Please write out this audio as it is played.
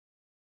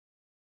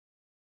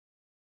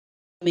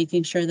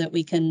making sure that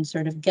we can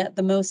sort of get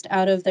the most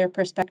out of their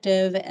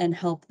perspective and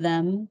help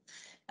them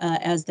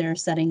as they're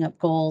setting up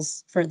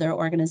goals for their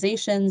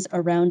organizations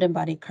around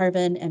embodied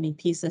carbon,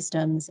 MEP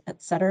systems,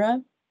 et cetera.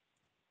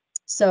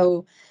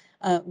 So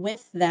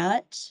with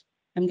that,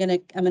 I'm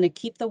gonna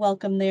keep the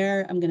welcome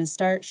there. I'm gonna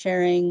start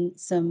sharing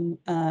some,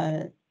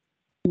 I'm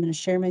gonna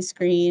share my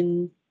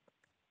screen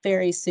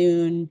very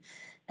soon,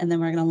 and then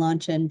we're gonna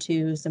launch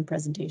into some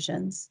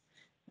presentations.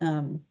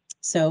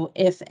 So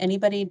if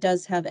anybody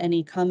does have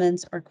any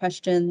comments or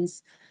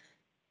questions,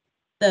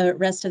 the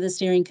rest of the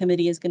steering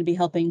committee is going to be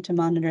helping to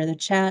monitor the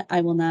chat.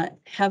 I will not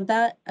have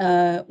that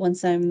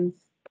once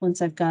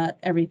I've got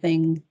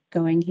everything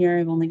going here.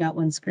 I've only got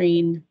one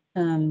screen.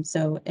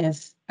 So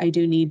if I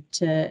do need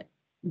to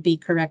be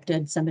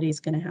corrected, somebody's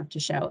going to have to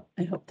shout.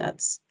 I hope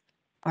that's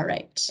all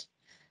right.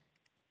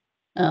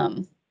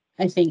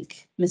 I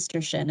think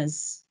Mr. Shin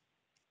is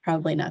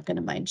probably not going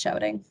to mind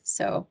shouting,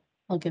 so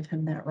I'll give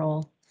him that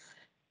role.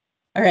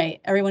 All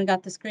right, everyone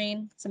got the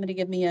screen? Somebody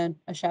give me a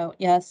shout.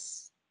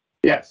 Yes.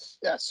 Yes.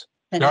 Yes.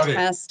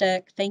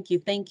 Fantastic. Thank you.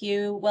 Thank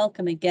you.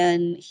 Welcome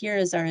again. Here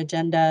is our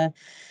agenda.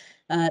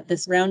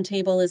 This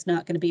roundtable is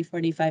not going to be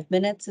 45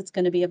 minutes. It's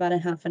going to be about a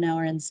half an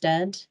hour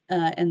instead.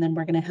 And then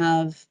we're going to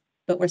have,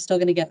 but we're still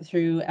going to get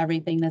through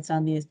everything that's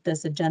on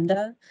this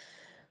agenda.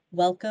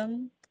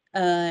 Welcome.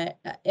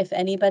 If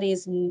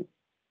anybody's,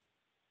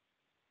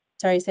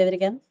 sorry, say that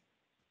again.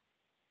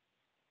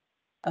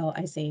 Oh,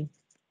 I see.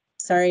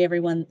 Sorry,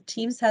 everyone.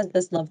 Teams has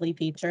this lovely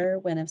feature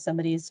when if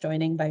somebody is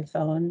joining by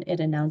phone, it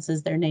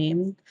announces their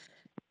name.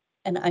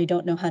 And I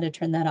don't know how to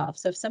turn that off.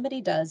 So if somebody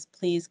does,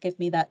 please give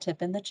me that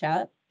tip in the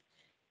chat.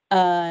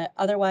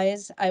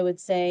 Otherwise, I would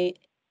say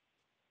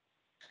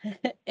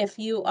if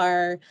you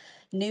are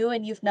new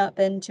and you've not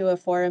been to a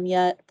forum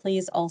yet,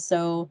 please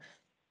also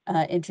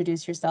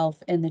introduce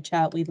yourself in the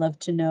chat. We'd love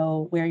to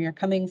know where you're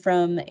coming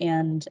from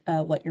and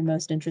what you're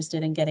most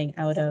interested in getting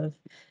out of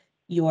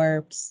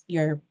your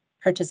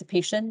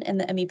participation in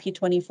the MEP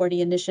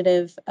 2040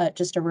 initiative.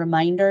 Just a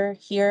reminder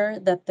here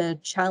that the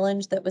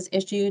challenge that was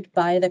issued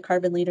by the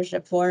Carbon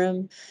Leadership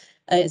Forum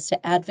is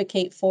to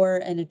advocate for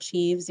and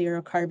achieve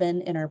zero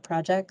carbon in our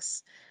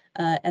projects.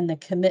 And the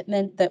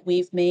commitment that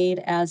we've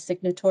made as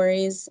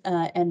signatories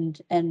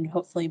and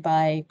hopefully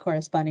by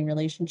corresponding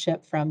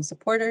relationship from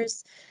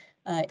supporters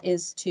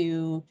is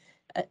to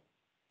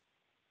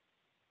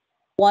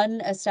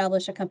 1,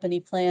 establish a company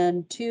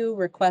plan, 2,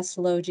 request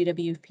low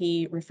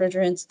GWP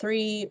refrigerants,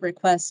 3,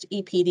 request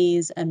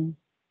EPDs,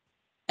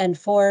 and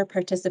 4,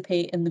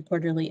 participate in the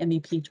quarterly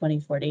MEP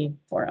 2040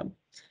 forum.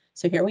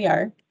 So here we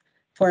are,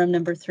 forum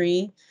number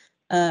 3.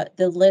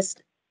 The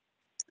list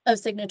of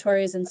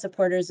signatories and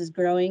supporters is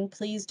growing.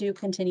 Please do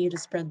continue to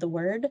spread the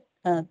word.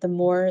 The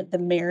more, the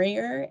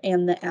merrier,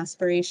 and the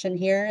aspiration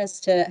here is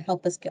to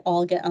help us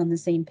all get on the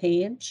same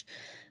page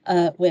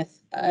with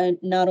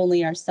not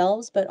only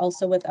ourselves, but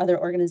also with other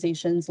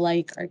organizations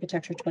like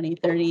Architecture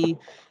 2030,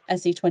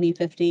 SE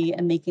 2050,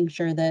 and making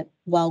sure that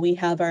while we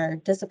have our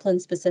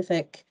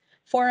discipline-specific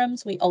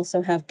forums, we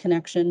also have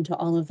connection to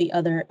all of the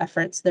other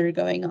efforts that are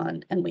going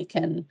on, and we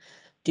can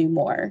do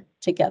more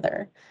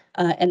together.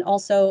 And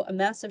also a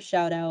massive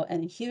shout out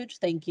and a huge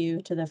thank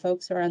you to the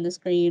folks who are on the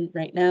screen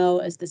right now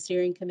as the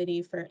steering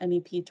committee for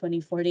MEP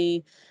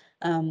 2040.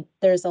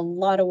 There's a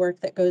lot of work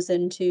that goes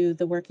into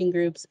the working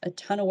groups, a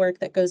ton of work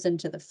that goes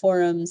into the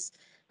forums,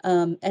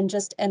 and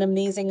just an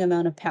amazing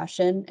amount of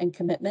passion and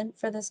commitment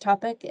for this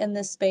topic in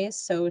this space.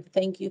 So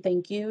thank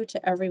you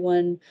to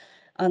everyone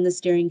on the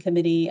steering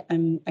committee.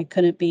 I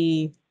couldn't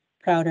be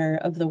prouder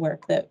of the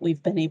work that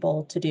we've been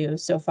able to do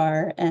so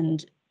far,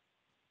 and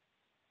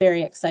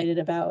very excited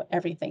about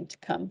everything to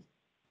come.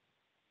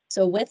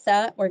 So with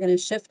that, we're going to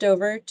shift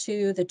over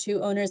to the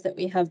 2 owners that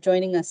we have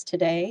joining us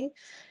today.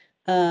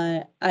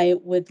 I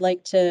would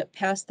like to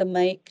pass the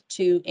mic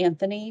to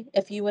Anthony,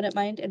 if you wouldn't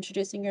mind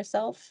introducing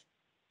yourself.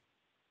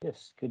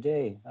 Yes, good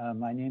day.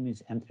 My name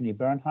is Anthony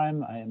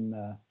Bernheim. I am,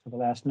 for the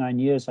last 9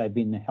 years, I've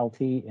been the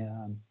Healthy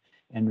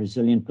and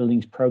Resilient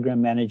Buildings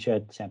Program Manager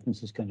at San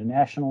Francisco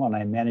International, and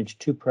I manage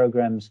 2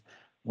 programs.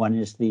 One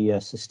is the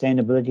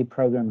Sustainability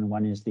Program, and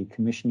one is the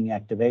Commissioning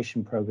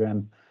Activation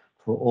Program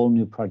for all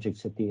new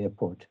projects at the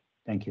airport.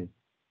 Thank you.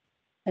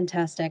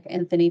 Fantastic.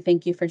 Anthony,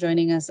 thank you for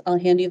joining us. I'll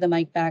hand you the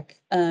mic back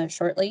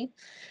shortly.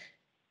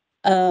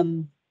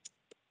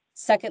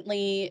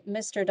 Secondly,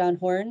 Mr. Don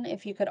Horn,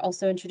 if you could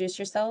also introduce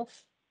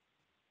yourself.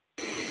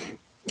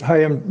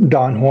 Hi, I'm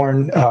Don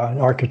Horn, an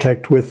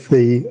architect with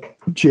the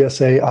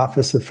GSA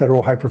Office of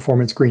Federal High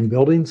Performance Green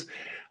Buildings.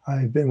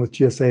 I've been with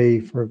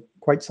GSA for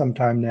quite some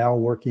time now,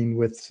 working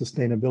with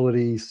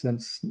sustainability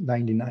since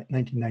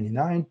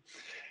 1999.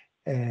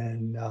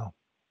 And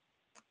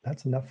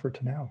that's enough for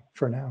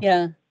now.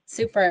 Yeah,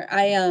 super.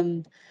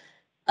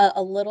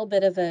 A little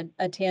bit of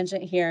a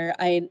tangent here.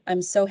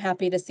 I'm so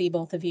happy to see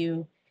both of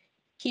you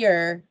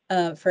here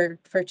for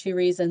 2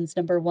 reasons.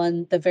 Number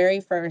one, the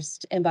very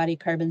first embodied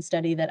carbon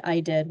study that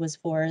I did was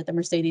for the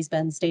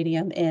Mercedes-Benz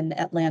Stadium in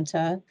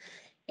Atlanta.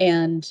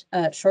 And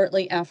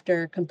shortly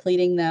after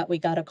completing that, we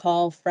got a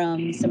call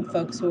from some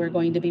folks who are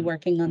going to be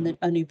working on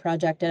a new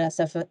project at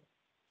SFO.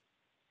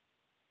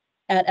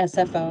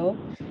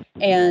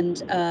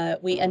 And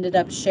we ended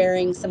up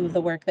sharing some of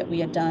the work that we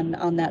had done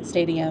on that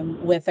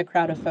stadium with a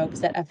crowd of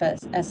folks at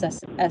SFO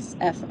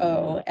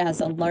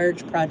as a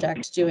large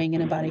project doing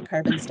an embodied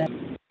carbon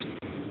study.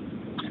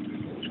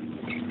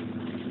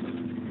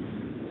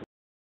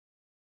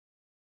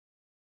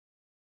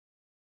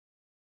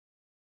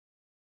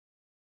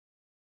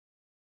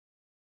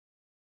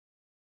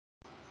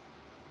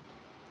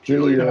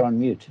 Julie, you're on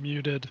mute.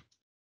 Muted.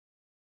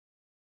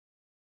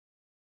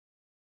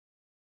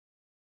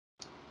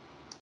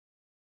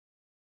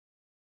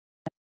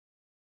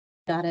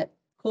 Got it.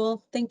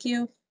 Cool. Thank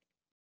you.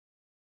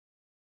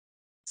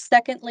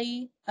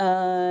 Secondly,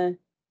 the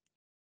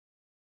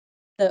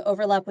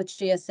overlap with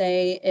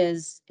GSA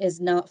is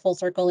not full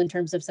circle in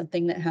terms of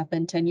something that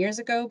happened 10 years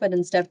ago, but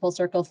instead full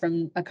circle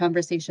from a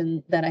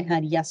conversation that I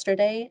had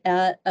yesterday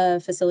at a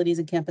facilities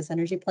and campus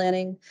energy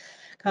planning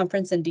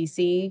conference in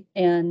DC.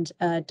 And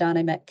Don,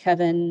 I met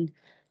Kevin,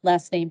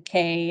 last name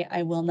K.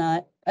 I will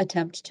not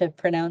attempt to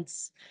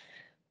pronounce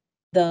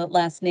the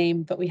last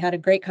name, but we had a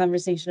great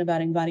conversation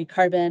about embodied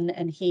carbon,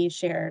 and he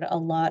shared a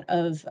lot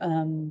of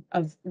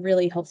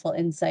really helpful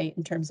insight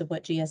in terms of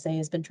what GSA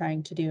has been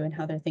trying to do and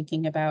how they're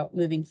thinking about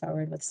moving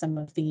forward with some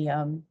of the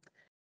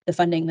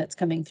funding that's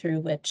coming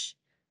through, which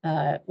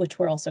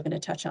we're also going to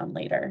touch on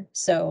later.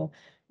 So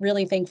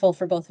really thankful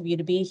for both of you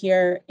to be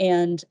here.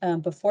 And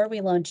before we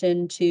launch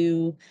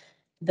into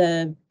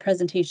the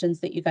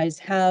presentations that you guys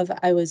have,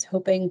 I was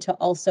hoping to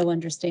also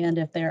understand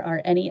if there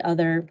are any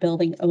other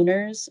building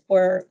owners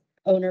or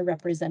owner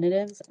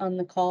representatives on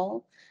the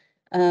call.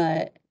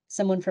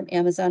 Someone from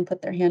Amazon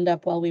put their hand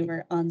up while we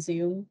were on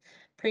Zoom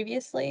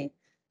previously.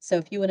 So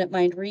if you wouldn't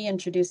mind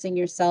reintroducing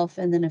yourself,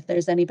 and then if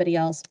there's anybody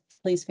else,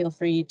 please feel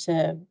free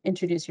to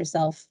introduce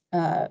yourself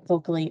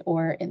vocally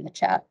or in the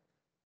chat.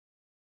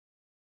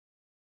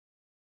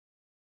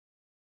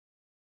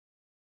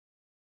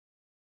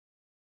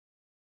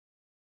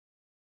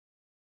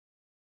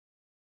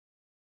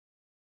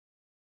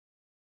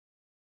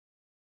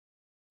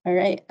 All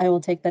right, I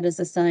will take that as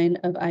a sign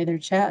of either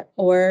chat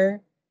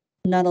or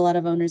not a lot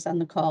of owners on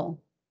the call.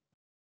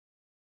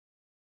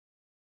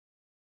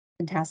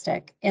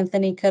 Fantastic.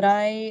 Anthony,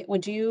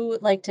 would you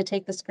like to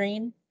take the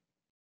screen?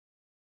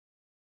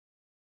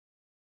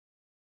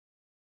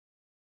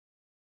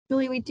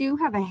 Julie, we do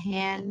have a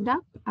hand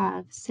up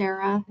of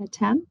Sarah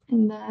Hatem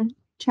in the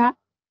chat.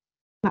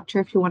 Not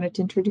sure if you wanted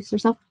to introduce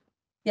yourself.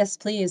 Yes,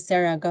 please,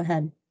 Sarah, go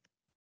ahead.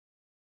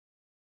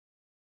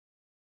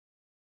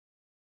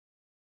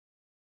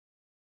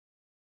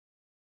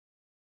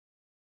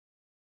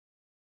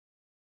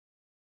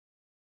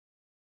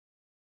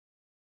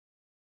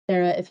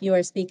 Sarah, if you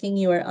are speaking,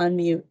 you are on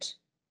mute.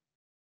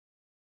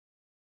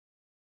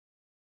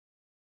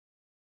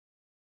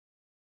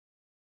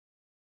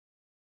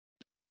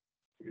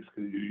 I guess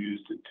because you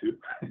used it too.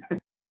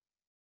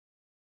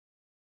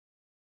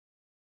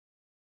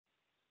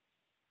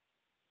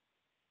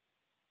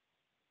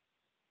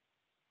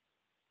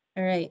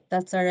 All right,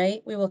 that's all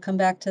right. We will come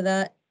back to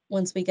that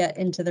once we get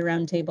into the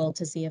roundtable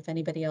to see if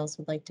anybody else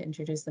would like to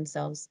introduce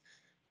themselves.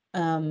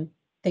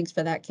 Thanks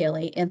for that,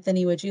 Kaylee.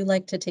 Anthony, would you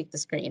like to take the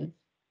screen?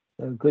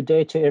 Good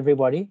day to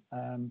everybody.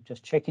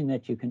 Just checking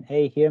that you can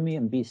A, hear me,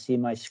 and B, see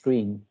my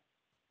screen.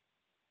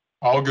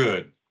 All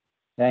good.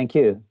 Thank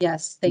you.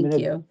 Yes, thank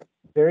you.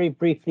 Very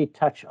briefly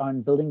touch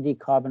on building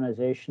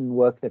decarbonization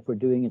work that we're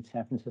doing at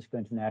San Francisco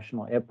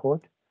International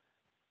Airport.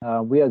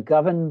 We are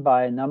governed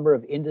by a number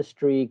of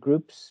industry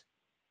groups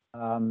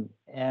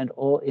and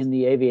all in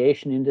the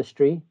aviation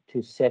industry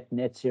to set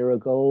net zero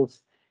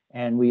goals.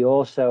 And we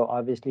also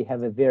obviously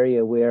have a very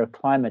aware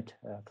climate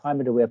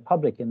aware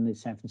public in the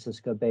San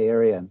Francisco Bay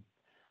Area.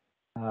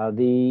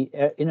 The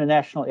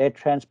International Air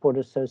Transport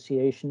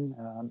Association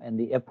and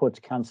the Airports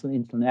Council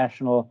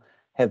International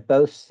have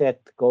both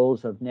set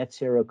goals of net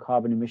zero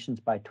carbon emissions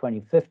by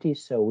 2050.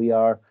 So we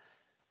are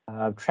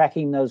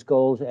tracking those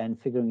goals and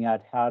figuring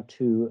out how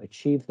to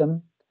achieve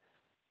them.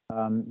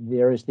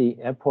 There is the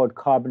airport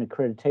carbon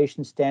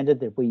accreditation standard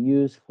that we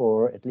use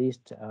for at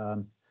least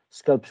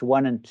scopes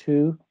 1 and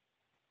 2.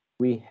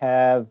 We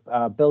have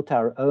built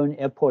our own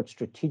airport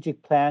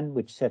strategic plan,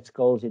 which sets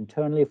goals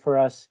internally for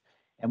us.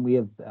 And we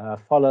have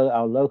followed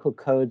our local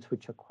codes,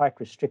 which are quite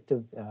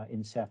restrictive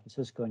in San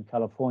Francisco and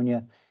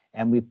California.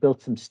 And we've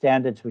built some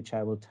standards, which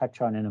I will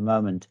touch on in a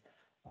moment,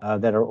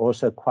 that are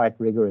also quite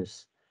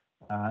rigorous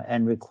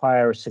and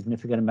require a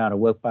significant amount of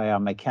work by our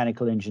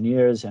mechanical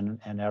engineers and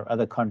our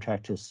other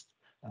contractors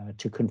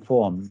to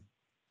conform.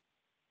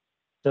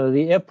 So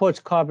the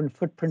airport's carbon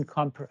footprint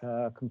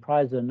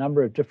comprises a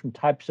number of different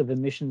types of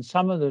emissions.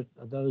 Some of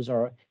those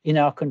are in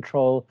our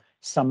control,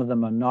 some of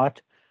them are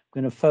not.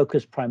 I'm going to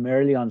focus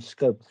primarily on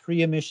scope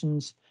 3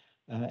 emissions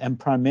and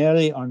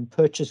primarily on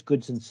purchased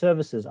goods and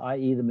services,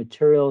 i.e. the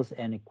materials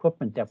and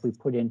equipment that we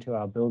put into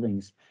our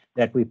buildings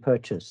that we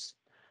purchase.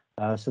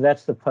 So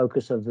that's the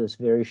focus of this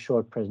very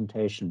short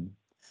presentation.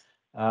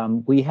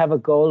 We have a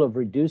goal of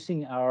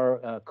reducing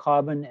our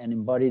carbon and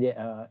embodied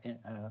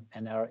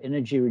and our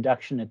energy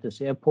reduction at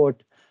this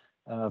airport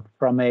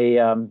from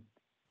a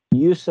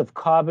use of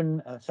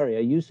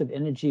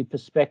energy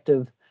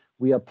perspective.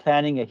 We are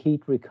planning a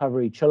heat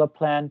recovery chiller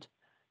plant,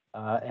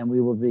 and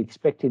we will be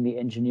expecting the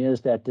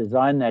engineers that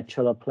design that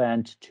chiller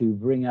plant to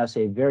bring us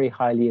a very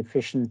highly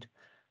efficient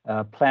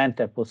plant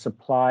that will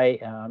supply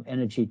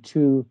energy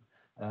to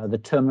the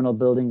terminal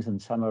buildings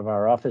and some of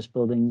our office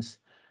buildings.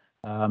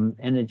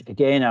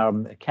 Again, our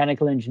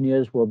mechanical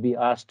engineers will be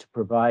asked to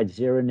provide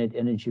zero net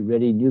energy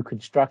ready new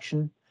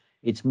construction.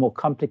 It's more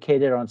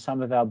complicated on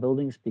some of our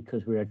buildings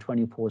because we're a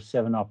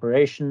 24/7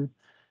 operation,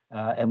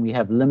 and we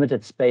have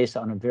limited space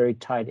on a very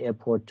tight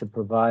airport to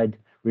provide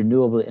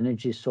renewable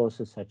energy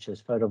sources such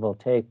as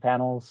photovoltaic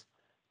panels.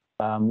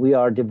 We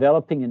are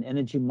developing an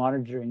energy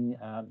monitoring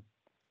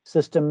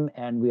system,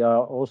 and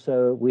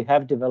we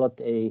have developed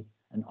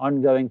an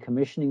ongoing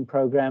commissioning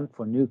program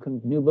for new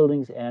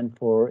buildings and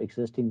for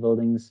existing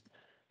buildings.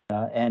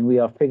 And we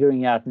are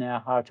figuring out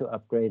now how to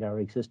upgrade our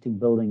existing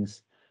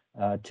buildings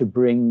to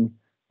bring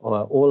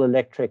all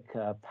electric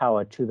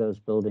power to those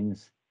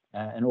buildings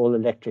and all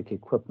electric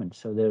equipment.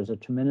 So there's a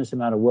tremendous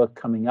amount of work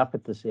coming up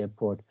at this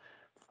airport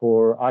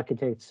for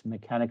architects,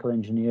 mechanical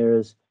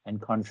engineers,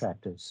 and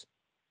contractors.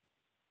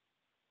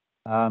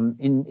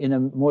 In a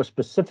more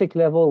specific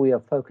level, we are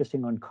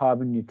focusing on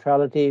carbon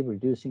neutrality,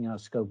 reducing our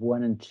scope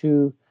 1 and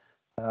 2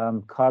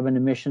 carbon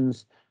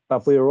emissions,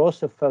 but we are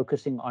also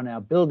focusing on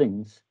our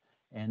buildings,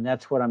 and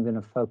that's what I'm going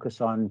to focus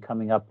on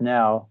coming up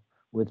now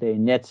with a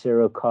net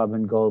zero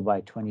carbon goal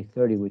by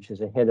 2030, which is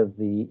ahead of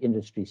the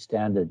industry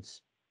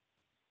standards.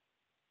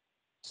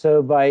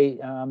 So by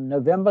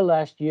November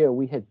last year,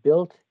 we had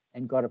built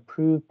and got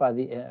approved by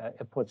the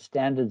Airport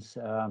Standards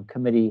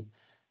Committee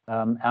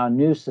our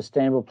new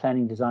sustainable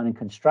planning, design, and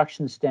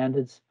construction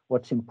standards.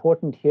 What's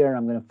important here,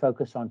 I'm going to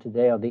focus on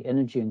today, are the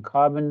energy and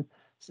carbon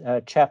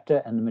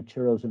chapter and the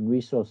materials and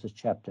resources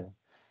chapter.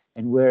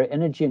 And where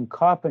energy and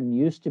carbon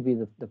used to be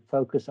the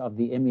focus of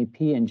the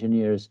MEP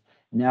engineers,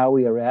 now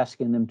we are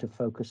asking them to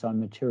focus on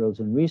materials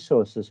and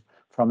resources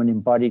from an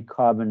embodied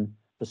carbon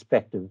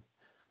perspective.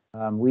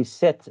 We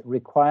set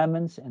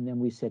requirements, and then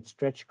we set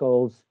stretch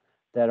goals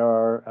that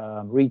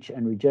are reach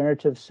and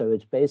regenerative. So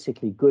it's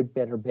basically good,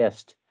 better,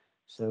 best.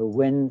 So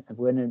when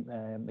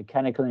a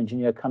mechanical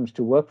engineer comes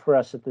to work for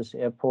us at this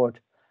airport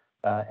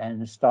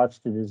and starts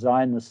to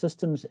design the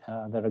systems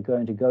that are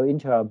going to go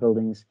into our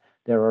buildings,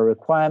 there are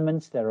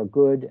requirements that are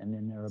good, and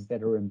then there are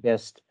better and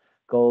best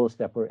goals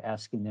that we're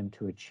asking them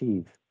to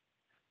achieve.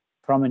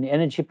 From an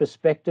energy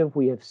perspective,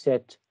 we have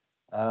set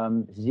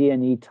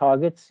Z&E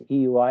targets,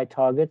 EUI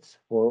targets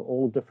for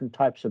all different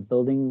types of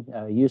building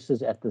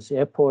uses at this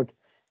airport.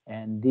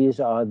 And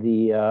these are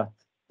the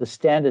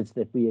standards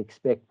that we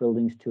expect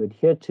buildings to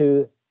adhere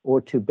to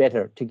or to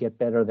get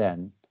better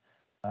than.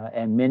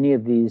 And many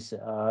of these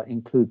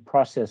include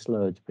process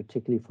loads,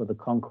 particularly for the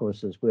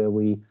concourses, where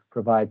we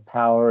provide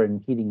power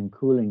and heating and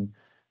cooling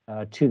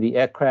to the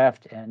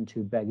aircraft and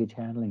to baggage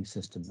handling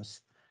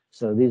systems.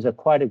 So these are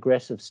quite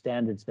aggressive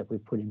standards that we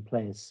put in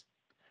place.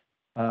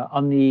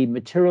 On the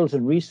materials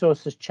and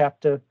resources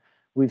chapter,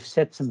 we've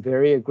set some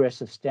very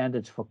aggressive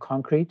standards for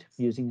concrete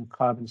using a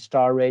carbon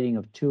star rating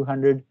of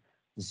 200,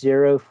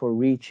 0 for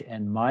reach,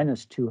 and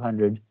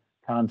 -200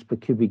 pounds per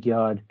cubic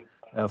yard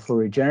for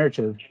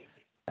regenerative.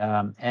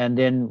 And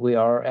then we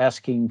are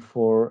asking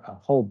for a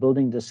whole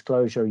building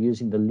disclosure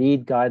using the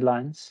LEED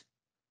guidelines.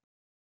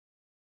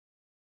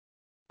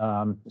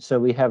 So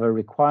we have a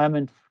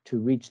requirement to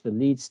reach the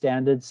LEED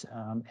standards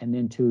and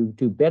then to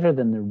do better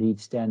than the LEED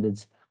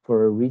standards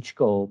for a reach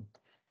goal.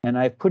 And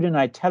I've put in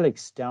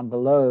italics down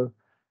below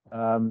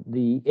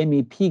the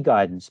MEP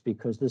guidance,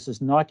 because this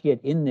is not yet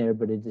in there,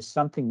 but it is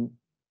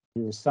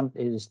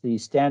the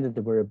standard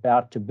that we're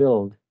about to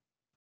build.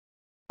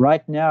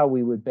 Right now,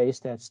 we would base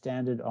that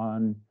standard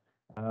on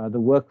the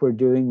work we're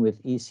doing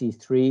with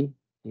EC3,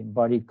 the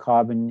Embodied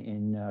Carbon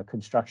in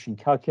Construction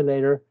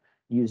Calculator,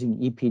 using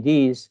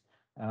EPDs.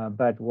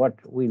 But what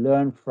we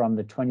learned from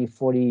the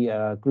 2040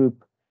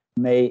 group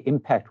may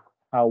impact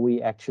how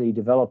we actually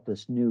develop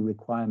this new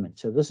requirement.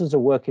 So this is a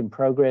work in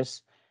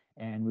progress,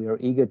 and we are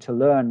eager to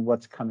learn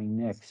what's coming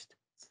next.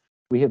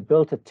 We have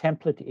built a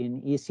template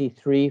in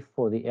EC3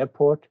 for the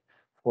airport,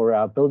 for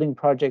our building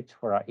projects,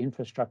 for our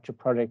infrastructure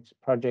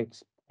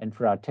projects, and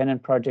for our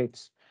tenant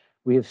projects.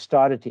 We have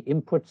started to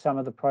input some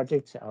of the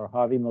projects. Our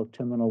Harvey Milk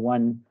Terminal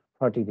 1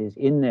 project is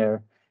in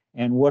there.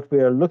 And what we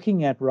are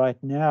looking at right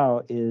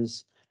now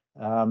is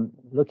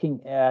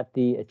looking at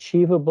the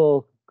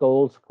achievable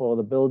goals for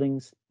the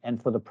buildings and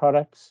for the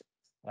products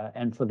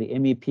and for the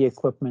MEP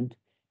equipment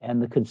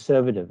and the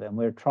conservative. And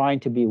we're trying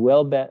to be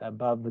well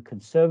above the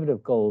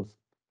conservative goals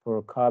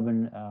for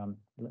carbon,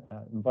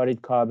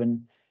 embodied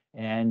carbon,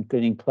 and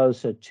getting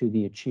closer to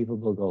the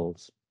achievable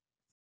goals.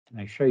 And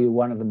I show you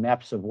one of the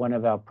maps of one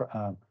of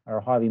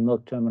our Harvey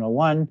Milk Terminal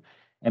 1,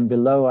 and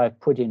below I've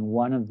put in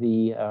one of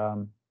the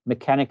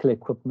mechanical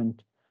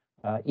equipment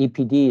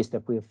EPDs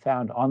that we have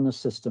found on the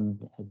system,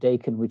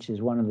 Dakin, which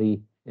is one of the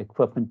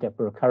equipment that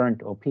we're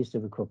current or piece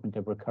of equipment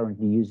that we're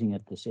currently using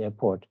at this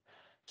airport.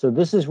 So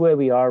this is where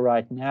we are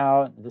right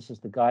now. This is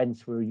the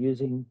guidance we're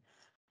using.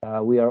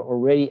 We are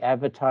already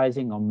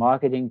advertising or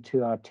marketing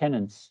to our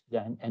tenants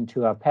and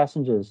to our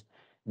passengers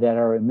that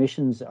our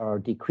emissions are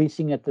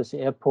decreasing at this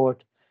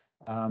airport.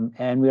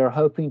 And we are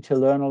hoping to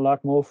learn a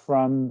lot more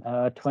from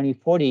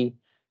 2040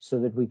 so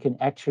that we can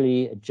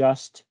actually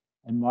adjust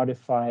and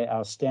modify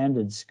our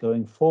standards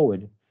going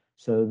forward.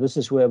 So this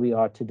is where we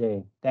are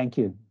today. Thank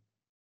you.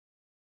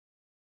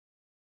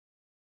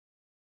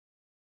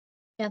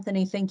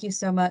 Anthony, thank you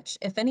so much.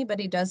 If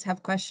anybody does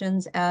have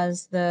questions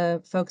as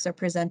the folks are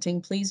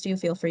presenting, please do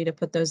feel free to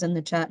put those in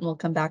the chat and we'll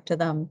come back to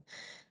them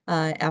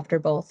after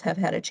both have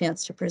had a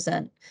chance to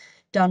present.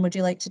 Don, would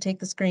you like to take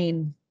the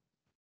screen?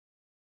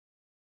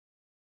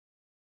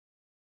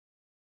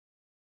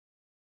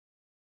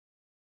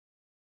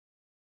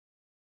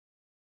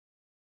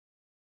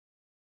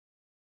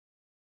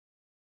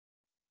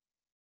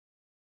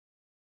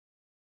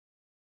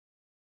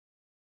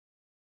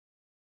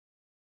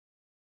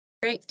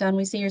 Great, Don,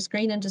 we see your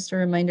screen, and just a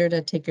reminder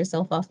to take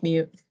yourself off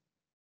mute.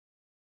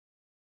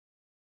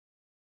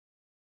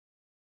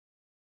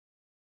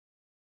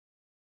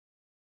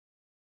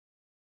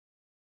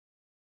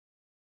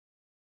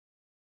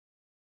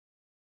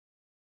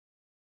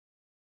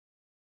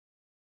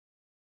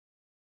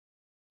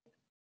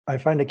 I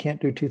find I can't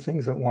do two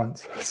things at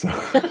once. So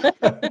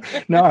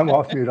now I'm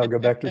off mute. I'll go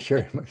back to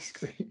sharing my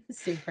screen.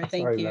 Super,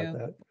 thank Sorry you. about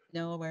that.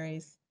 No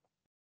worries.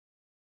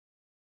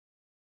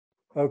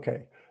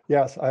 Okay.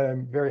 Yes, I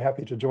am very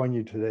happy to join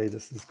you today.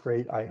 This is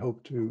great. I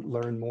hope to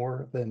learn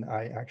more than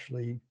I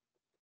actually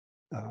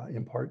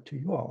impart to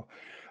you all.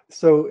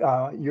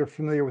 So you're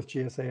familiar with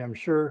GSA, I'm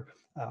sure.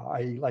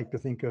 I like to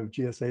think of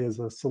GSA as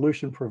a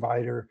solution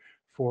provider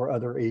for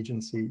other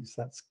agencies.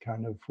 That's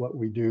kind of what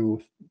we do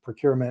with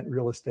procurement,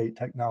 real estate,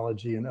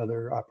 technology, and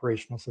other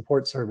operational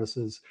support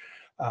services.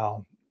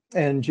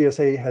 And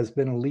GSA has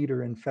been a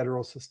leader in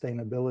federal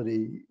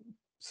sustainability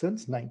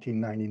since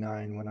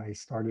 1999 when I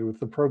started with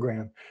the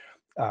program.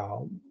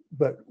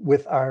 But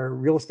with our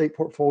real estate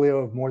portfolio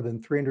of more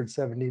than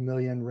 370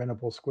 million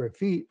rentable square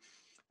feet,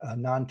 a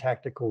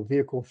non-tactical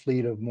vehicle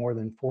fleet of more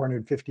than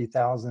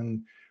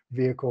 450,000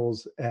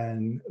 vehicles,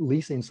 and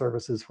leasing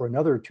services for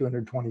another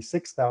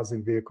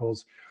 226,000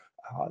 vehicles,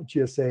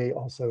 GSA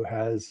also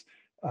has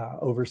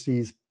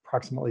oversees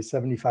approximately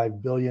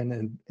 75 billion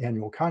in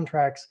annual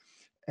contracts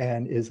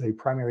and is a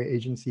primary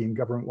agency in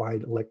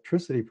government-wide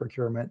electricity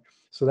procurement.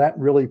 So that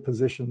really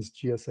positions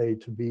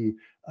GSA to be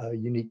a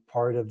unique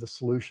part of the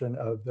solution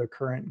of the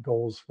current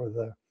goals for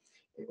the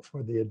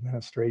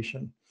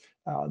administration.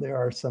 There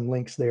are some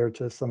links there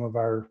to some of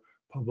our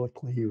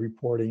publicly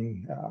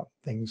reporting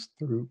things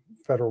through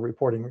federal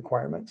reporting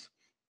requirements.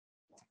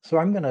 So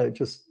I'm going to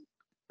just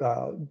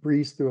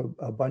breeze through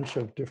a bunch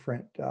of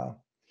different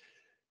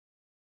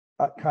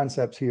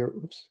concepts here,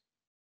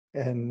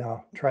 and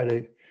try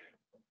to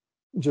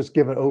just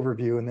give an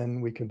overview, and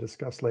then we can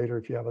discuss later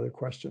if you have other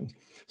questions.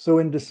 So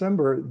in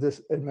December,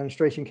 this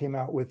administration came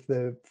out with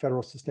the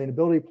Federal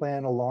Sustainability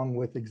Plan along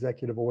with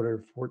Executive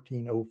Order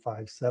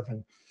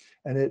 14057.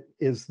 And it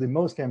is the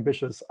most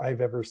ambitious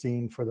I've ever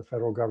seen for the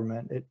federal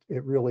government.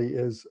 It really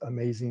is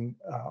amazing,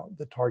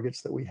 the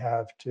targets that we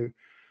have to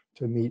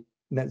meet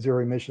net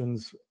zero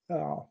emissions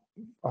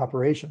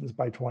operations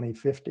by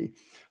 2050.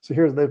 So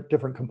here's the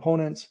different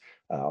components.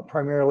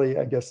 Primarily,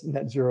 I guess,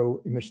 net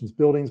zero emissions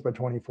buildings by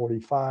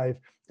 2045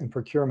 and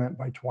procurement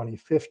by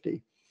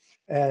 2050.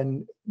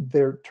 And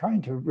they're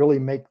trying to really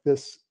make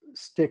this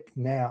stick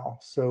now.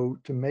 So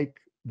to make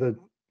the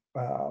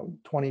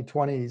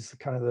 2020s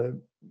kind of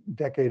the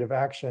decade of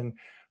action,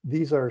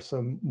 these are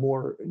some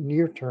more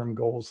near-term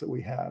goals that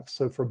we have.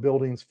 So for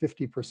buildings,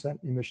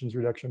 50% emissions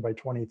reduction by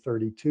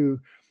 2032.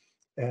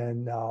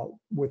 And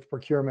with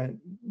procurement,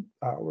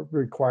 we're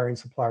requiring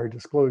supplier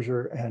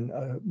disclosure and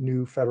a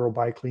new federal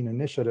Buy Clean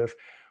initiative,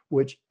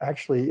 which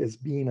actually is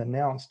being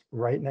announced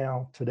right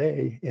now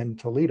today in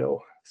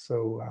Toledo.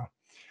 So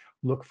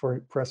look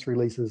for press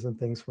releases and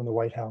things from the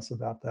White House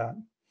about that,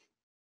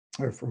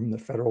 or from the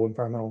federal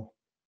environmental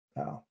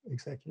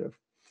executive.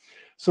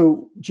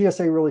 So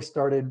GSA really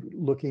started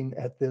looking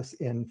at this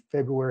in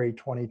February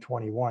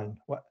 2021.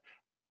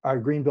 Our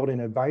Green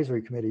Building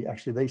Advisory Committee,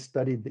 actually, they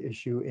studied the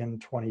issue in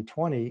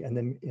 2020, and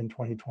then in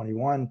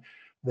 2021,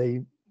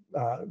 they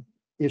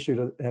issued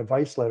an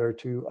advice letter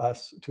to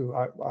us, to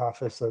our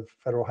Office of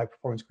Federal High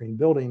Performance Green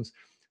Buildings,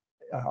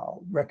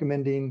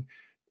 recommending,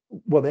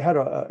 well, they had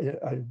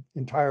an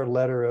entire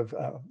letter of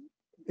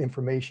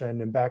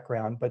information and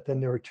background, but then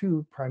there were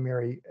two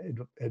primary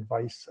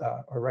advice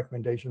or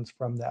recommendations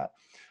from that: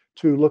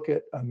 to look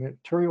at a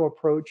material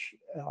approach,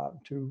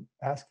 to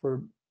ask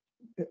for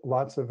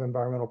lots of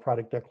environmental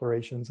product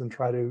declarations and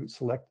try to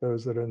select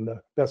those that are in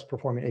the best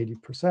performing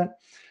 80%.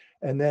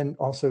 And then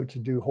also to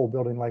do whole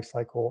building life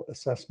cycle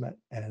assessment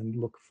and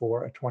look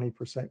for a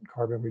 20%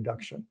 carbon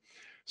reduction.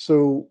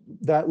 So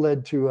that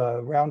led to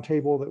a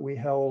roundtable that we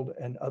held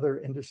and other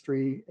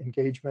industry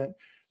engagement.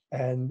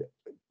 And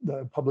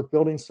the Public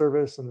Building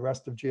Service and the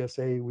rest of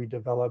GSA, we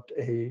developed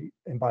a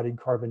embodied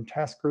carbon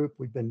task group.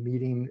 We've been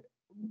meeting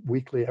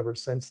weekly ever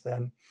since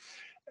then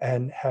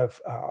and have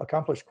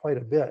accomplished quite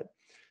a bit.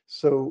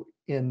 So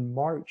in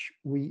March,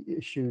 we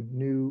issued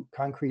new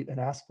concrete and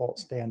asphalt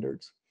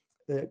standards.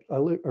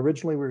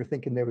 Originally, we were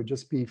thinking they would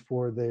just be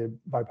for the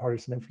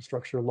bipartisan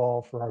infrastructure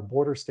law for our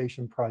border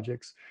station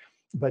projects.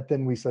 But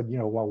then we said,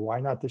 well, why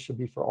not? This should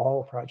be for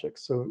all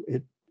projects. So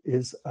it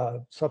is a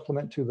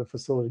supplement to the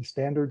facility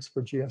standards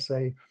for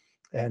GSA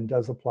and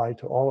does apply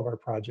to all of our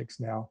projects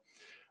now.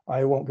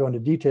 I won't go into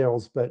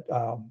details, but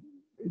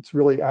it's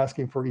really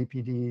asking for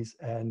EPDs,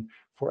 and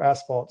for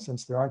asphalt,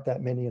 since there aren't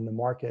that many in the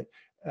market,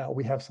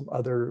 we have some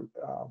other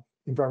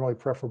environmentally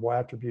preferable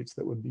attributes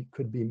that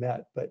could be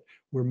met, but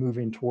we're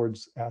moving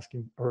towards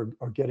asking or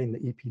getting the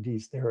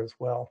EPDs there as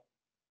well.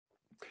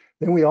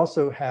 Then we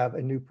also have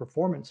a new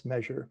performance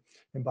measure,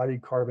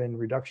 embodied carbon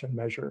reduction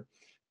measure.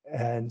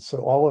 And so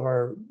all of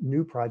our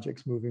new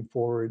projects moving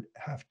forward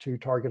have to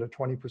target a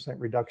 20%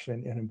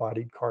 reduction in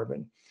embodied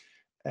carbon.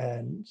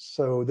 And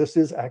so this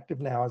is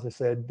active now. As I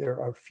said, there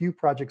are a few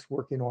projects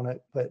working on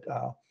it, but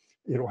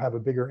it'll have a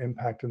bigger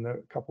impact in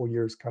the couple of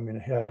years coming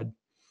ahead.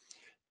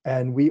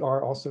 And we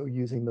are also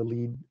using the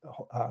LEED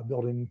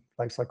Building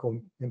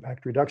Lifecycle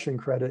Impact Reduction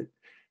Credit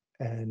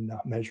and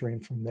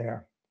measuring from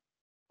there.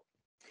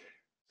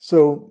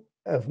 So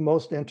of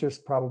most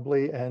interest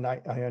probably, and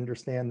I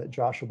understand that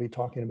Josh will be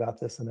talking about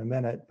this in a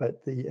minute,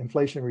 but the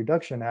Inflation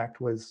Reduction Act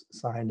was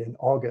signed in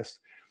August.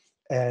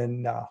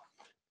 And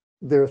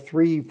there are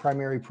three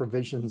primary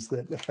provisions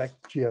that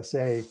affect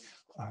GSA.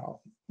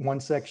 One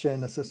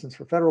section, assistance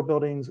for federal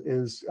buildings,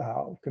 is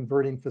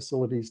converting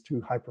facilities to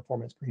high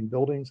performance green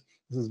buildings.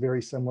 This is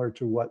very similar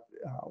to what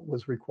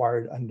was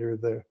required under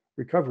the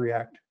Recovery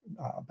Act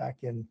back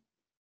in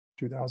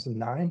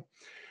 2009.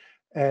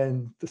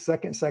 And the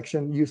second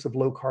section, use of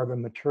low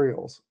carbon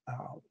materials,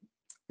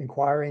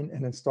 inquiring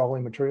and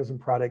installing materials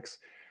and products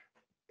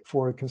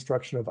for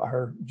construction of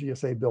our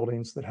GSA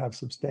buildings that have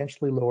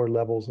substantially lower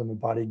levels of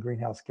embodied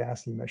greenhouse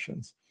gas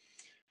emissions.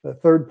 The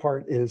third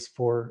part is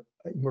for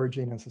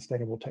emerging and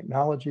sustainable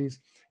technologies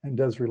and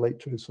does relate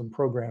to some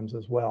programs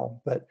as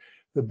well. But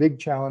the big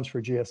challenge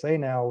for GSA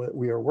now that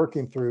we are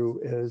working through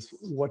is,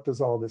 what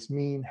does all this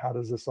mean? How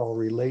does this all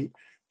relate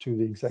to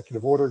the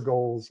executive order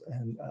goals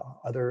and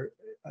other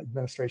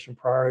administration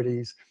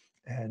priorities,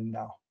 and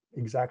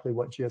exactly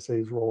what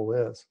GSA's role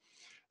is?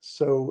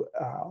 So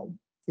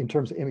in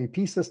terms of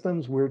MEP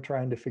systems, we're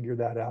trying to figure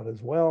that out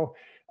as well.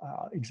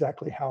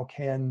 Exactly how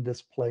can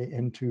this play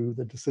into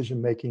the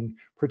decision-making,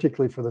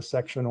 particularly for the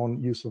section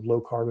on use of low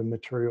carbon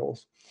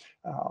materials.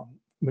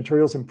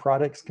 Materials and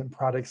products, can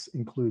products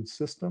include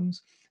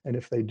systems? And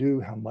if they do,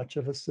 how much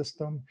of a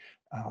system?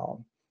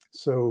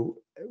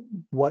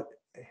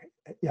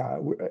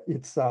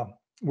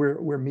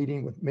 We're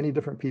meeting with many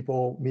different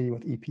people, meeting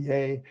with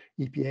EPA.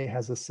 EPA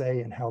has a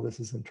say in how this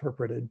is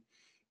interpreted.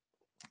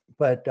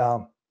 But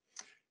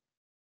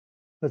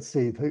let's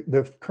see,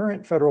 the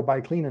current federal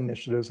Buy Clean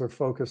initiatives are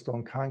focused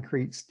on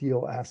concrete,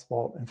 steel,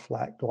 asphalt, and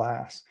flat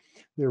glass.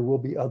 There will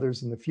be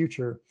others in the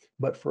future,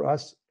 but for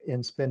us,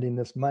 in spending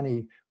this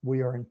money,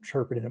 we are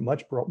interpreting it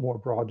much more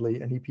broadly,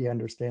 and EPA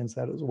understands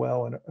that as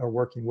well and are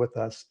working with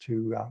us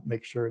to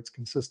make sure it's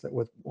consistent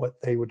with what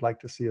they would like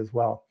to see as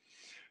well.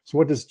 So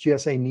what does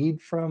GSA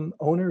need from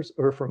owners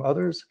or from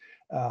others?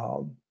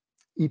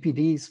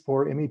 EPDs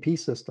for MEP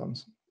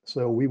systems.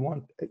 So we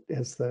want,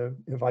 as the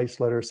advice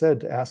letter said,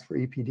 to ask for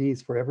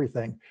EPDs for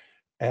everything.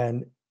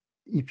 And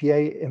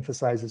EPA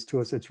emphasizes to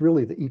us, it's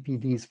really the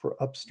EPDs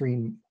for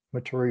upstream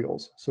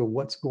materials. So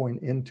what's going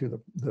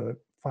into the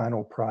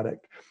final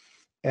product.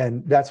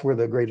 And that's where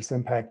the greatest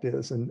impact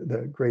is and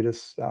the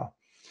greatest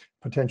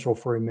potential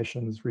for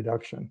emissions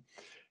reduction.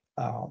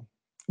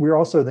 We're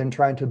also then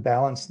trying to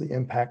balance the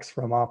impacts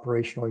from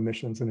operational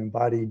emissions and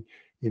embodied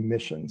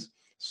emissions.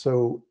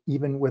 So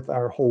even with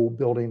our whole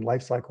building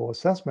life cycle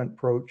assessment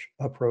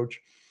approach,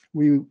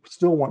 we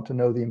still want to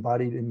know the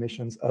embodied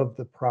emissions of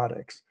the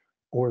products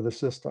or the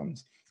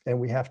systems. And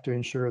we have to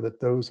ensure that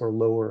those are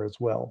lower as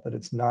well, that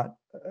it's not,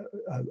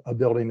 a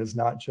building is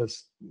not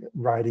just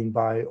riding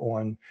by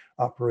on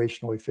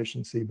operational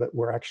efficiency, but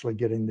we're actually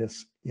getting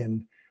this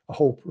in a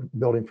whole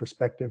building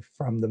perspective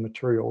from the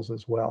materials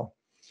as well.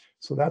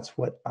 So that's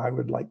what I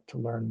would like to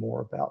learn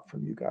more about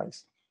from you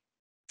guys.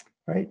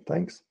 All right,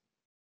 thanks.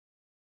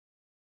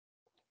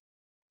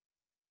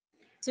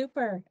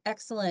 Super,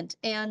 excellent.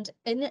 And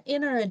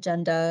in our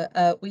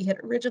agenda, we had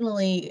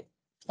originally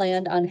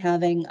planned on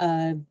having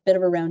a bit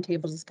of a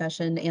roundtable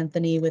discussion,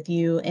 Anthony, with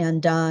you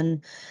and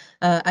Don.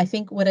 I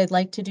think what I'd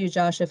like to do,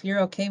 Josh, if you're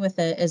okay with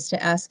it, is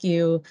to ask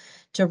you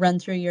to run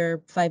through your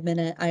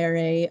 5-minute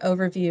IRA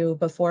overview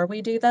before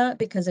we do that,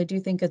 because I do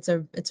think it's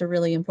a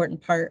really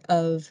important part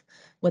of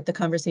what the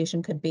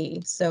conversation could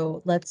be.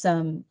 So let's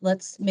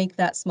make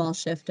that small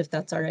shift if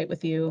that's all right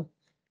with you.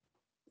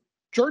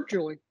 Sure,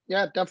 Julie.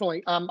 Yeah,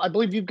 definitely. I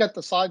believe you've got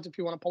the slides if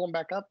you want to pull them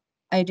back up.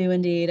 I do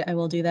indeed. I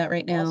will do that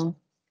right now.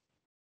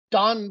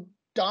 Awesome.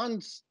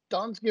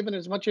 Don's given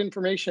as much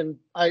information.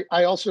 I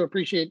also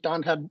appreciate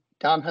Don had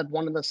Don had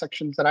one of the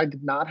sections that I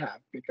did not have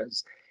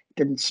because it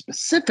didn't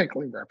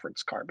specifically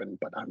reference carbon,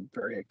 but I'm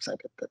very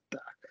excited that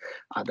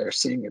they're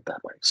seeing it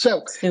that way.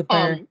 So,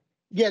 Super.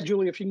 yeah,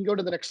 Julie, if you can go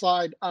to the next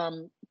slide.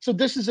 So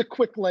this is a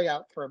quick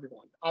layout for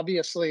everyone.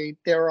 Obviously,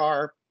 there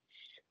are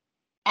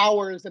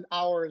hours and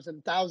hours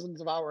and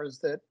thousands of hours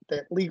that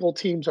legal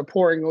teams are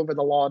pouring over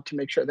the law to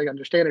make sure they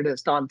understand it,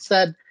 as Don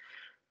said.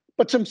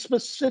 But some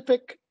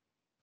specific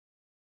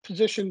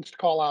positions to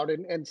call out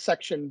and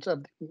sections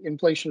of the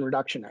Inflation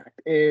Reduction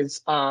Act is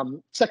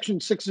section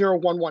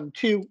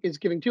 60112 is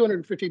giving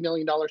 $250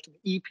 million to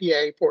the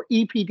EPA for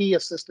EPD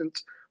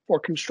assistance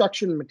for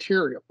construction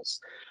materials.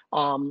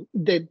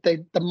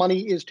 The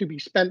money is to be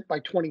spent by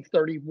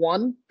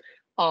 2031.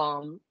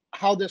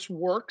 How this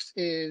works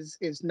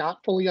is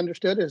not fully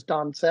understood, as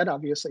Don said.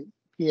 Obviously,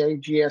 PA,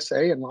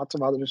 GSA, and lots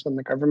of others in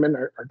the government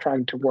are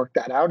trying to work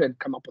that out and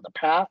come up with a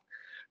path.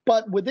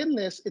 But within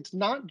this, it's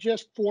not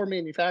just for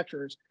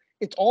manufacturers.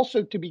 It's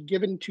also to be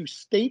given to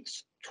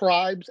states,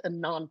 tribes,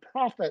 and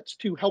nonprofits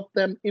to help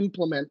them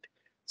implement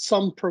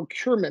some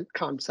procurement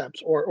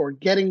concepts or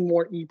getting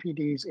more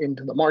EPDs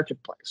into the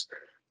marketplace.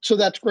 So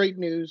that's great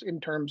news in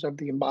terms of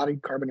the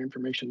embodied carbon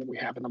information that we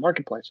have in the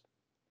marketplace.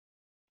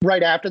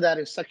 Right after that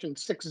is section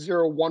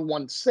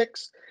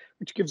 60116,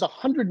 which gives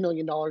 $100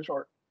 million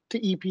to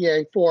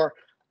EPA for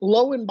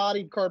low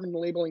embodied carbon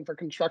labeling for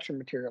construction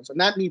materials. And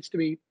that needs to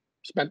be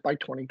spent by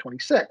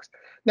 2026.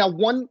 Now,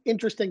 one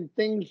interesting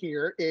thing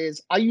here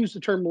is I use the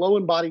term low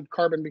embodied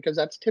carbon because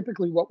that's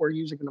typically what we're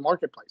using in the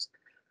marketplace.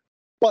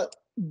 But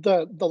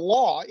the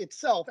law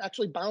itself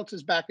actually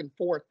bounces back and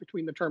forth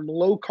between the term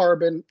low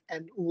carbon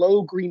and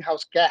low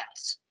greenhouse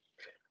gas.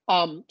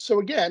 So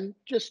again,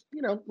 just,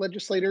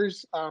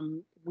 legislators,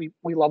 we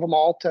love them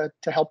all to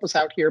help us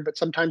out here, but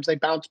sometimes they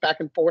bounce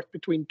back and forth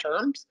between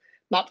terms,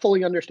 not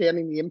fully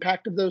understanding the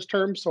impact of those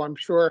terms. So I'm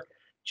sure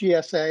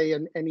GSA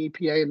and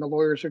EPA and the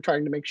lawyers are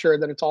trying to make sure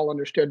that it's all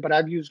understood, but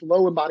I've used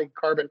low embodied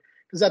carbon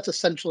because that's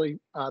essentially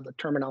the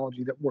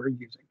terminology that we're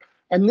using.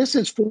 And this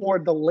is for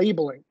the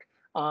labeling,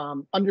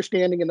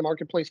 understanding in the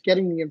marketplace,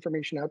 getting the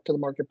information out to the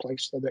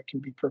marketplace so that it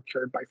can be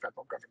procured by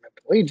federal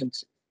governmental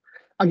agencies.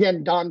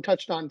 Again, Don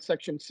touched on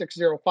section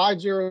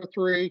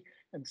 60503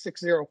 and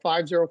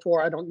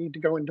 60504. I don't need to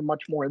go into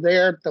much more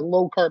there. The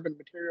low carbon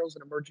materials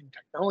and emerging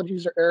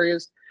technologies are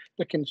areas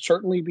that can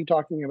certainly be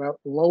talking about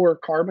lower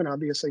carbon.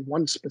 Obviously,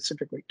 one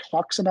specifically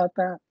talks about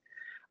that.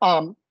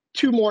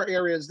 Two more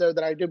areas, though,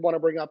 that I did want to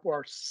bring up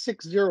are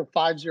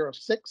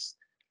 60506,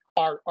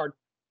 are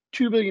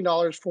 $2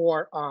 billion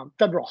for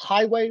federal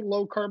highway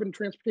low carbon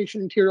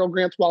transportation material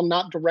grants. While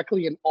not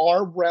directly in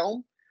our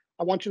realm,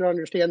 I want you to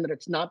understand that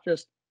it's not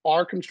just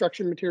our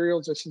construction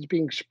materials. This is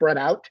being spread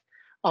out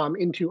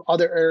into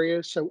other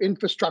areas. So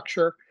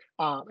infrastructure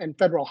and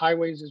federal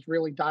highways is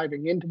really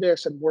diving into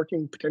this and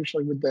working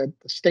potentially with the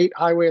state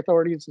highway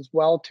authorities as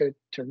well to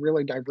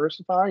really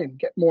diversify and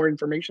get more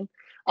information.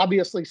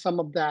 Obviously, some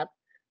of that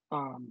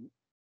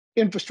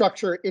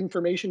infrastructure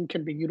information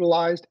can be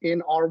utilized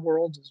in our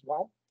worlds as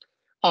well.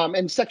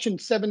 And section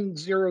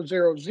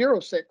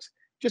 70006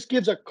 just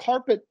gives a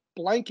carpet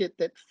blanket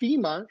that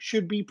FEMA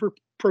should be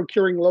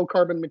procuring low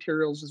carbon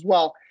materials as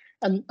well.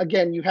 And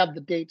again, you have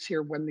the dates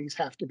here when these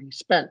have to be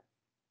spent.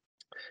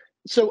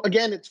 So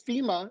again, it's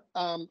FEMA,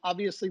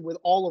 obviously with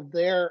all of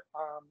their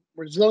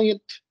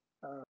resilient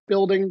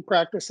building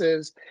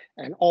practices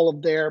and all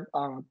of their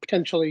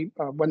potentially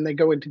when they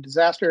go into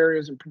disaster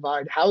areas and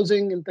provide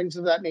housing and things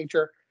of that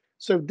nature.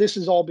 So this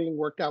is all being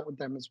worked out with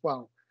them as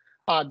well.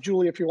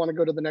 Julie, if you want to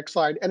go to the next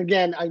slide. And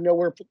again, I know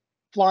we're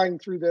flying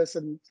through this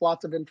and it's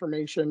lots of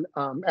information.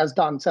 As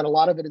Don said, a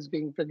lot of it is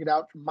being figured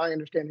out from my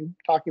understanding,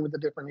 talking with the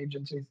different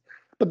agencies.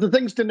 But the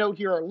things to note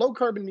here are low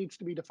carbon needs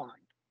to be defined.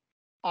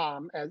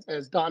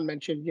 As Don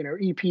mentioned,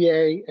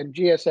 EPA and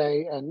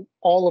GSA and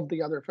all of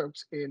the other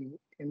folks in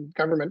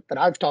government that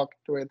I've talked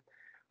with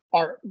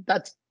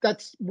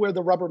that's where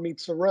the rubber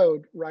meets the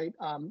road, right?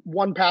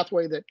 One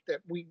pathway that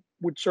we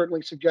would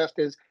certainly suggest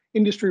is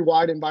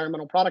industry-wide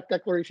environmental product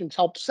declarations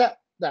help set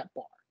that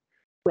bar,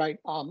 right?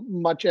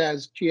 Much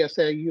as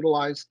GSA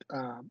utilized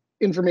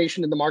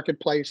information in the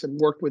marketplace and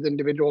worked with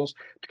individuals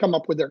to come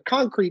up with their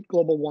concrete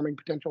global warming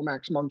potential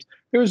maximums,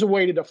 there's a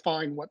way to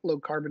define what low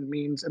carbon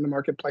means in the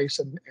marketplace,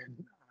 and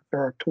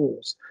there are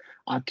tools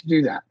to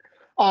do that.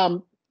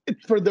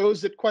 For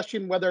those that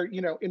question whether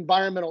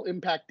environmental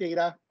impact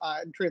data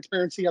and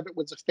transparency of it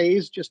was a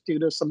phase just due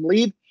to some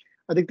lead,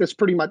 I think this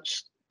pretty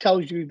much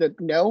tells you that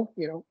no,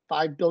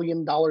 $5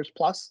 billion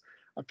plus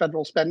of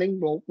federal spending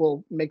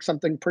will make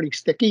something pretty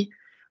sticky.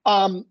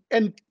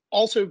 And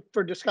also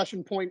for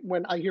discussion point,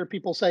 when I hear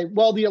people say,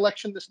 well, the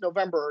election this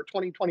November or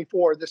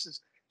 2024, this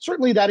is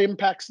certainly that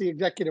impacts the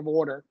executive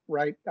order,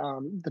 right?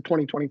 The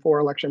 2024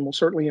 election will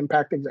certainly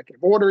impact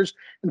executive orders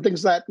and things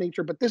of that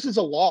nature, but this is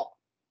a law.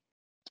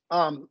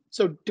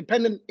 So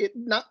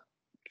not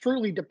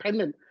truly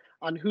dependent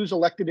on who's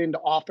elected into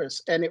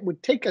office, and it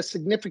would take a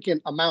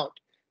significant amount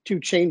to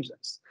change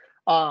this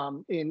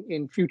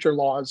in future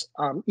laws,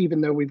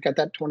 even though we've got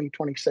that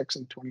 2026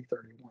 and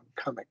 2031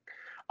 coming.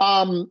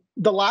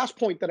 The last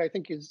point that I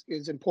think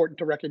is important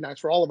to recognize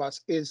for all of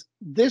us is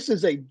this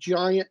is a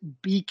giant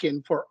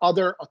beacon for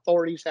other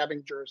authorities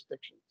having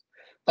jurisdictions.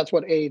 That's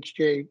what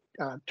AHJ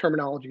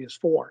terminology is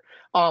for.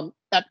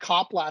 At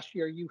COP last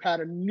year, you had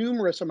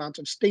numerous amounts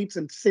of states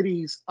and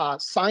cities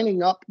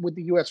signing up with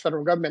the US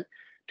federal government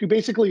to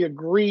basically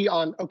agree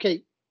on,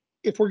 okay,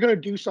 if we're going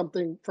to do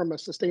something from a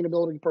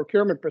sustainability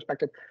procurement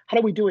perspective, how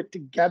do we do it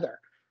together?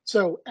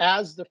 So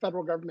as the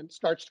federal government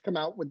starts to come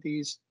out with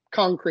these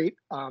concrete,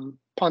 pun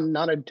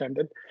not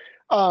intended,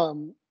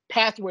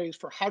 pathways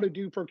for how to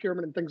do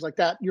procurement and things like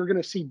that, you're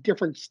going to see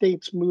different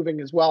states moving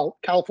as well.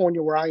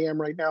 California, where I am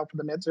right now for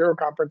the Net Zero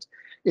Conference,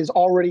 is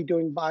already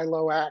doing buy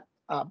low act,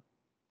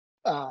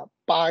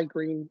 buy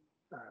green,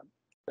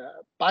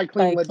 buy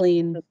clean. Buy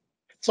clean.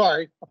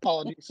 Sorry,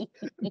 apologies.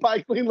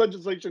 Buy clean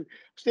legislation.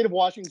 State of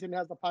Washington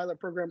has the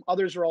pilot program.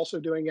 Others are also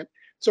doing it.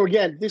 So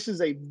again, this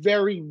is a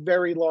very,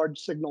 very large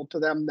signal to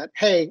them that,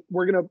 hey,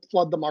 we're going to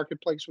flood the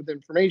marketplace with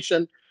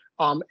information.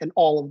 And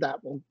all of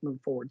that will move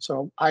forward.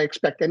 So I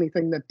expect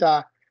anything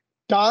that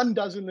Don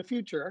does in the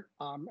future,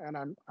 and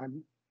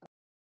I'm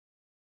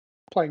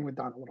playing with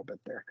Don a little bit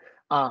there.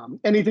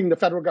 Anything the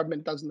federal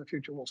government does in the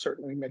future will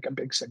certainly make a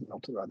big signal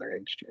to the other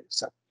HJs.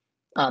 So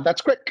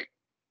that's quick.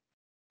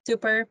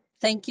 Super.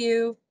 Thank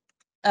you.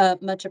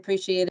 Much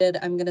appreciated.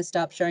 I'm going to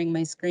stop sharing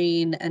my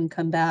screen and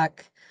come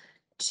back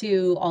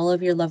to all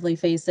of your lovely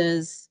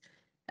faces.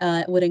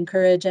 Would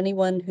encourage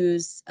anyone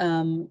who's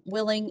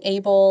willing,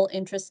 able,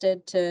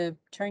 interested to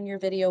turn your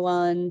video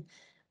on.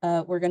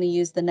 We're going to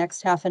use the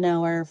next half an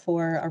hour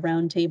for a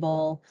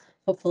roundtable,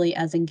 hopefully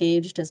as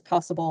engaged as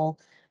possible.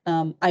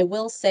 I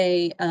will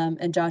say,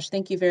 and Josh,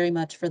 thank you very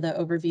much for the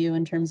overview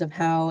in terms of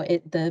how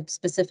the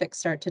specifics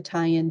start to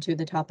tie into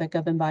the topic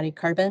of embodied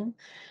carbon.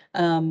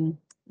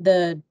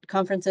 The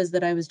conferences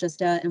that I was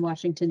just at in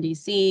Washington,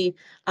 D.C.,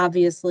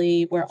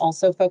 obviously, we're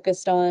also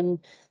focused on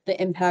the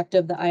impact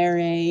of the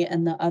IRA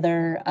and the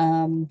other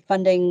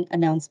funding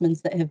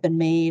announcements that have been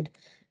made.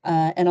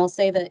 And I'll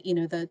say that, you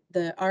know, the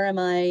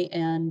RMI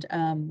and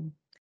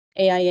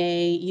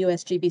AIA,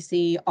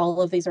 USGBC,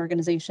 all of these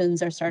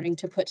organizations are starting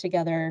to put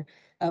together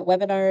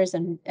webinars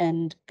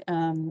and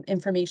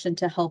information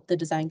to help the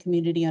design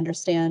community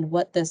understand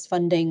what this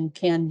funding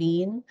can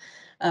mean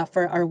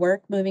for our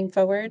work moving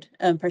forward,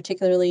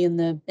 particularly in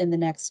the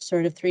next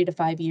sort of 3 to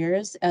 5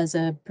 years as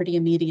a pretty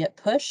immediate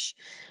push.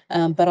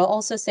 But I'll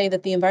also say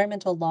that the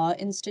Environmental Law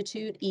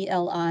Institute,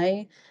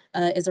 ELI,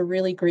 is a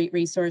really great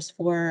resource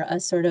for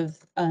a sort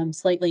of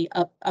slightly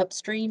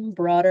upstream,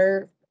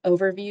 broader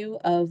overview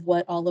of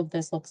what all of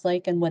this looks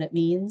like and what it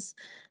means,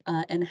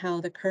 and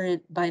how the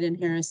current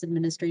Biden-Harris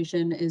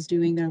administration is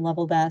doing their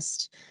level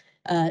best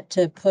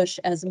to push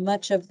as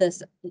much of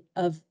this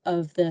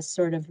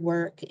sort of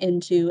work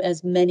into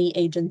as many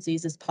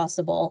agencies as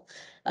possible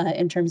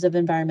in terms of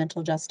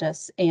environmental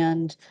justice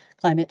and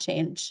climate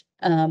change.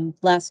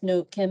 Last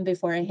note, Kim,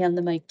 before I hand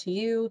the mic to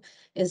you,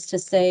 is to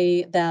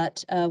say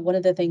that one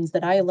of the things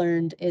that I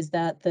learned is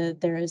that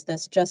there is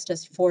this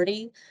Justice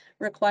 40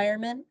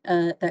 requirement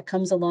that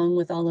comes along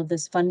with all of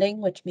this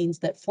funding, which means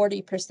that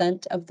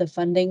 40% of the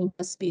funding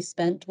must be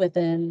spent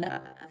within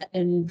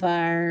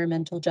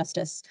environmental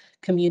justice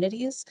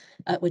communities,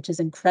 which is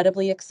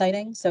incredibly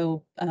exciting.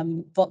 So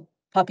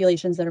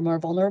populations that are more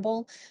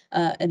vulnerable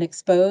and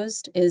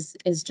exposed is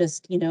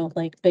just, you know,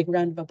 like big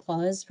round of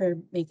applause for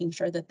making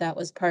sure that that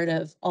was part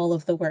of all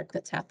of the work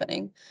that's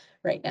happening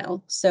right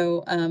now.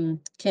 So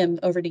Kim,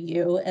 over to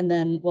you, and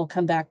then we'll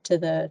come back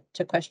to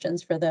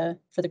questions for the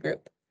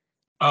group.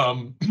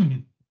 On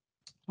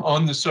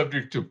the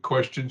subject of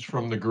questions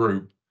from the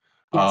group,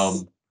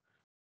 Yes.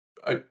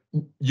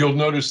 You'll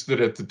notice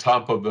that at the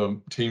top of the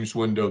Teams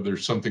window,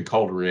 there's something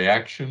called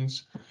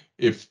reactions.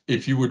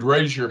 If you would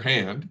raise your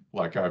hand,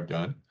 like I've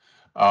done,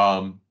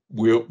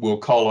 we'll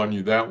call on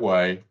you that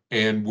way.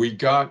 And we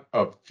got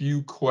a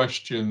few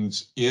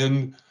questions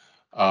in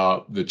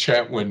the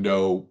chat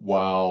window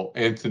while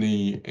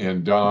Anthony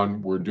and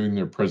Don were doing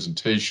their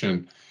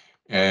presentation.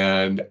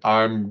 And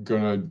I'm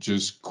going to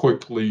just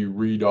quickly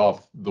read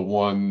off the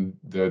one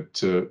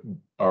that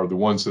are the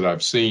ones that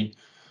I've seen.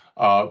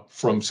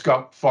 From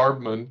Scott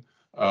Farbman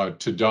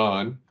to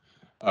Don,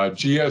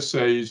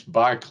 GSA's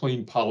buy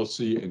clean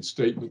policy and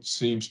statement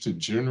seems to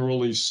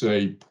generally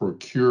say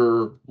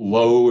procure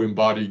low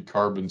embodied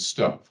carbon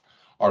stuff.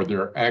 Are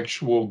there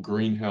actual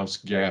greenhouse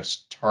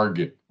gas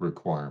target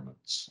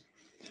requirements?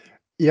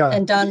 Yeah.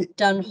 And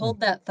Don,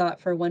 hold that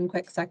thought for one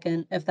quick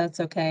second, if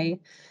that's okay.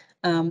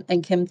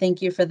 And Kim,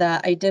 thank you for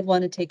that. I did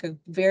want to take a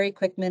very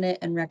quick minute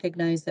and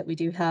recognize that we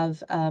do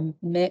have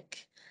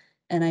Mick,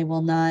 and I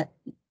will not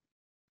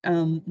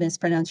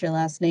mispronounce your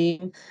last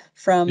name,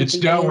 from It's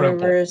the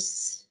Dalrymple.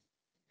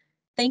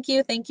 Thank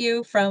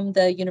you, from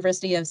the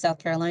University of South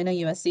Carolina,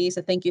 USC.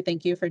 So thank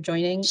you for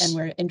joining, and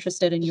we're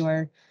interested in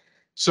your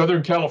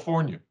Southern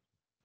California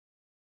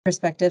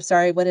perspective.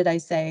 Sorry, what did I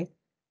say?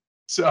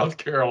 South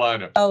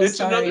Carolina. Oh, It's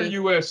another sorry.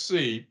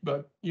 USC,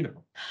 but you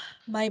know.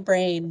 My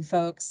brain,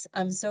 folks.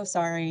 I'm so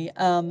sorry.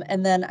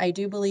 And then I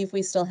do believe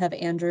we still have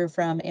Andrew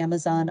from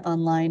Amazon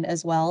online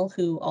as well,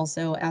 who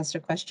also asked a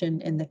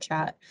question in the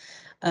chat.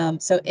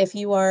 So if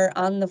you are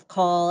on the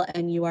call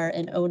and you are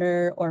an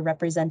owner or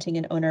representing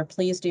an owner,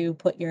 please do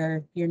put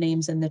your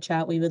names in the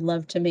chat. We would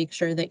love to make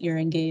sure that you're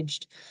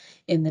engaged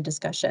in the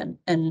discussion.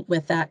 And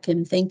with that,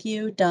 Kim, thank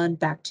you. Don,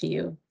 back to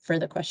you for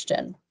the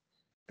question.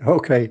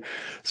 Okay,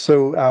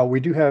 so we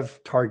do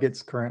have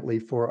targets currently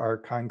for our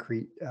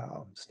concrete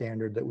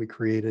standard that we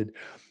created.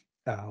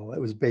 It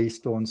was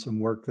based on some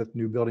work that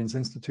New Buildings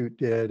Institute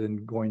did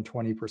and going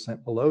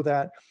 20% below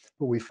that.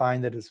 But we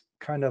find that it's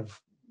kind of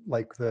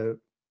like the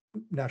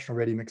National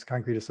Ready Mix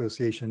Concrete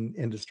Association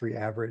industry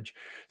average.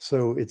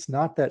 So it's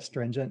not that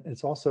stringent.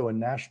 It's also a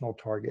national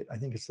target. I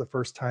think it's the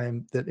first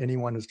time that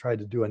anyone has tried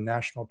to do a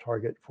national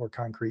target for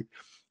concrete.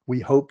 We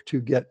hope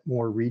to get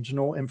more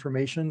regional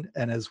information.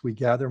 And as we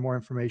gather more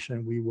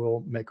information, we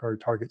will make our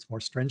targets more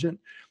stringent.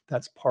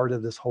 That's part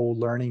of this whole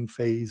learning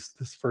phase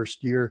this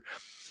first year.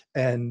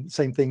 And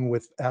same thing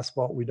with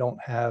asphalt. We don't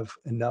have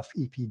enough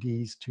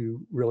EPDs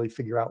to really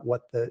figure out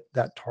what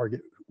that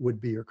target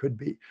would be or could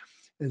be.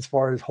 As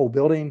far as whole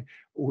building,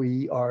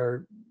 we've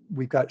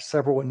got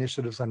several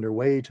initiatives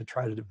underway to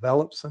try to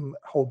develop some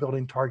whole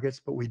building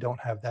targets, but we don't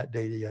have that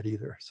data yet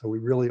either. So we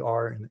really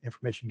are in the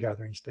information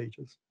gathering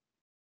stages.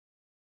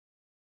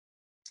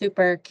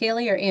 Super.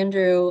 Kaylee or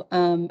Andrew,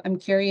 I'm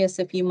curious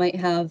if you might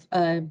have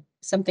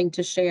something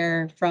to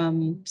share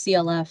from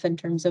CLF in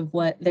terms of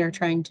what they're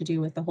trying to do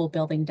with the whole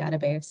building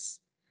database.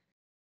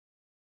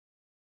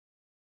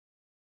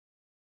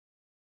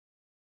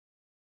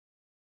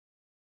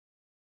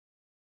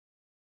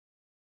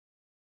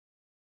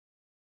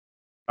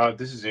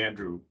 This is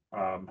Andrew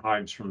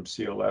Himes from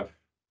CLF,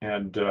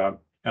 and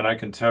I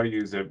can tell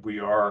you that we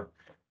are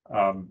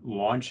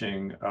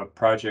launching a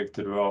project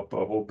to develop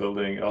a whole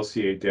building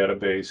LCA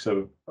database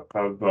of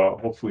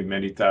hopefully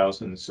many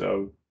thousands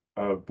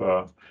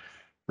of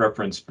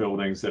reference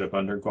buildings that have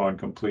undergone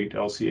complete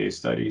LCA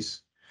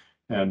studies,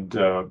 and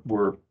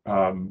we're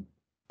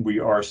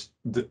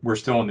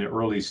still in the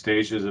early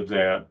stages of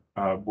that,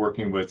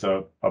 working with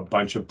a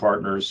bunch of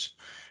partners,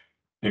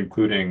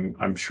 including,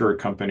 I'm sure,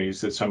 companies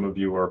that some of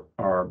you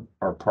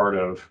are part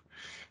of.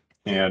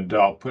 And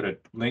I'll put a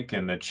link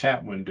in the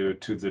chat window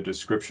to the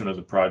description of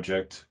the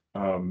project,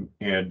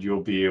 and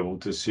you'll be able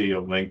to see a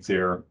link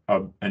there,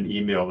 an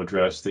email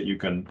address that you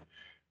can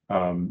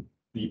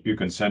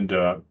send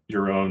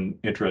your own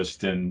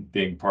interest in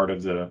being part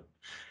of the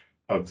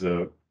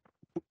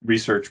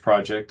research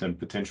project and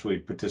potentially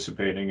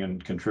participating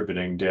and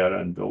contributing data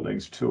and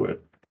buildings to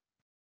it.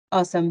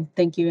 Awesome.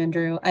 Thank you,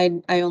 Andrew.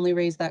 I only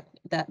raised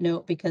that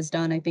note because,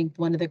 Don, I think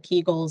one of the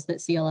key goals that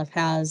CLF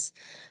has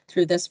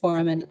through this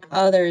forum and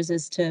others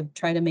is to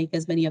try to make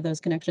as many of those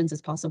connections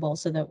as possible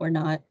so that we're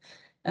not,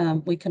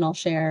 we can all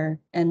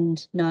share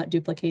and not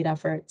duplicate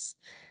efforts.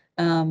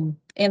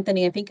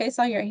 Anthony, I think I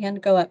saw your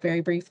hand go up very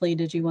briefly.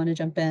 Did you want to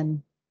jump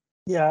in?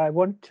 Yeah, I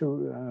want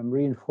to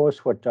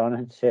reinforce what Don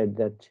had said,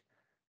 that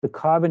the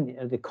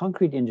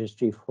concrete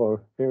industry,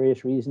 for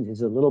various reasons,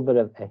 is a little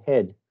bit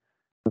ahead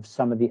of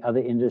some of the other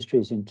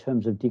industries in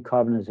terms of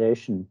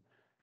decarbonization.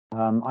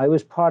 I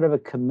was part of a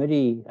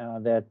committee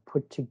that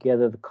put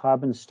together the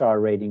Carbon Star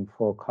rating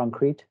for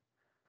concrete.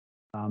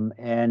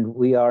 And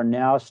we are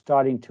now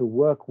starting to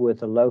work with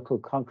the local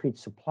concrete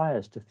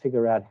suppliers to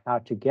figure out how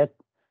to get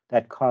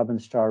that Carbon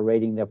Star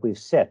rating that we've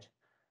set,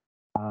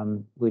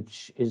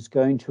 which is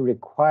going to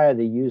require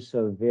the use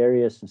of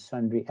various and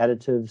sundry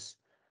additives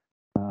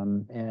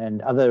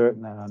and other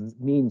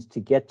means to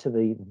get to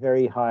the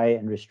very high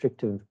and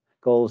restrictive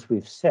goals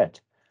we've set.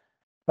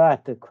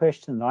 But the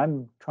question that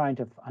I'm trying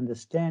to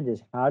understand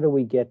is, how do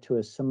we get to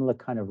a similar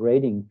kind of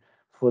rating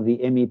for the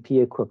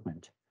MEP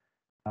equipment?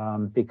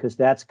 Because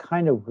that's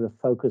kind of the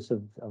focus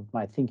of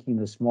my thinking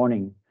this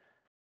morning.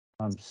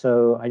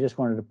 So I just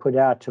wanted to put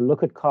out to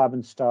look at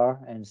Carbon Star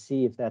and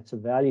see if that's of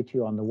value to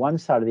you on the one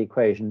side of the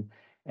equation.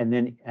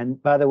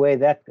 And by the way,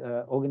 that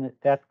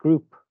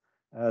group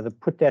that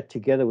put that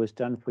together was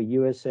done for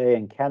USA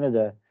and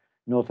Canada,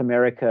 North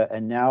America,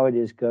 and now it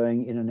is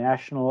going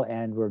international,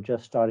 and we're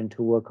just starting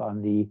to work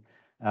on the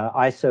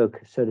ISO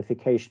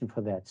certification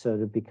for that, so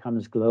that it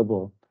becomes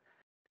global.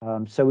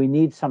 So we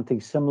need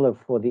something similar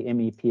for the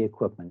MEP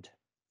equipment.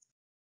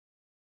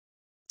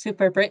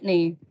 Super,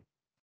 Brittany.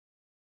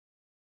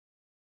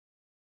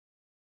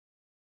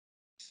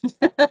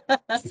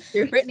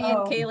 Brittany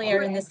and Kaylee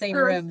are in the same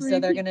room, so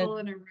they're gonna.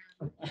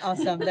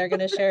 Awesome, they're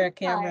gonna share a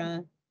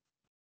camera.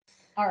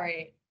 All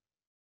right.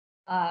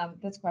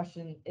 This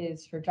question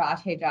is for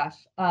Josh. Hey, Josh.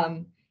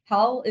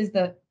 How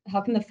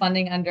can the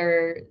funding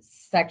under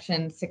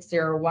section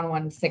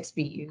 60116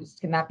 be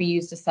used? Can that be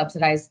used to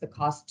subsidize the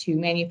cost to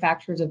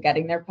manufacturers of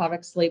getting their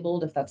products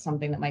labeled, if that's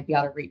something that might be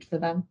out of reach for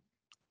them?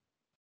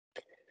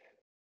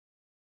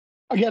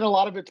 Again, a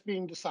lot of it's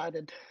being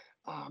decided.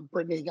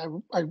 Brittany,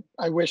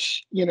 I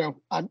wish,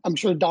 I'm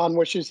sure Don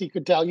wishes he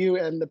could tell you,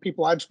 and the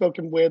people I've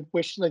spoken with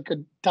wish they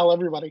could tell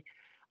everybody.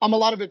 A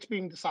lot of it's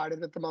being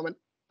decided at the moment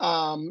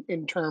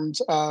in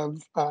terms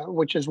of,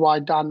 which is why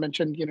Don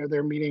mentioned,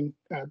 they're meeting,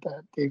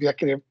 the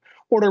executive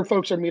order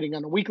folks are meeting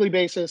on a weekly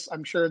basis.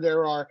 I'm sure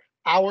there are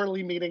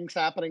hourly meetings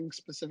happening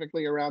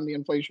specifically around the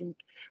Inflation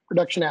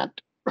Reduction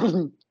Act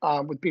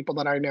with people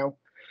that I know,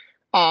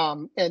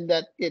 and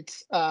that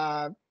it's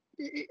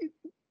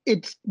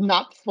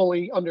not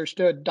fully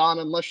understood, Don,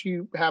 unless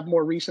you have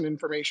more recent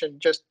information.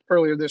 Just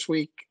earlier this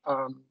week,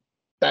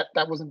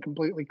 that wasn't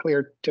completely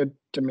clear to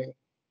me.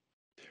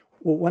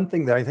 Well, one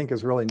thing that I think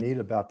is really neat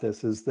about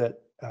this is that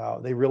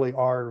they really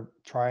are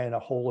trying a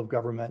whole of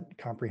government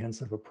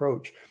comprehensive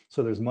approach.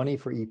 So there's money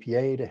for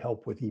EPA to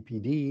help with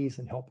EPDs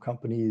and help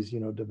companies,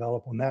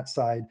 develop on that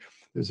side.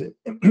 There's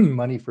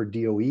money for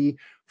DOE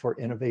for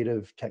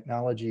innovative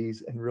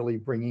technologies and really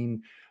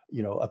bringing,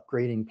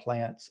 upgrading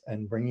plants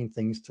and bringing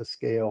things to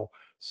scale.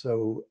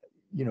 So,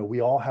 we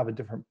all have a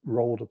different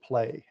role to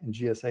play, and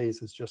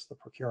GSA's is just the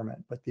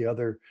procurement, but the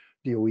other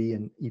DOE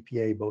and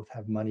EPA both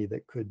have money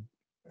that could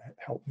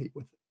help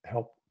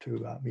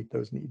to meet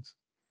those needs.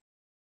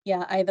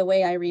 Yeah, the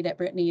way I read it,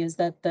 Brittany, is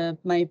that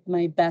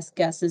my best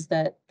guess is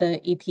that the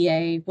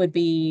EPA would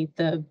be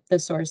the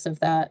source of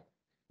that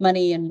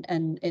money,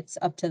 and it's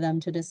up to them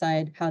to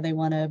decide how they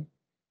want to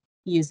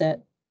use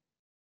it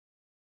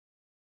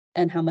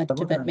and how much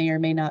of it may or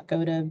may not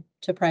go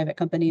to private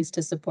companies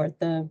to support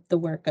the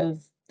work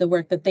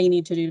that they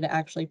need to do to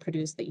actually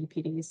produce the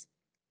EPDs.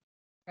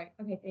 Right.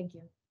 Okay. Thank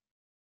you.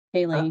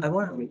 Haley. I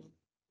want to.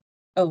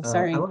 Oh,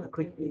 sorry. I want to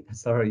quickly.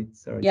 Sorry.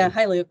 Yeah.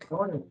 Hi, Luke. I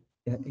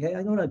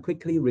want to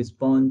quickly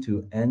respond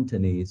to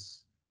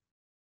Anthony's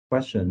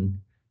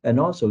question and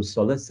also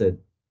solicit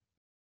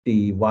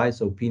the wise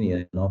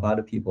opinion of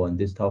other people on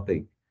this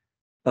topic.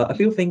 A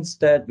few things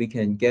that we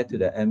can get to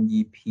the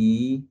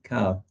MEP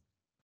kind of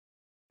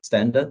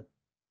standard.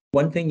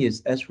 One thing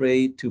is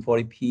S-Ray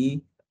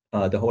 240P,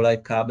 the whole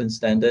life carbon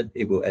standard.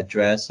 It will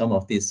address some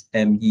of these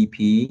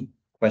MEP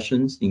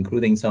questions,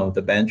 including some of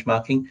the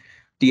benchmarking.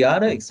 The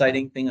other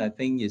exciting thing, I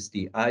think, is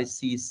the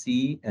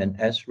ICC and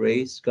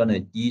S-Ray is going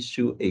to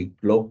issue a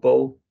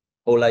global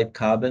whole life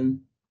carbon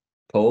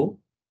code.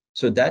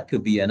 So that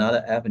could be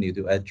another avenue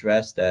to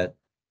address that.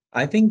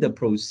 I think the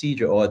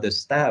procedure or the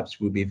steps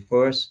will be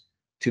first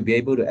to be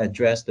able to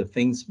address the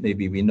things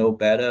maybe we know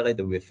better, like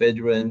the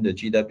refrigerant, the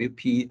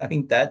GWP. I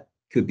think that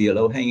could be a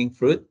low-hanging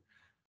fruit.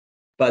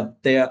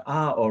 But there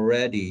are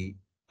already,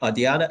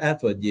 the other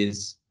effort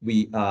is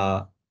we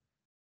are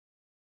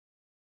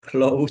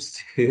close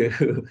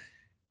to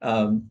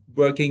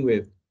working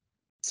with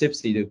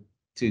SIPSI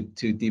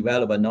to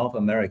develop a North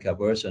America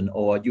version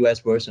or US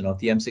version of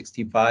the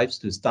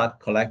M65s to start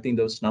collecting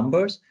those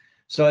numbers.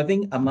 So I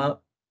think among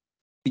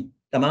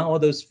all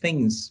those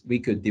things we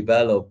could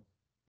develop,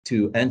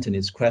 to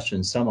Anthony's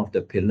question, some of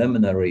the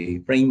preliminary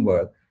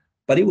framework,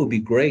 but it would be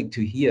great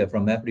to hear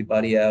from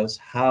everybody else,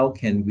 how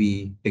can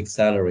we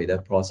accelerate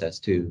that process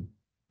too?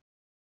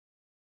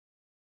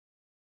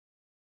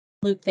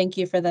 Luke, thank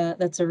you for that.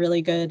 That's a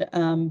really good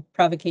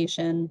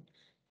provocation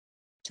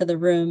to the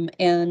room.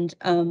 And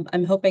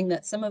I'm hoping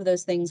that some of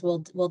those things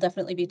we'll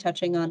definitely be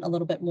touching on a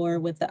little bit more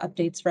with the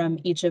updates from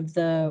each of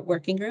the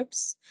working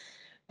groups.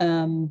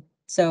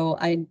 So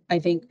I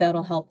think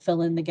that'll help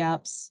fill in the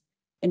gaps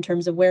in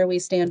terms of where we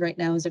stand right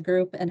now as a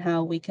group and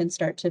how we can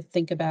start to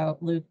think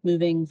about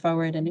moving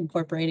forward and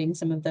incorporating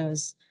some of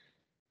those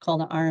call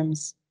to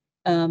arms.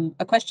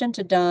 A question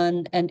to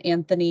Don and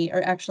Anthony,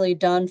 or actually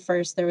Don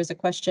first. There was a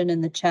question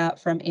in the chat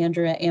from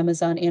Andrew at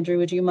Amazon. Andrew,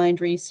 would you mind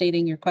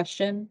restating your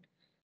question?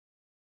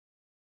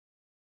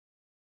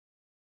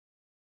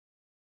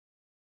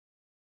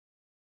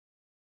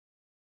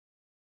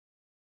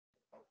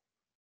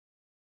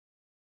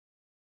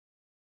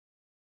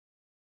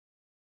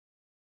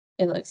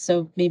 It looks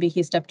so maybe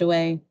he stepped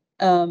away.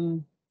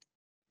 Would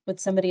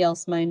somebody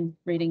else mind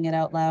reading it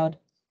out loud?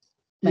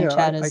 My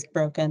chat is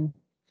broken.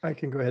 I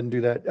can go ahead and do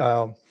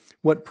that.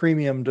 What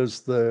premium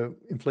does the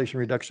Inflation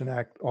Reduction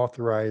Act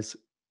authorize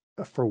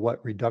for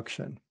what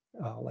reduction,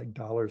 like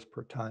dollars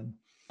per ton?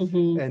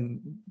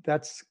 And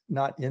that's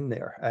not in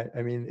there.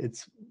 I mean,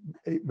 it's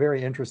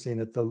very interesting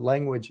that the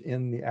language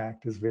in the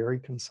act is very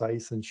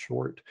concise and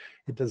short.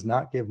 It does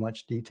not give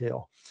much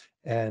detail.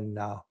 And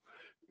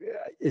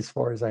as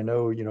far as I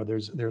know,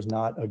 there's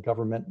not a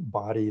government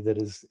body that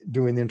is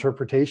doing the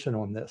interpretation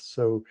on this.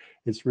 So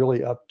it's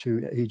really up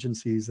to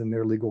agencies and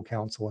their legal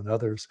counsel and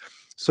others.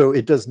 So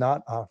it does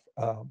not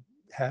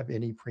have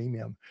any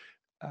premium.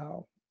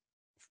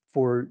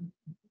 For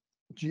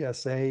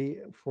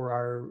GSA, for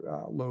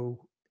our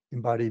low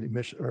embodied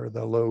emission or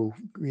the low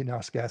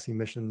greenhouse gas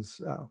emissions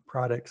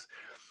products,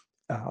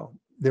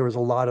 there was a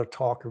lot of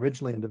talk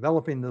originally in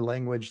developing the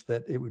language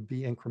that it would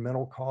be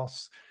incremental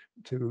costs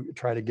to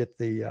try to get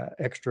the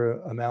extra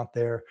amount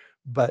there.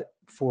 But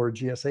for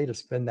GSA to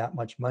spend that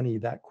much money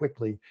that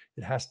quickly,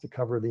 it has to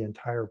cover the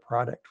entire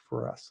product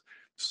for us.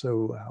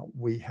 So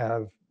we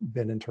have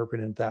been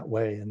interpreting it that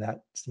way, and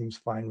that seems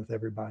fine with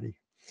everybody.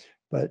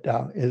 But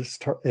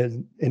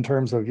in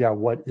terms of,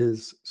 what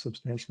is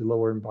substantially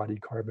lower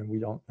embodied carbon, we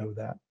don't know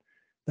that.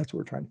 That's what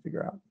we're trying to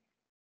figure out.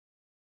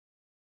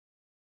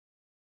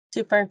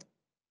 Super.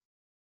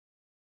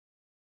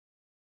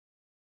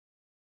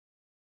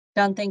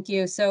 John, thank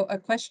you. So a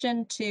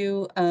question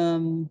to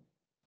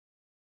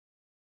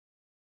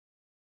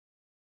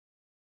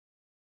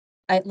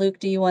Luke,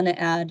 do you want to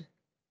add?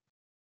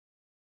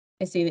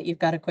 I see that you've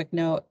got a quick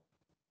note.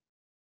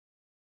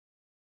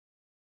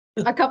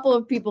 A couple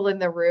of people in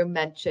the room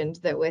mentioned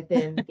that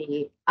within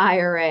the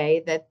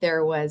IRA that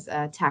there was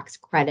a tax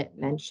credit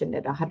mentioned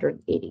at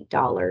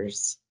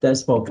 $180.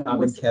 That's for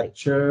carbon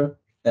capture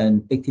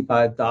and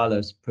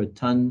 $85 per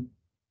ton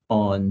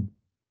on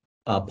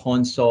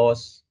point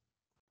source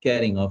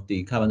getting of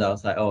the carbon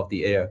dioxide out of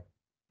the air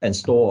and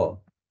store.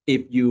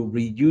 If you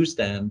reuse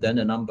them, then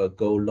the number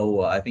go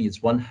lower. I think it's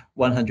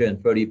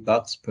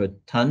 $130 per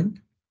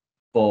ton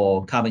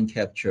for carbon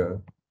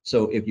capture.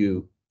 So if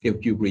you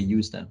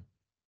reuse them.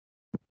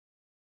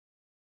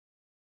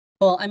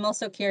 Well, I'm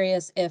also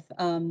curious if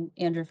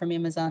Andrew from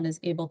Amazon is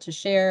able to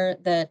share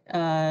that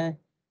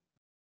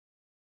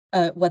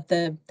what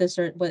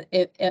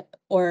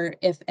or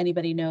if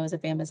anybody knows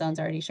if Amazon's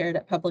already shared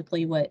it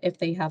publicly, what if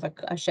they have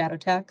a shadow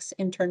tax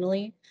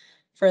internally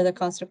for the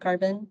cost of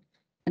carbon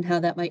and how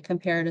that might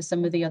compare to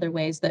some of the other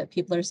ways that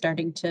people are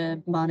starting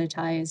to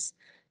monetize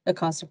the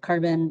cost of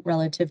carbon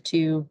relative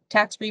to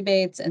tax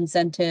rebates,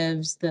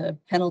 incentives, the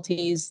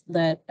penalties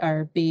that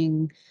are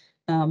being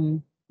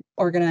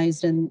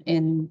organized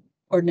in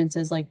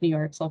ordinances like New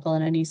York's Local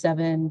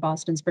 97,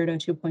 Boston's Birdo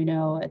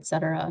 2.0, et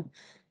cetera.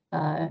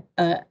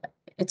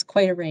 It's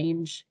quite a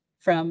range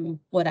from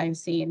what I've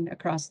seen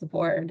across the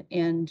board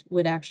and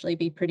would actually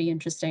be pretty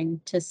interesting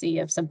to see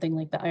if something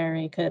like the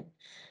IRA could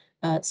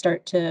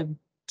start to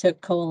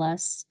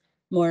coalesce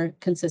more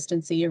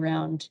consistency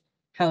around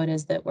how it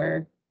is that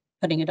we're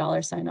putting a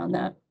dollar sign on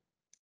that.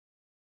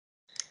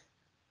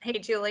 Hey,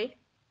 Julie.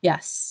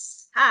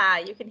 Yes. Hi,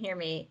 you can hear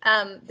me.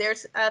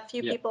 There's a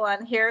few people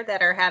on here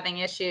that are having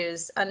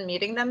issues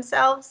unmuting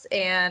themselves,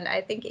 and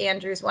I think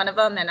Andrew's one of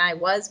them, and I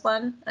was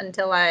one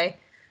until I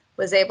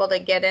was able to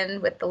get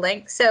in with the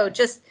link. So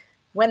just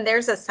when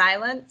there's a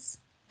silence,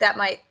 that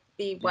might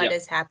be what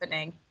is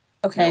happening.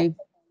 Okay. Yep.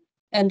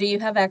 And do you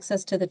have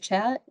access to the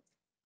chat?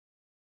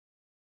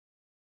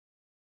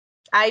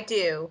 I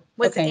do.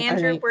 Was okay,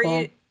 Andrew, right, were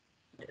cool. you,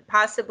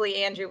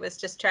 possibly Andrew was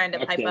just trying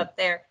to pipe up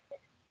there.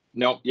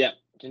 No, yeah.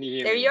 Can you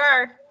hear there me? you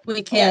are.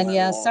 We can,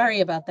 yeah.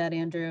 Sorry about that,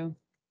 Andrew.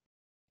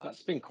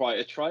 That's been quite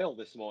a trial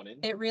this morning.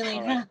 It really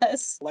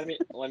has. Let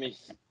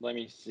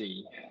me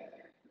see.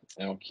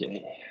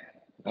 Okay.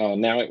 Oh,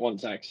 now it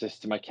wants access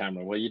to my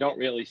camera. Well, you don't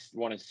really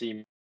want to see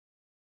me.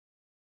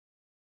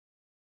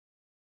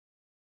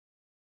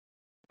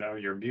 Now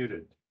you're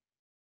muted.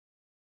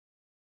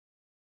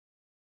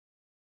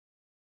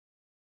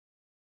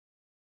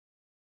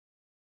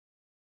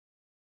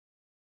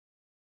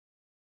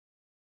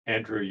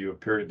 Andrew, you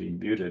appear to be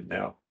muted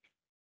now.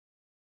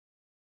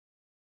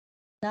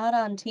 Not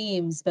on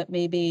Teams, but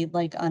maybe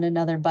like on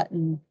another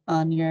button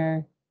on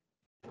your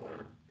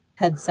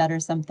headset or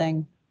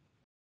something.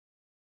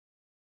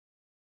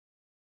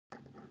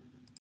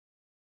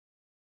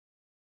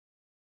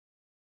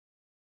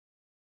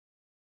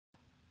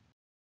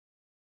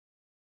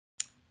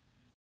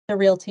 A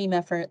real team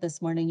effort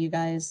this morning, you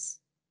guys.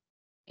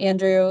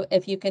 Andrew,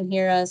 if you can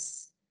hear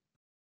us,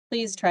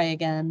 please try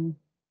again.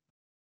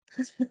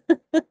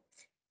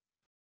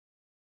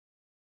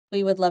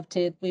 We would love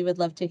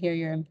to hear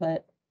your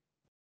input.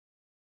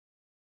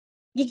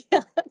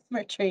 Yeah,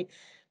 Mercury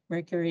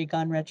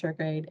gone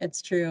retrograde.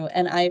 It's true.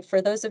 And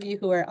for those of you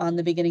who are on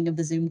the beginning of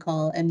the Zoom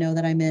call and know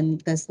that I'm in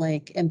this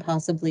like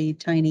impossibly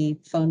tiny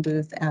phone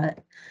booth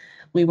at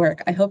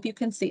WeWork, I hope you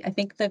can see. I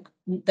think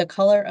the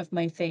color of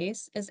my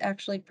face is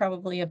actually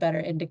probably a better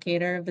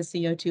indicator of the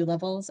CO2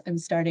 levels. I'm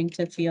starting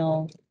to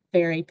feel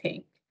very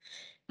pink.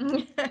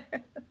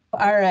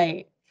 All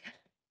right.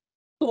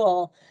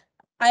 Cool.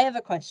 I have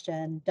a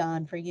question,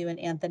 Don, for you and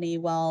Anthony.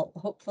 Well,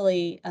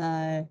 hopefully,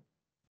 Andrew,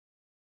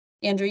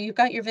 you've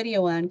got your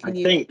video on. Can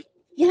you? Think.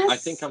 Yes. I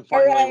think I'm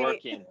finally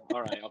working.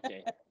 All right.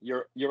 Okay.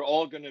 You're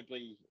all going to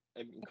be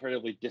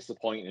incredibly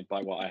disappointed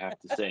by what I have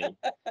to say.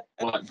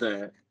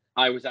 But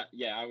I was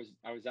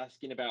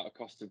asking about a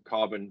cost of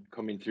carbon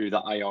coming through the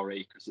IRA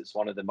because it's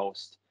one of the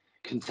most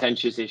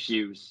contentious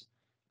issues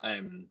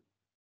in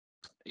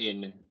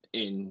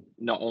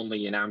not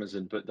only in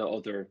Amazon but the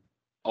other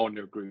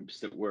owner groups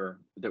that we're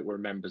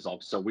members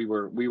of. So we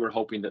were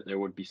hoping that there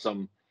would be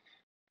some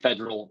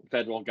federal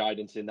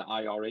guidance in the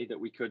IRA that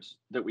we could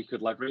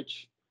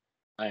leverage.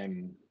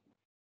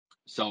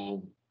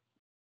 So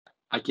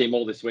I came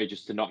all this way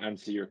just to not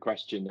answer your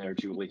question there,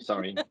 Julie.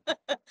 Sorry.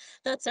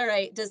 That's all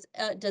right.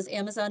 Does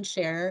Amazon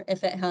share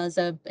if it has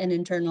an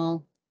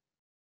internal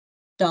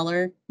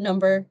dollar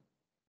number?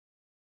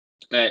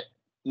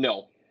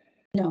 No.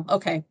 No.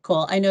 Okay,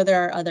 cool. I know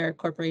there are other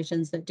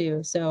corporations that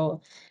do,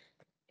 so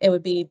it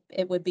would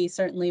be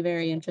certainly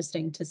very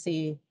interesting to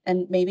see.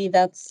 And maybe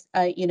that's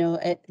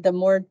the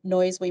more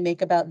noise we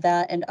make about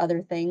that and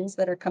other things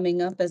that are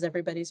coming up as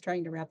everybody's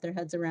trying to wrap their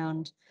heads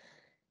around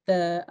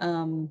the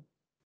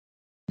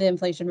the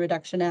Inflation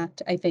Reduction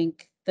Act, I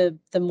think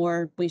the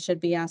more we should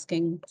be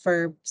asking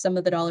for some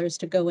of the dollars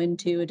to go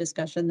into a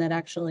discussion that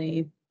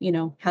actually, you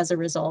know, has a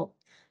result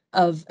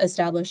of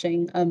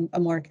establishing some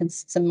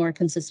more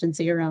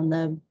consistency around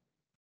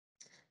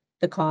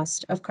the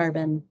cost of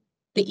carbon.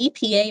 The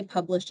EPA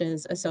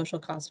publishes a social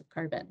cost of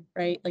carbon,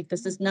 right? Like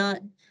this is not,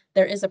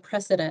 there is a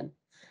precedent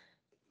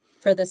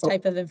for this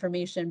type of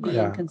information being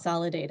yeah.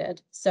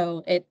 consolidated.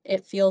 So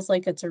it feels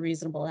like it's a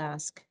reasonable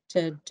ask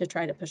to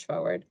try to push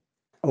forward.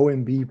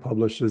 OMB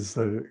publishes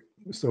the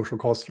social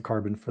cost of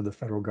carbon for the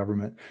federal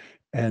government.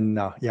 And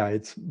yeah,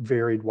 it's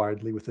varied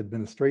widely with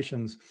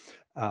administrations.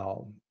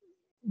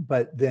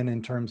 But then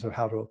in terms of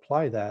how to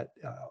apply that,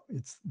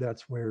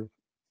 that's where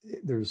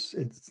there's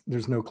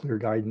no clear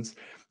guidance.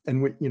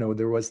 And you know,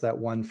 there was that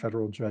one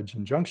federal judge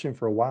injunction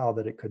for a while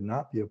that it could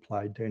not be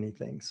applied to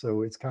anything.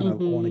 So it's kind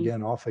of on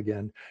again, off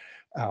again.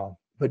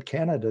 But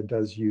Canada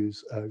does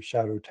use a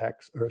shadow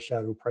tax or a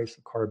shadow price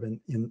of carbon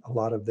in a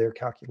lot of their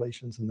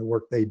calculations and the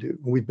work they do.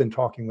 We've been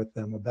talking with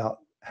them about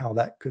how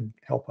that could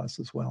help us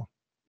as well.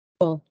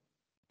 Cool.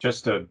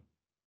 Just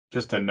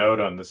a note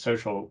on the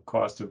social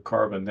cost of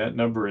carbon, that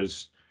number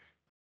is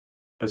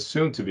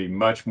assumed to be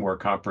much more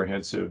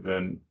comprehensive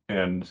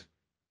and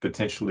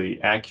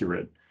potentially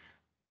accurate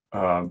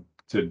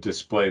to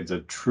display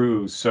the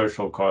true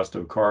social cost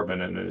of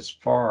carbon, and it is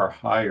far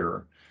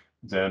higher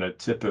than a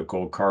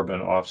typical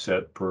carbon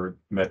offset per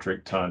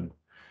metric ton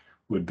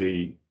would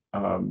be.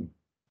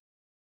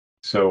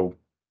 So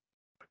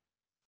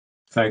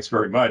thanks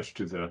very much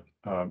to the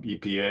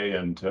EPA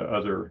and to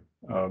other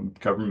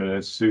government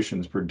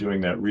institutions for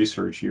doing that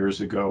research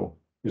years ago.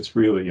 It's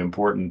really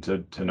important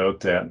to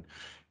note that.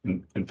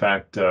 In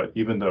fact,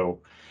 even though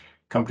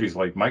companies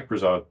like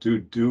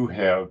Microsoft do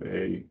have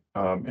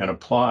and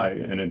apply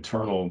an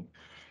internal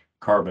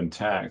carbon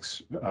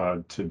tax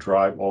to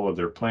drive all of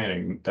their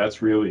planning,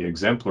 that's really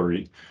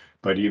exemplary.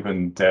 But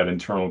even that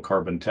internal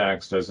carbon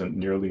tax doesn't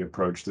nearly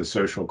approach the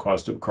social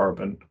cost of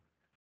carbon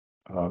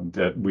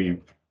that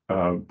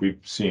we've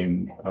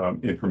seen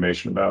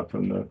information about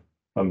from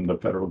the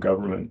federal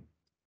government.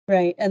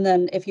 Right. And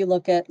then if you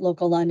look at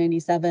Local Law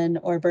 97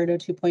 or BERDO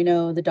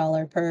 2.0, the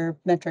dollar per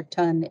metric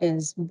ton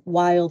is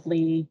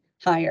wildly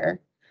higher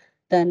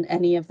than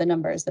any of the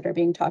numbers that are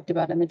being talked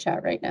about in the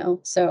chat right now.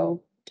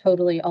 So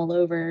totally all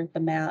over the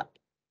map.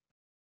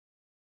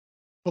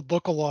 But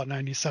local law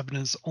 97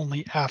 is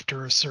only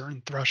after a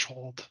certain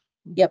threshold.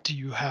 Yep. Do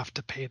you have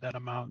to pay that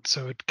amount?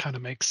 So it kind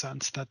of makes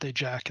sense that they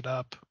jack it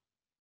up.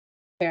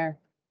 Fair.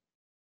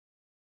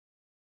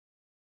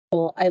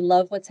 Cool. I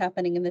love what's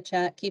happening in the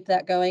chat. Keep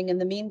that going. In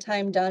the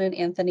meantime, Don and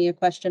Anthony, a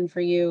question for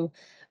you.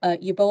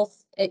 You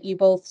both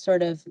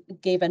sort of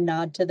gave a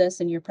nod to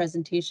this in your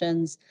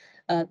presentations.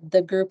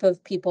 The group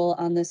of people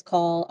on this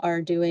call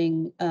are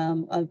doing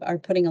are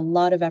putting a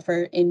lot of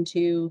effort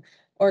into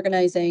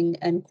organizing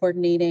and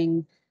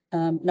coordinating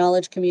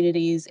knowledge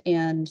communities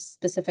and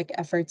specific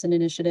efforts and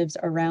initiatives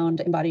around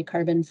embodied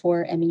carbon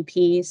for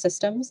MEP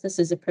systems. This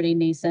is a pretty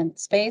nascent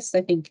space. I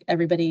think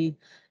everybody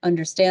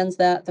understands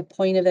that. The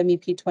point of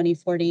MEP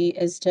 2040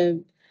 is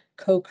to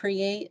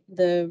co-create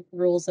the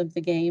rules of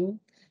the game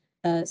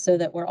so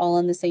that we're all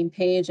on the same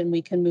page and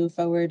we can move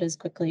forward as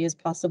quickly as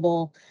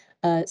possible.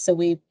 So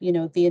we, you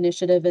know, the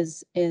initiative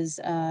is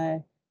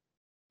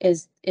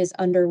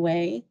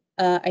underway.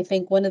 I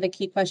think one of the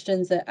key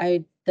questions that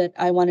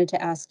I wanted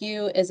to ask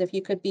you is if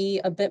you could be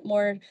a bit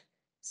more,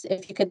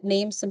 if you could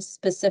name some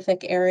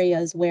specific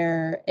areas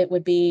where it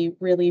would be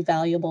really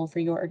valuable for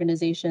your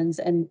organizations.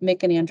 And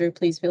Mick and Andrew,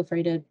 please feel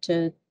free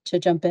to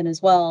jump in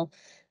as well.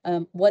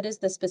 What is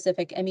the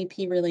specific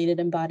MEP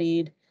related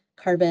embodied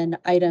carbon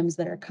items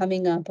that are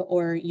coming up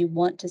or you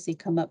want to see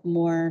come up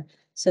more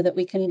so that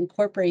we can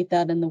incorporate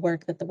that in the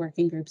work that the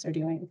working groups are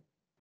doing?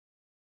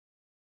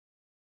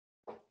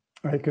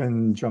 I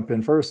can jump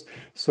in first.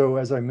 So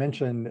as I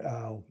mentioned,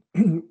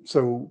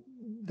 so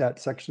that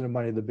section of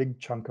money, the big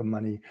chunk of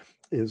money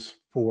is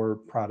for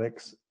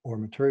products or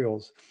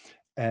materials.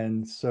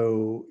 And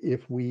so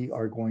if we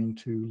are going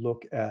to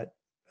look at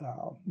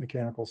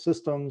mechanical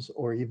systems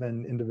or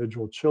even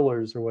individual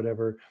chillers or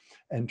whatever,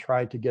 and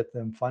try to get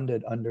them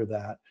funded under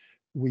that,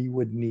 we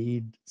would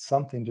need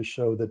something to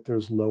show that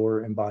there's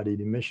lower embodied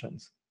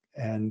emissions.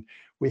 And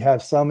we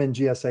have some in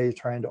GSA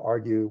trying to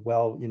argue,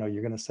 well, you know,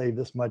 you're going to save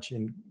this much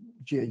in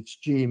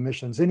GHG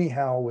emissions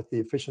anyhow with the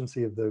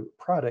efficiency of the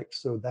product,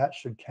 so that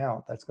should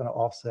count. That's going to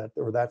offset,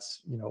 or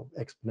that's, you know,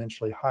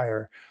 exponentially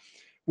higher,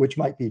 which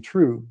might be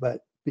true,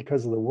 but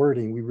because of the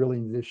wording, we really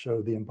need to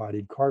show the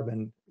embodied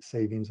carbon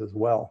savings as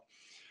well.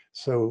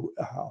 So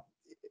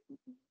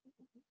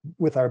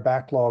with our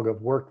backlog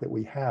of work that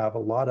we have, a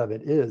lot of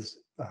it is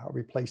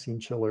replacing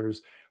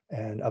chillers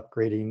and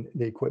upgrading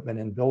the equipment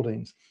in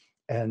buildings.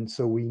 And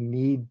so we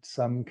need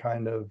some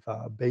kind of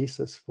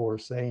basis for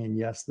saying,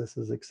 yes, this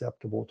is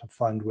acceptable to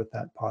fund with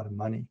that pot of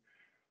money.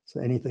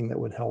 So anything that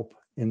would help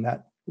in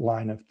that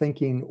line of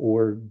thinking,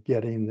 or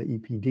getting the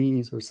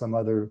EPDs or some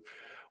other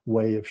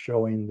way of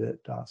showing that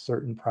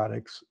certain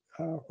products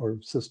or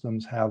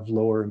systems have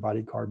lower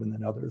embodied carbon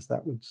than others,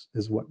 that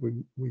is what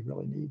we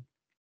really need.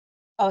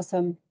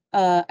 Awesome.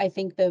 I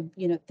think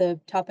the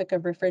topic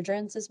of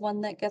refrigerants is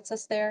one that gets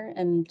us there,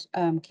 and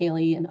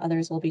Kaylee and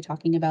others will be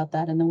talking about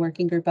that in the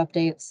working group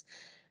updates.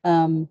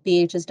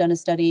 BH has done a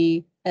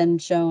study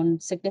and shown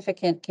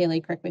significant,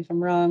 Kaylee, correct me if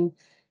I'm wrong,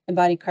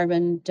 embodied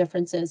carbon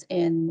differences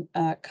in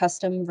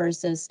custom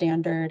versus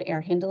standard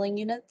air handling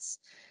units.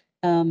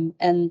 And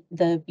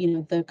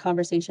the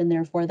conversation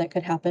therefore that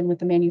could happen with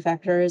the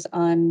manufacturers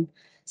on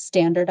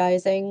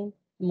standardizing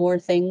more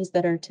things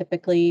that are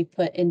typically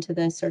put into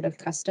this sort of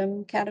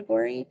custom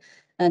category,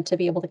 and to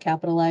be able to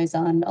capitalize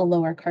on a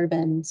lower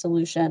carbon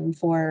solution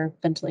for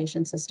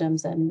ventilation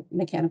systems and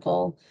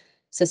mechanical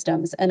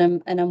systems.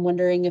 And I'm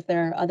wondering if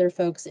there are other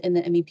folks in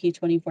the MEP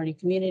 2040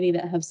 community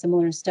that have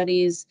similar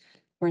studies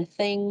or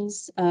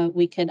things.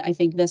 I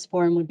think this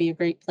forum would be a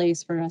great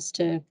place for us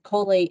to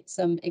collate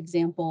some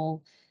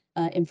example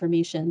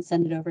information,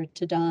 send it over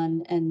to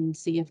Don, and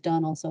see if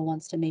Don also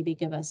wants to maybe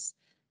give us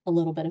a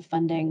little bit of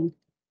funding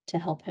to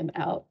help him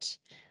out.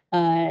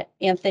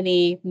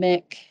 Anthony,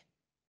 Mick.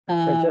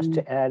 So just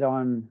to add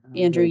on,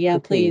 Andrew, very yeah,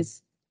 quickly,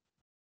 please.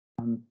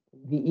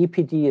 The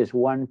EPD is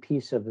one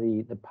piece of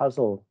the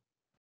puzzle,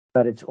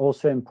 but it's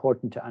also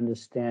important to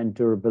understand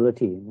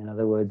durability. In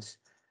other words,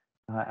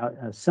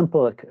 a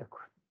simple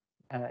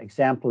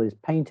example is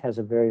paint has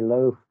a very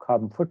low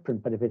carbon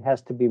footprint, but if it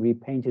has to be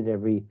repainted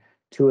every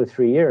 2 or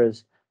 3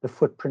 years, the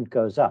footprint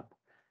goes up.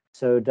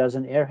 So does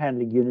an air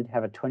handling unit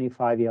have a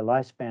 25-year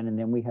lifespan, and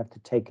then we have to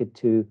take it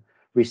to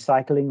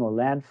recycling or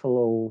landfill,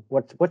 or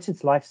what's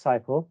its life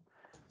cycle?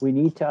 We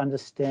need to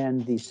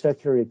understand the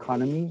circular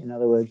economy. In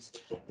other words,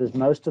 does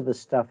most of the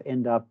stuff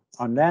end up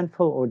on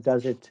landfill, or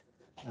does it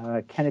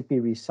can it be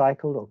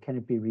recycled, or can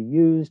it be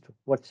reused?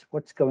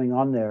 What's going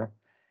on there?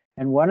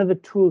 And one of the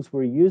tools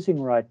we're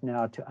using right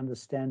now to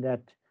understand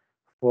that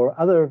for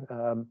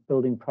other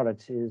building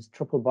products is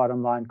triple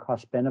bottom line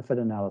cost benefit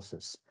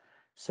analysis.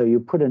 So you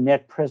put a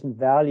net present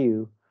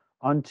value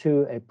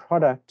onto a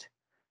product.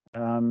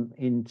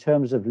 In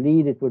terms of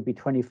LEED, it would be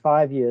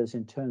 25 years.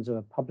 In terms of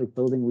a public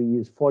building, we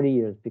use 40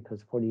 years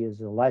because 40 years is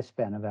the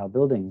lifespan of our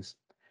buildings.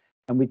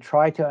 And we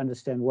try to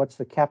understand what's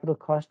the capital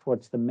cost,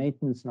 what's the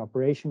maintenance and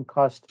operation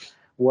cost,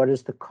 what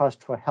is the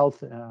cost for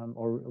health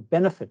or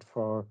benefit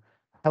for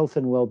health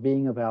and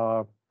well-being of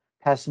our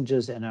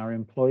passengers and our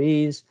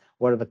employees,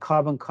 what are the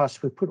carbon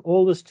costs. We put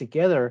all this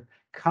together,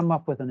 come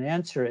up with an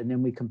answer, and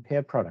then we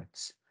compare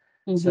products.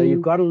 So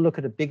you've got to look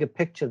at a bigger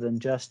picture than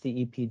just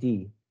the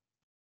EPD.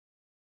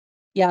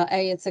 Yeah,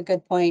 it's a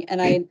good point.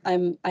 And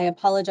I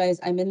apologize.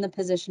 I'm in the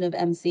position of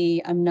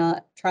MC. I'm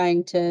not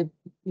trying to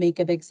make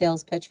a big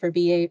sales pitch for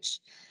BH,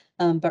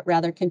 but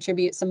rather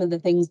contribute some of the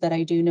things that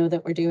I do know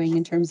that we're doing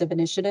in terms of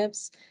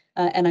initiatives.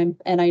 And I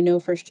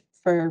know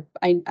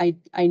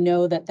I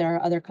know that there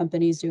are other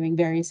companies doing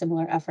very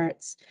similar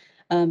efforts.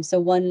 So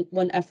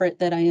one effort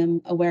that I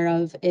am aware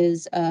of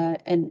is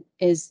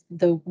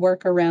the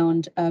work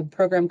around a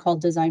program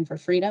called Design for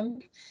Freedom,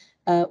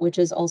 which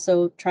is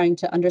also trying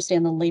to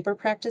understand the labor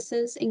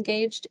practices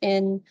engaged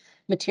in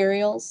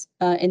materials,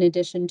 in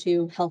addition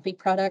to healthy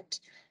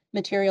product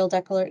material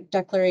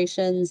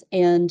declarations,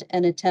 and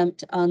an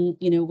attempt on,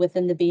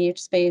 within the BH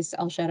space,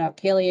 I'll shout out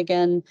Kaylee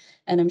again,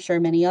 and I'm sure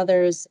many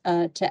others,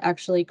 to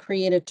actually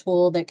create a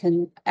tool that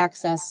can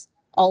access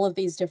all of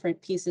these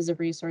different pieces of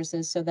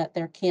resources so that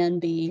there can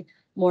be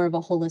more of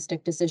a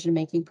holistic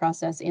decision-making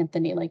process,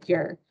 Anthony, like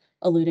you're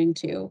alluding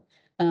to.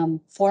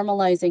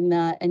 Formalizing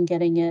that and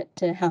getting it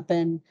to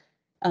happen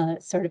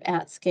sort of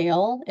at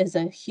scale is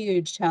a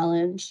huge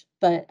challenge,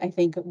 but I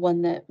think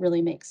one that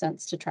really makes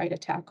sense to try to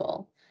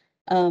tackle.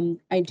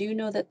 I do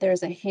know that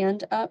there's a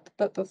hand up,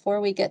 but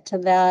before we get to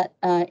that,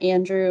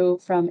 Andrew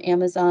from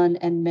Amazon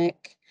and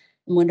Mick,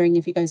 I'm wondering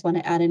if you guys want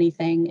to add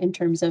anything in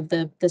terms of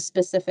the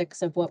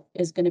specifics of what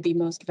is going to be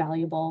most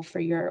valuable for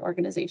your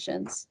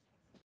organizations.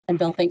 And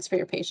Bill, thanks for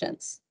your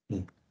patience.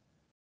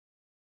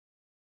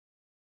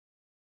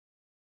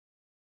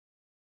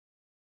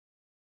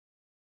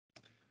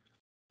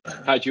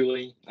 Hi,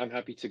 Julie. I'm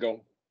happy to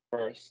go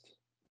first.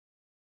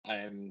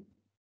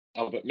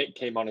 But Mick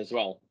came on as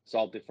well, so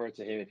I'll defer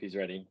to him if he's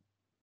ready.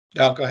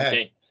 No, go ahead.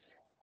 Okay.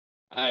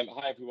 Hi,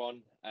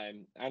 everyone.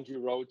 I'm Andrew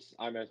Rhodes.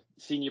 I'm a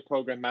senior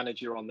program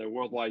manager on the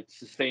worldwide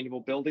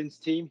sustainable buildings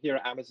team here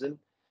at Amazon.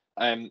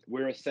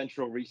 We're a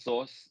central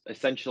resource,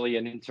 essentially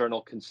an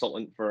internal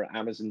consultant for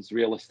Amazon's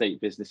real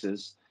estate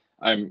businesses.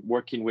 I'm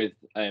working with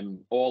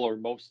all or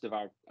most of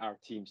our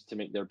teams to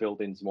make their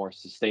buildings more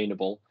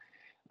sustainable.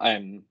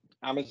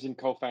 Amazon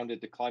co-founded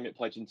the Climate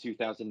Pledge in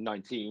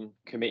 2019,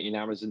 committing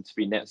Amazon to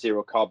be net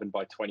zero carbon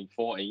by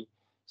 2040.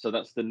 So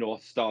that's the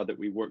North Star that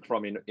we work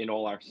from in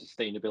all our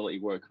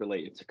sustainability work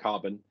related to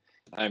carbon.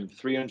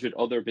 300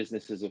 other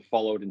businesses have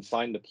followed and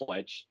signed the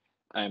pledge.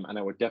 And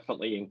I would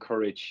definitely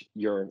encourage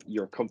your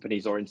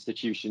companies or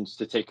institutions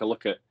to take a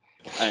look at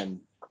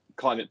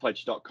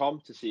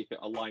climatepledge.com to see if it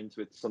aligns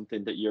with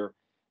something that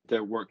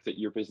the work that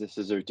your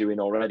businesses are doing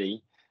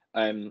already.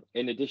 In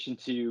addition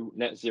to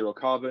net zero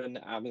carbon,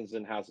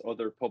 Amazon has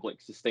other public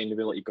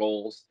sustainability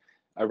goals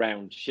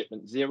around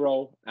shipment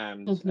zero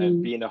and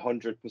being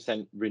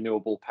 100%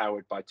 renewable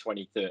powered by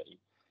 2030.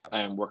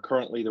 We're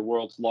currently the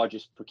world's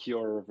largest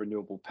procurer of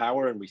renewable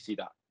power, and we see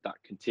that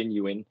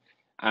continuing.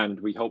 And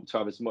we hope to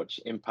have as much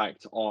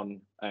impact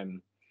on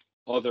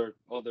other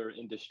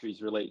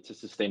industries related to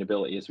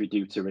sustainability as we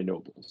do to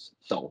renewables.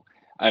 So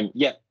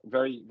yeah,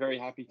 very, very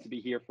happy to be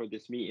here for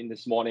this meeting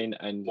this morning,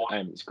 and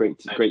it's great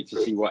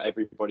to see what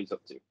everybody's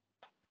up to.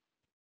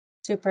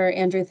 Super,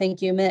 Andrew.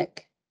 Thank you, Mick.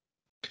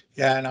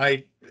 Yeah, and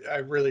I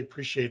really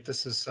appreciate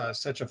this is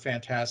such a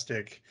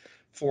fantastic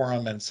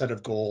forum and set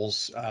of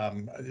goals.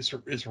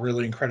 Is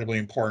really incredibly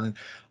important.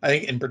 I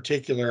think in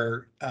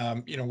particular,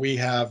 we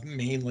have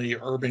mainly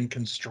urban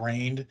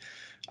constrained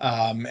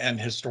and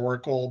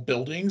historical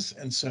buildings,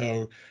 and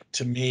so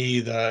to me,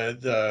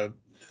 the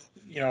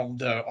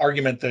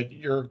argument that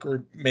your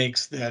group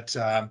makes that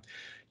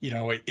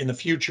in the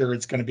future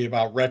it's going to be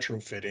about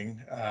retrofitting.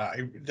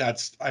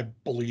 I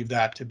believe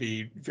that to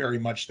be very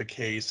much the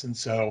case, and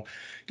so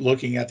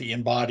looking at the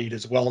embodied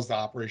as well as the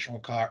operational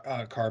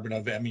carbon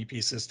of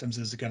MEP systems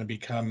is going to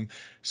become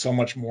so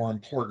much more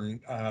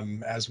important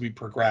as we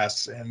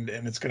progress, and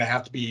it's going to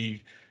have to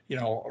be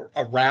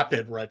a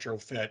rapid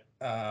retrofit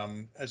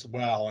as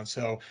well. And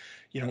so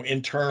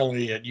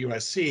internally at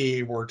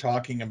USC we're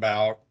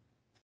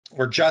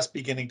just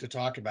beginning to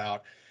talk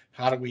about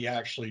how do we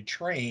actually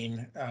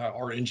train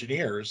our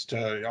engineers,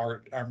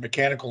 our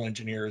mechanical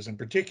engineers in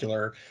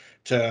particular,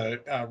 to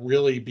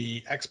really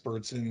be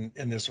experts in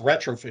this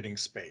retrofitting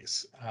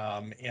space,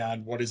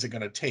 and what is it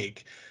going to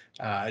take.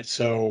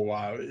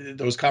 So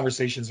those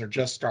conversations are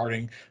just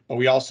starting, but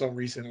we also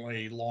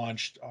recently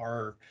launched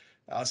our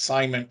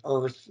assignment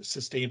Earth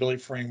sustainability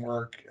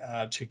framework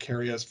to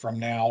carry us from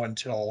now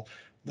until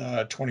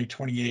the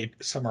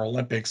 2028 Summer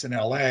Olympics in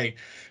LA.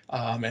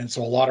 And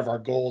so a lot of our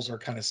goals are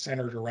kind of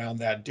centered around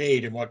that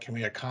date and what can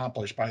we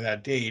accomplish by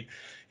that date.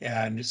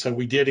 And so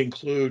we did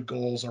include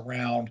goals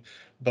around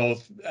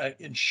both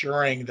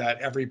ensuring that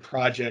every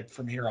project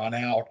from here on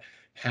out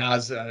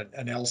has an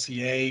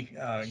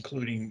LCA,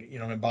 including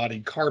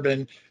embodied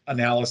carbon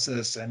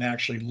analysis, and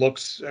actually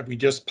we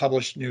just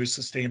published new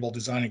sustainable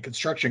design and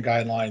construction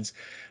guidelines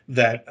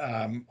that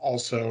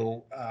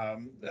also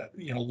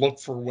look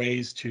for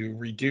ways to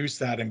reduce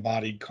that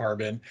embodied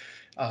carbon.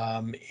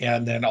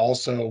 And then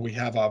also we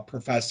have a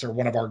professor,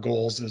 one of our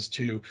goals is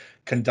to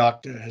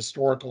conduct a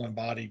historical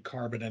embodied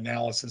carbon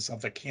analysis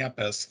of the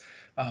campus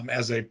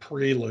as a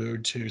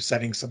prelude to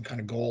setting some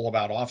kind of goal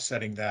about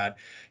offsetting that.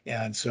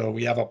 And so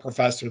we have a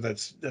professor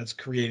that's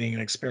creating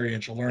an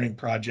experiential learning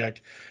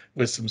project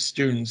with some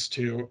students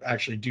to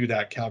actually do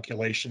that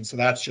calculation. So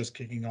that's just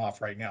kicking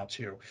off right now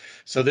too.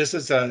 So this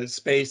is a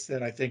space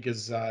that I think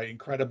is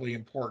incredibly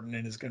important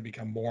and is going to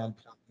become more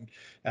important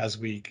as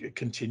we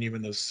continue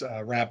in this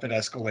rapid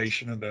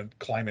escalation of the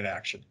climate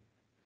action.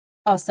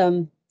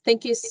 Awesome.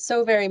 Thank you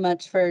so very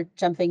much for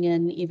jumping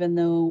in, even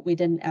though we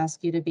didn't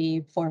ask you to be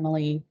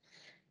formally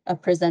a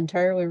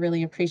presenter. We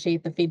really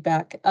appreciate the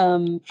feedback.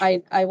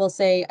 I will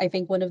say, I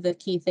think one of the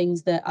key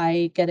things that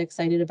I get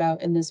excited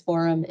about in this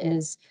forum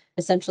is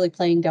essentially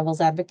playing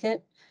devil's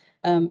advocate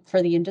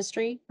for the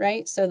industry,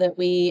 right? So that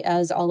we,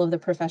 as all of the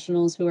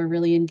professionals who are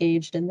really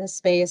engaged in this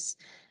space,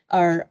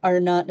 are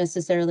not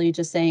necessarily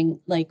just saying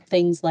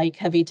things like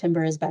heavy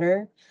timber is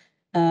better,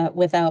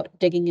 without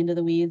digging into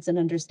the weeds and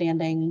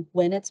understanding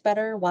when it's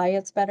better, why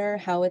it's better,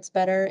 how it's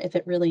better, if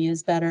it really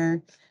is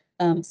better.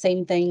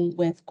 Same thing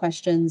with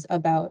questions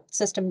about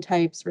system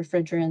types,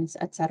 refrigerants,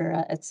 et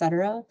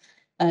cetera,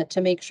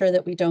 to make sure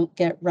that we don't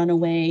get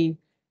runaway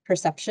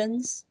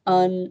perceptions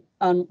on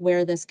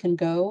where this can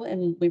go,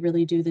 and we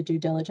really do the due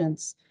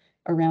diligence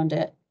around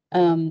it.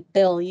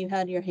 Bill, you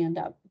had your hand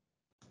up.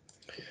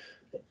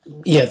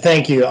 Yeah,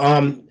 thank you.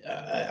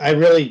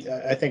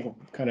 I think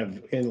kind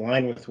of in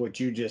line with what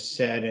you just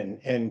said,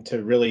 and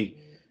to really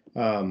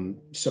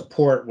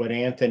support what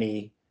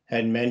Anthony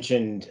had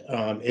mentioned,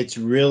 it's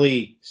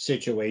really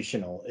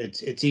situational.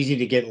 It's easy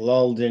to get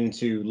lulled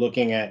into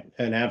looking at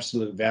an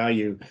absolute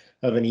value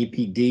of an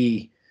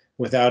EPD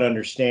without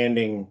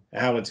understanding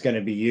how it's going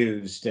to be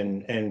used.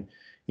 And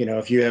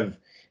if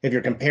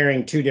you're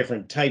comparing two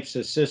different types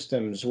of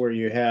systems where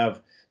you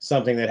have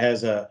something that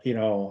has a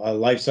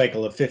life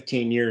cycle of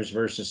 15 years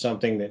versus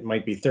something that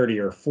might be 30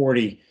 or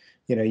 40,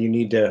 you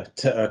need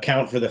to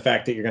account for the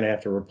fact that you're going to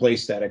have to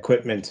replace that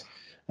equipment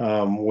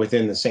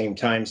within the same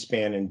time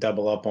span and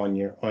double up on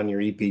your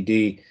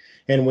EPD.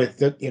 And with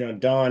the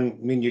Don, I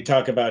mean, you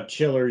talk about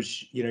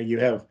chillers, you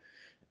have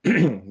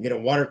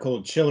water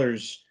cooled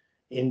chillers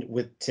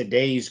with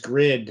today's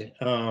grid.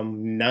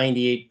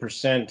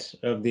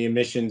 98% of the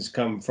emissions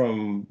come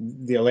from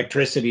the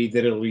electricity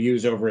that it'll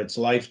use over its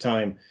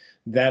lifetime.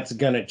 That's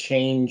going to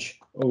change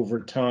over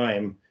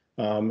time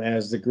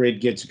as the grid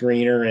gets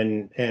greener,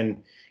 and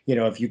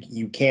if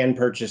you can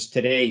purchase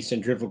today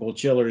centrifugal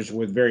chillers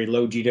with very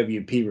low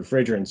GWP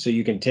refrigerants, so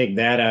you can take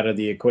that out of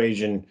the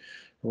equation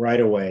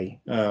right away.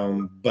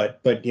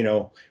 But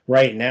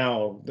right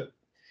now,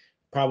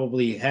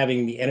 probably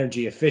having the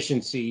energy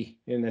efficiency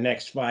in the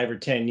next 5 or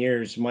 10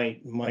 years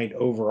might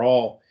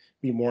overall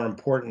be more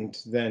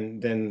important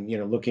than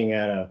looking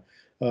at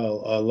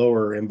a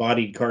lower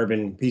embodied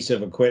carbon piece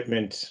of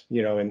equipment,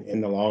 you know,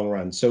 in the long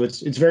run. So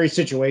it's very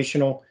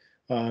situational,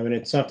 and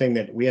it's something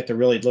that we have to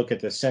really look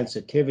at the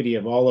sensitivity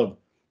of all of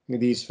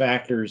these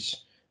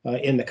factors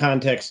in the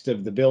context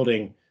of the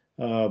building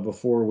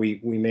before we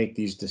make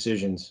these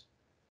decisions.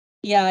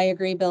 Yeah, I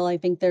agree, Bill. I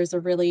think there's a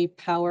really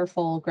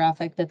powerful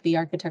graphic that the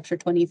Architecture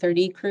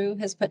 2030 crew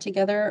has put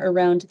together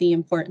around the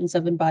importance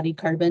of embodied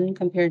carbon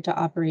compared to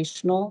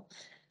operational.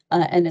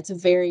 And it's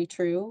very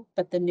true,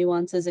 but the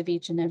nuances of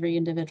each and every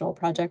individual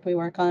project we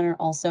work on are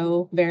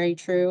also very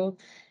true.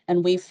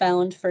 And we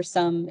found for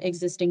some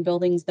existing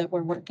buildings that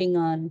we're working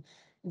on,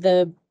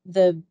 the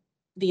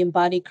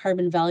embodied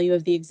carbon value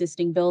of the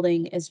existing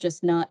building is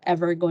just not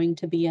ever going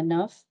to be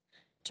enough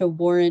to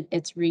warrant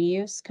its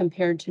reuse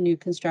compared to new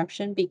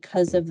construction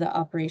because of the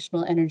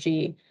operational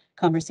energy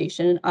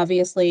conversation.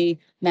 Obviously,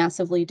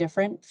 massively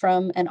different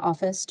from an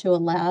office to a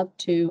lab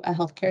to a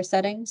healthcare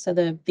setting. So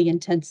the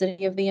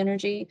intensity of the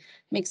energy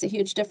makes a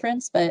huge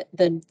difference, but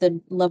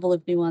the level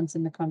of nuance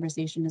in the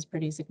conversation is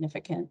pretty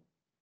significant.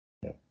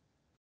 Yeah.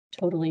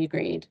 Totally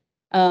agreed.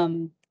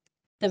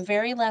 The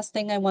very last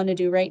thing I want to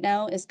do right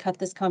now is cut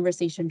this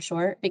conversation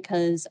short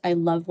because I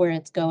love where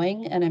it's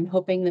going and I'm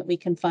hoping that we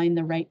can find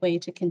the right way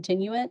to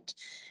continue it.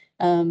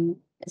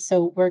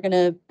 So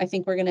I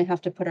think we're gonna have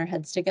to put our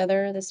heads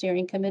together, the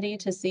steering committee,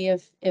 to see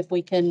if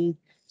we can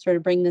sort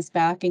of bring this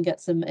back and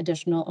get some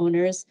additional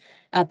owners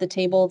at the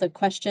table. The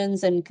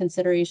questions and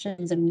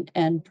considerations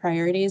and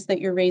priorities that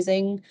you're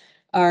raising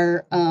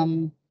are,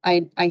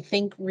 I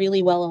think,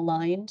 really well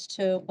aligned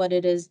to what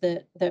it is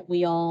that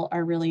we all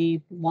are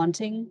really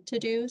wanting to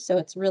do. So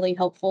it's really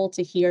helpful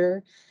to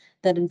hear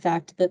that, in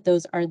fact, that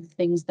those are the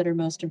things that are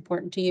most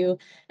important to you.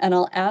 And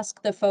I'll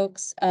ask the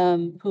folks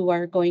who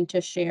are going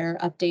to share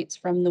updates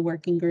from the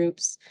working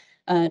groups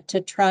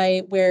to try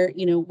where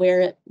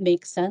it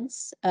makes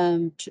sense,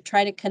 to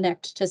try to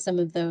connect to some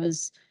of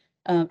those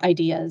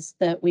ideas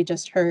that we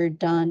just heard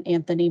Don,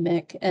 Anthony,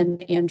 Mick,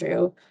 and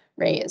Andrew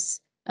raise.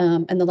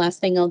 And the last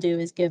thing I'll do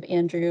is give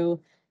Andrew,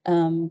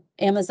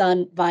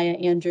 Amazon via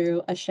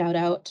Andrew, a shout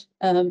out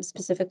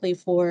specifically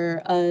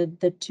for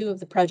the two of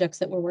the projects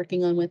that we're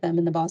working on with them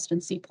in the Boston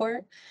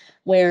Seaport,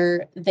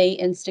 where they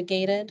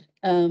instigated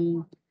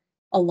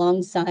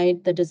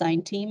alongside the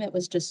design team. It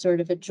was just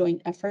sort of a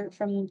joint effort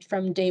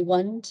from day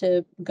one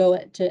to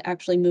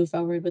actually move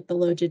forward with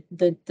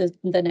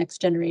the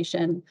next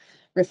generation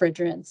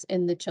refrigerants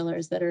in the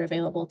chillers that are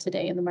available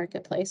today in the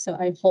marketplace. So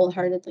I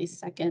wholeheartedly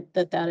second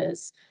that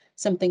is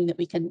something that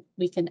we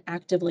can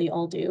actively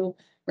all do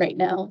right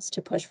now, is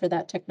to push for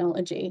that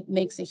technology.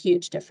 Makes a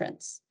huge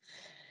difference.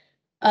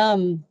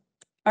 All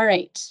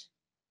right.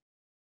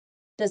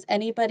 Does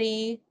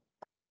anybody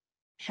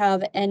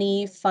have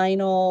any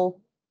final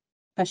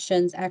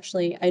questions?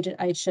 Actually,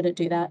 I shouldn't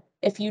do that.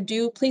 If you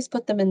do, please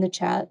put them in the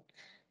chat.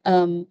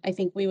 I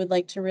think we would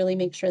like to really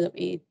make sure that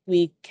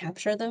we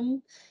capture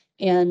them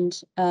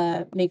and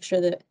make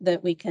sure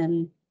that we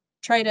can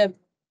try to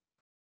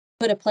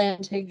put a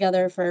plan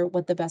together for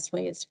what the best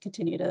way is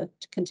to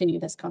continue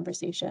this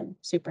conversation.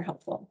 Super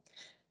helpful.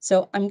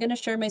 So I'm going to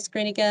share my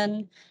screen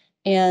again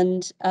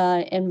and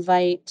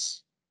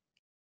invite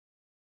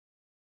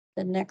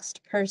the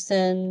next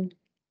person,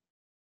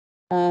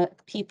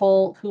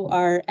 people who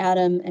are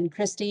Adam and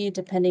Christy,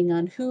 depending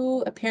on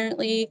who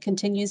apparently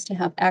continues to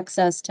have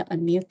access to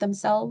unmute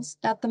themselves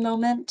at the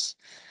moment.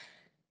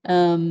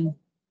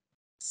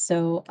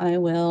 So I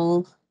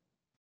will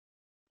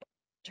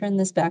turn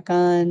this back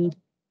on.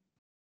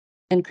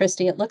 And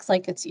Christy, it looks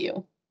like it's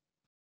you.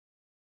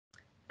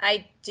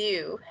 I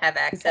do have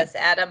access. Okay.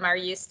 Adam, are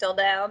you still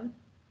down?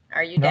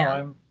 Are you no,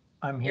 down?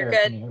 I'm here. You're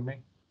good? Can you hear me?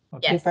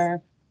 Okay. Yes.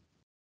 Super.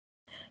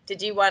 Did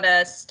you want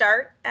to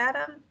start,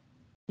 Adam?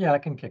 Yeah, I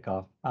can kick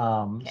off.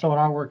 Okay. So in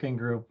our working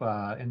group,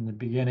 in the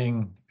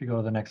beginning, if you go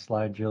to the next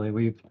slide, Julie,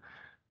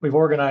 we've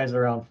organized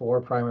around 4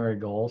 primary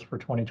goals for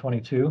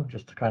 2022,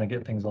 just to kind of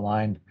get things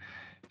aligned.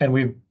 And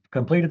we've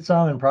completed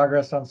some and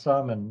progressed on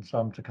some and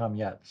some to come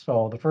yet.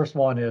 So the first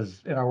one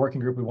is, in our working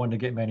group, we wanted to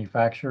get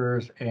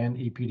manufacturers and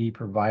EPD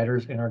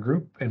providers in our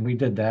group, and we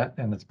did that,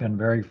 and it's been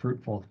very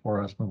fruitful for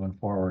us moving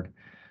forward.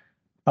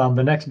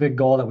 The next big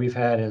goal that we've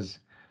had is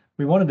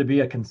we wanted to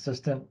be a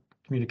consistent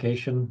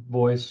communication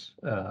voice,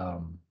 a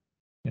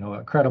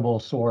credible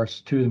source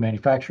to the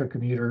manufacturer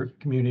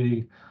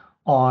community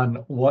on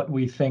what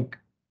we think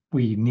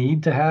we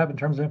need to have in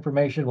terms of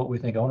information, what we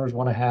think owners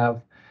want to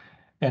have,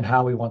 and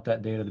how we want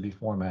that data to be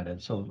formatted.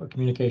 So a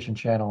communication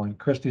channel, and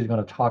Christy's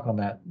going to talk on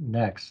that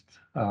next.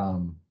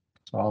 So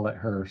I'll let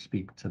her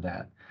speak to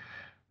that.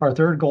 Our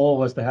third goal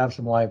was to have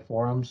some live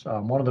forums.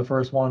 One of the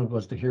first ones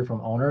was to hear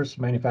from owners.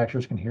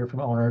 Manufacturers can hear from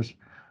owners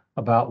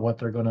about what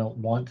they're going to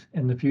want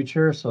in the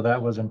future. So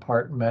that was in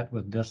part met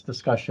with this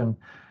discussion.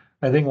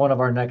 I think one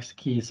of our next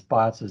key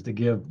spots is to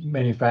give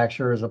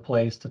manufacturers a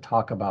place to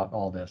talk about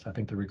all this. I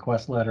think the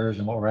request letters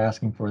and what we're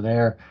asking for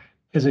there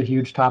is a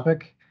huge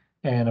topic.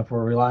 And if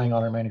we're relying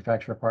on our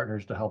manufacturer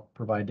partners to help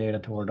provide data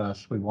toward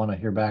us, we want to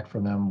hear back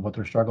from them what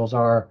their struggles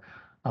are,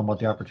 what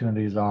the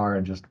opportunities are,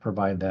 and just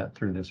provide that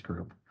through this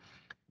group.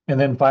 And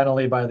then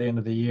finally, by the end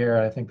of the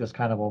year, I think this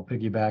kind of will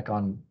piggyback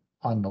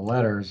on the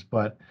letters,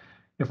 but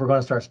if we're going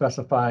to start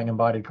specifying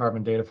embodied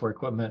carbon data for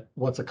equipment,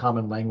 what's a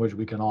common language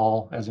we can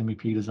all, as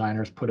MEP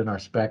designers, put in our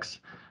specs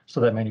so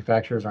that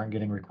manufacturers aren't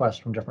getting requests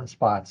from different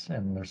spots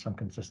and there's some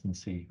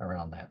consistency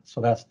around that.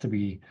 So that's to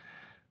be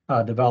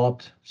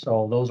developed.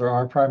 So those are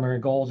our primary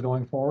goals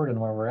going forward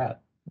and where we're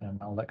at. And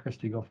I'll let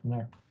Christy go from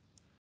there.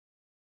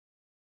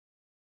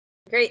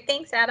 Great,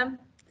 thanks, Adam.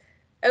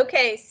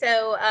 Okay,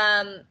 so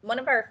one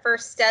of our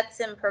first steps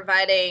in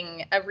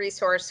providing a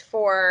resource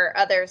for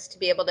others to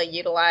be able to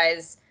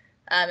utilize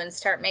and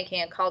start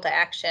making a call to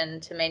action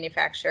to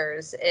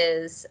manufacturers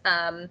is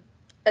a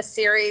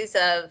series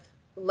of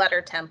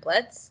letter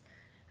templates.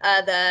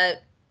 The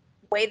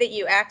way that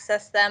you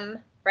access them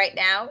right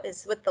now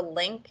is with the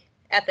link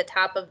at the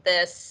top of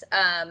this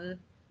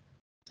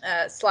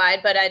slide,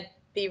 but I'd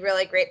be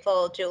really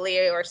grateful,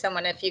 Julie, or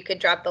someone, if you could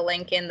drop the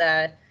link in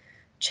the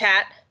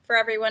chat for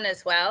everyone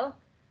as well.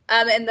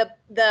 And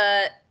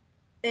the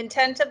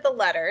intent of the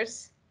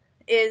letters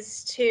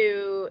is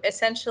to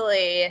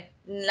essentially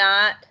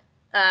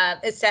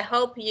is to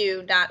help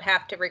you not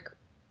have to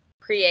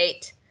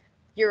create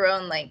your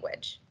own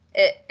language.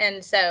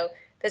 And so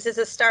this is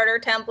a starter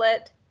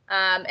template,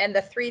 and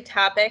the 3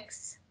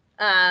 topics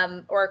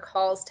or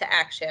calls to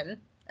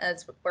action,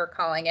 as we're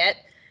calling it,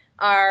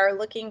 are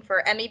looking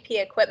for MEP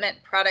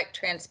equipment product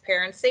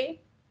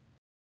transparency.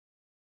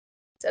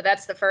 So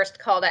that's the first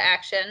call to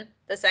action.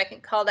 The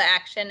second call to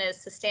action is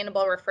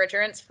sustainable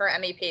refrigerants for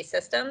MEP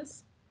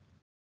systems.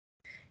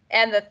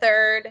 And the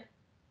third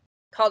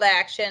call to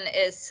action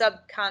is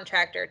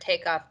subcontractor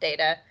takeoff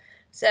data.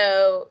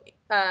 So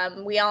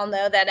we all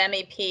know that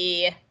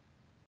MEP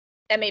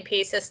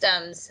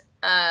systems,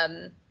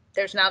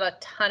 there's not a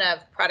ton of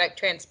product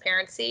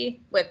transparency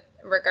with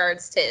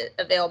regards to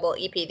available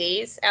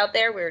EPDs out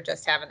there. We were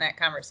just having that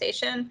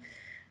conversation.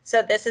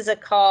 So this is a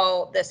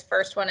call, this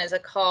first one is a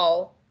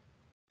call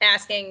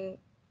asking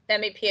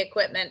MEP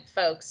equipment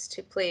folks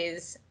to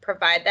please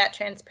provide that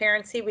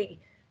transparency.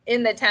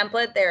 In the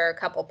template, there are a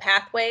couple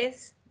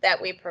pathways that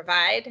we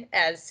provide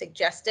as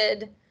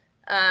suggested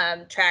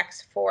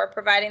tracks for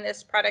providing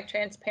this product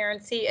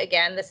transparency.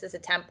 Again, this is a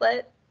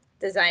template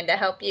designed to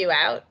help you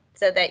out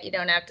so that you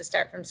don't have to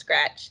start from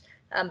scratch.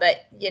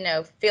 But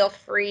feel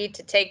free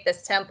to take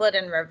this template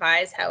and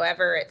revise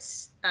however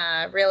it's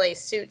really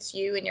suits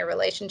you and your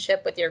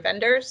relationship with your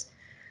vendors.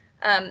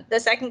 The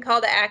second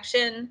call to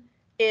action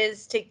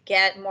is to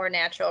get more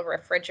natural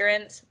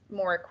refrigerants,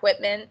 more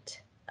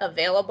equipment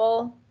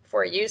available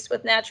for use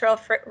with natural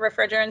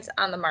refrigerants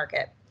on the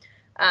market.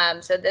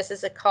 So this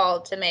is a call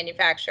to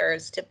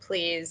manufacturers to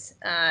please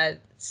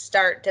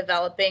start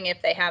developing, if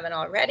they haven't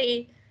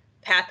already,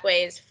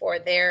 pathways for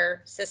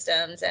their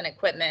systems and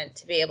equipment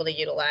to be able to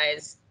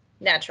utilize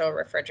natural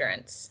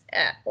refrigerants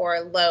or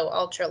low,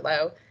 ultra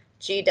low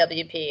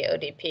GWP,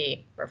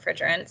 ODP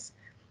refrigerants.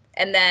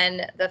 And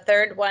then the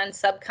third one,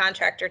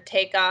 subcontractor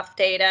takeoff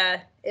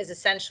data, is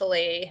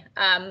essentially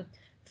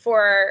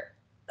for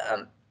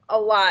a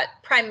lot,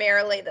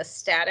 primarily the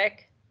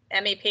static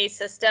MEP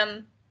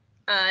system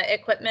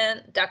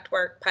equipment,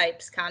 ductwork,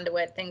 pipes,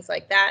 conduit, things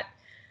like that,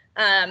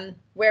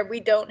 where we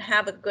don't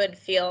have a good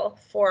feel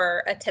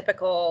for a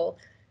typical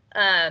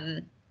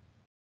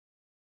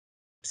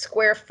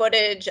square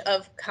footage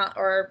of,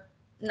 or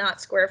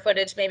not square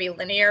footage, maybe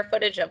linear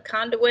footage of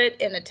conduit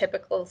in a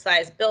typical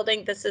size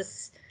building. This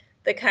is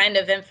the kind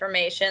of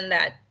information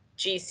that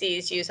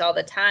GCs use all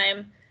the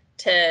time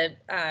to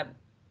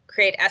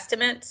create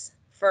estimates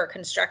for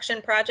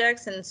construction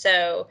projects. And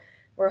so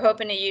we're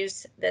hoping to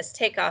use this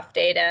takeoff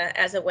data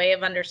as a way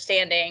of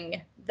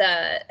understanding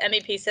the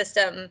MEP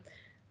system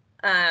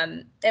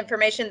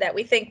information that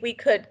we think we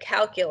could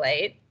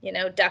calculate.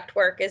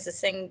 Ductwork is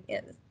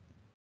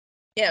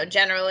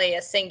generally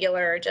a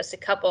singular, just a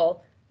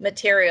couple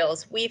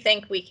materials. We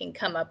think we can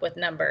come up with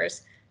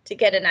numbers to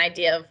get an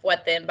idea of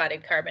what the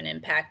embodied carbon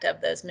impact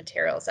of those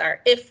materials are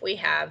if we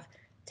have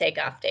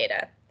takeoff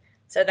data.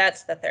 So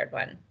that's the third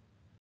one.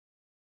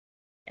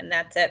 And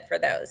that's it for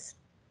those.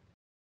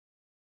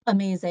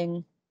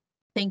 Amazing.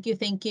 Thank you.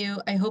 Thank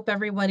you. I hope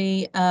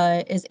everybody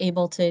is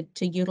able to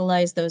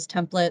utilize those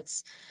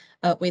templates.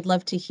 We'd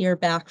love to hear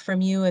back from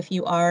you if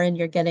you are and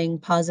you're getting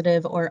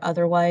positive or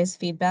otherwise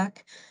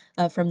feedback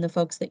from the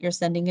folks that you're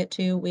sending it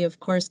to. We, of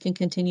course, can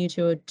continue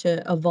to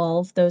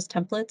evolve those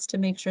templates to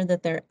make sure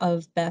that they're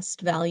of best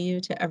value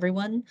to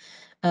everyone.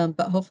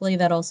 But hopefully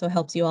that also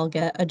helps you all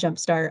get a jump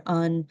start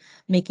on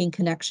making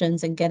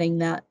connections and getting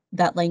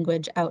that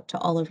language out to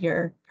all of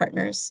your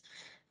partners.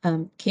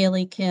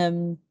 Kaylee,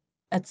 Kim,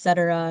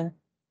 etc.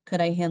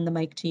 Could I hand the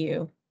mic to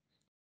you?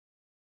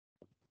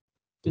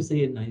 To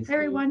say it nicely. Hi,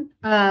 everyone.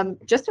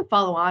 Just to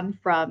follow on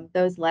from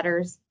those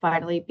letters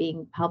finally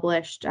being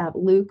published,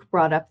 Luke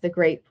brought up the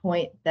great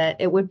point that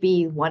it would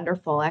be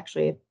wonderful,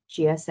 actually, if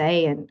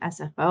GSA and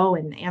SFO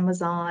and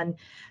Amazon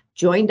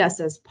joined us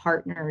as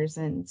partners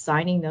in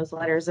signing those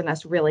letters and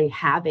us really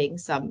having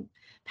some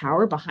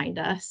power behind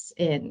us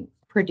in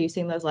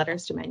producing those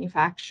letters to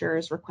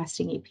manufacturers,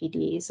 requesting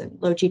EPDs and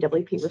low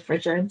GWP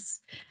refrigerants.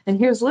 And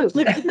here's Luke.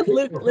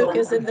 Luke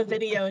is in the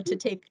video to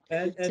take.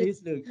 And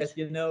it's Luke, as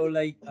you know,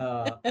 like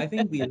I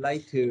think we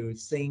like to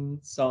sing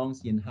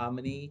songs in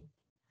harmony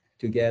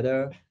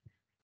together.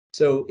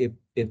 So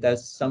if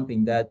that's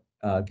something that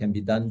can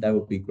be done, that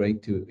would be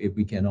great too, if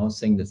we can all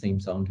sing the same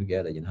song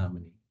together in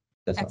harmony.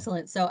 That's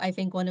excellent. So I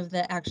think one of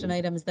the action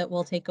items that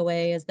we'll take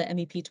away as the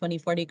MEP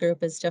 2040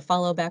 group is to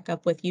follow back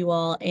up with you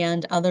all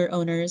and other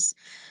owners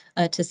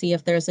to see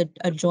if there's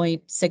a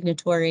joint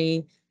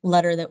signatory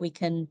letter that we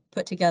can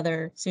put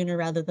together sooner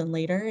rather than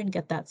later and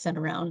get that sent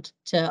around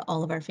to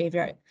all of our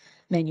favorite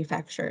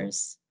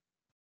manufacturers.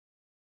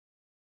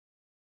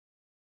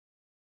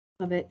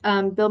 Love it.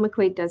 Bill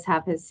McQuaid does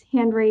have his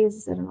hand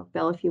raised. I don't know,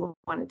 Bill, if you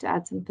wanted to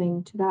add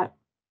something to that.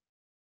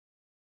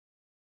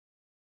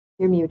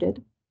 You're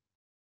muted.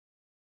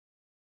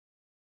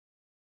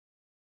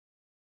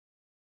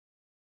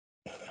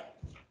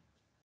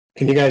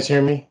 Can you guys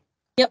hear me?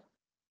 Yep.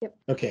 Yep.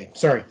 Okay,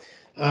 sorry.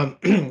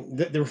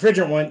 The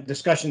refrigerant one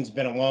discussion's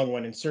been a long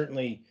one, and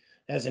certainly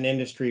as an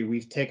industry,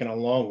 we've taken a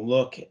long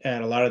look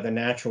at a lot of the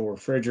natural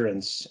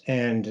refrigerants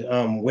and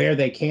where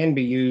they can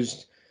be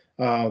used.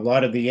 A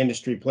lot of the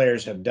industry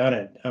players have done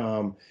it,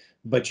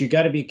 but you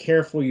got to be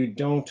careful you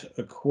don't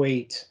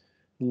equate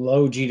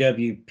low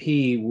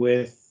GWP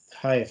with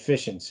high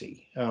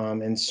efficiency.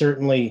 And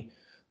certainly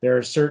there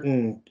are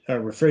certain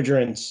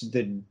refrigerants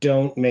that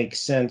don't make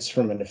sense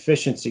from an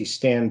efficiency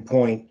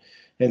standpoint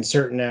in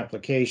certain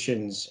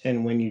applications.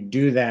 And when you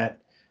do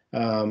that,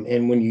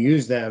 and when you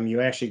use them,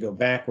 you actually go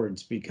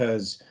backwards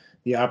because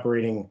the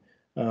operating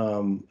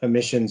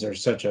emissions are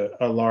such a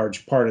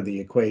large part of the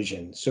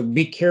equation. So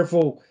be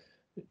careful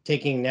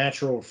taking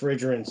natural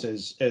refrigerants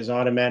as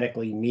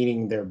automatically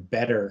meaning they're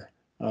better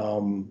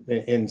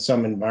in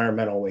some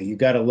environmental way. You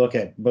got to look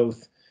at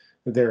both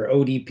their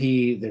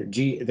ODP, their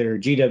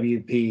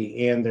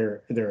GWP, and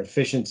their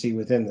efficiency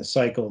within the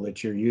cycle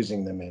that you're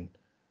using them in.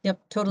 Yep,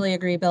 totally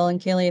agree, Bill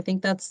and Kaylee. I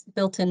think that's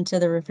built into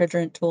the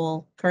refrigerant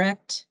tool,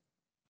 correct?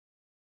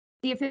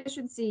 The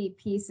efficiency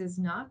piece is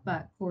not,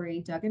 but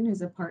Corey Duggan,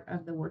 who's a part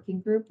of the working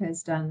group,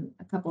 has done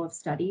a couple of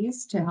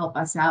studies to help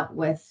us out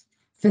with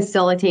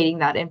facilitating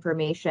that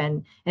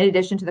information. In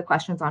addition to the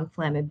questions on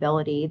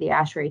flammability, the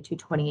ASHRAE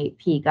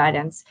 228P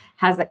guidance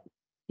has a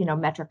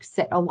metric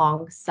sit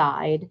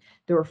alongside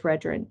the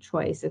refrigerant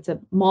choice. It's a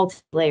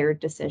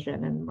multi-layered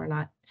decision, and we're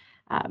not,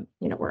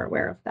 we're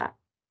aware of that.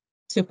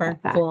 Super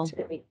cool.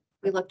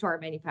 We look to our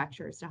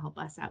manufacturers to help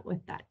us out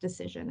with that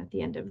decision at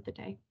the end of the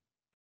day.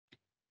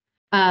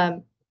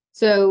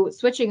 So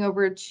switching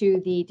over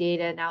to the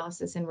data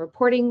analysis and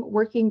reporting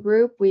working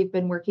group, we've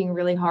been working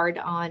really hard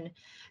on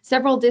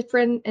several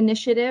different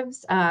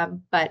initiatives.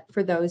 But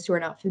for those who are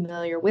not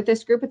familiar with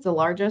this group, it's the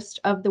largest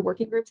of the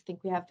working groups. I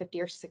think we have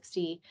 50 or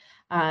 60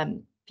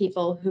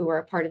 people who are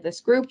a part of this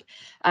group.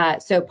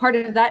 So part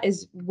of that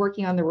is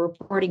working on the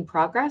reporting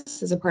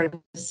progress as a part of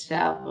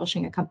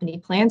establishing a company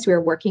plan. So we're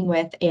working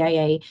with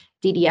AIA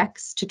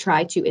DDX to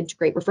try to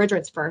integrate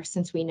refrigerants first,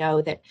 since we know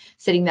that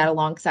sitting that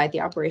alongside the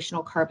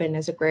operational carbon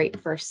is a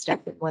great first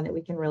step and one that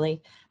we can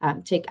really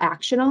take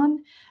action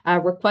on.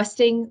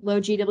 Requesting low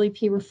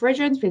GWP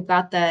refrigerants. We've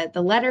got the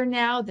letter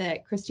now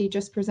that Christy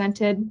just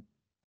presented,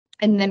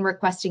 and then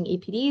requesting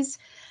EPDs.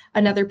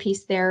 Another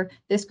piece there,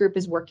 this group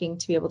is working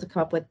to be able to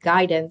come up with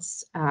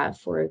guidance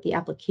for the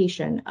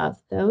application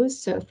of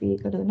those. So if we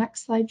go to the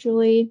next slide,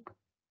 Julie.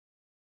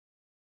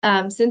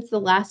 Since the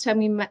last time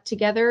we met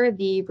together,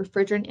 the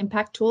refrigerant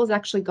impact tool has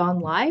actually gone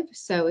live.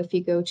 So if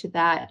you go to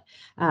that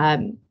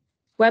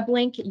web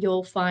link,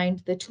 you'll find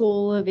the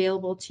tool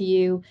available to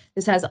you.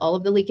 This has all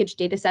of the leakage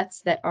data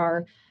sets that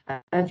are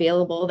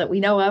available that we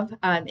know of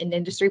in the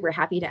industry. We're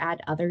happy to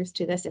add others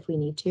to this if we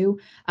need to.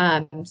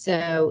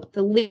 So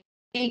the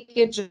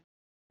leakage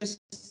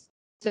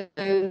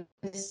associated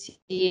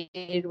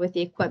with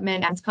the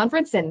equipment and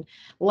conference, and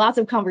lots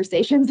of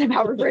conversations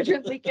about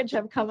refrigerant leakage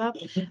have come up.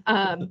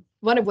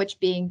 One of which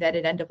being that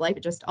at end of life,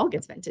 it just all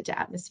gets vented to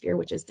atmosphere,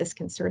 which is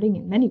disconcerting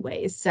in many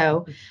ways.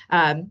 So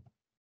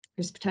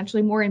there's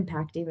potentially more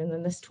impact even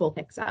than this tool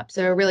picks up.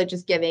 So really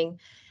just giving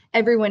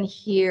everyone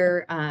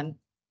here an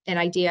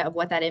idea of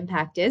what that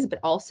impact is, but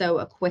also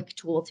a quick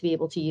tool to be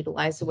able to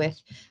utilize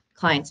with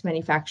clients,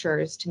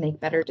 manufacturers to make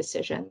better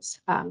decisions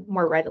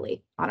more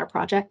readily on our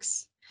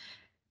projects.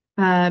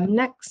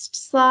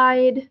 Next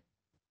slide.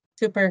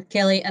 Super,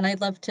 Kaylee, and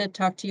I'd love to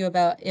talk to you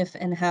about if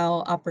and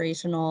how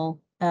operational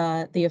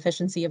the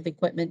efficiency of the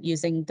equipment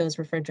using those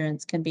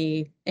refrigerants can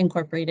be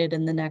incorporated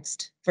in the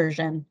next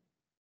version.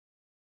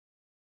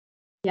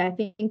 Yeah, I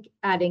think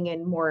adding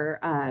in more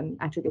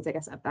attributes, I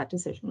guess, of that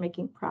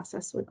decision-making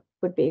process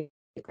would be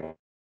great.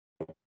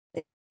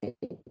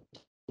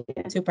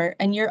 Super,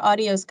 and your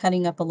audio is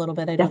cutting up a little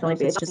bit. I don't know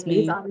if it's just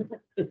me.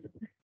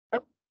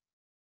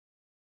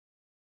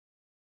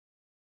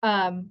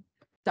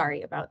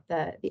 Sorry about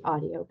the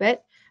audio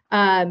bit.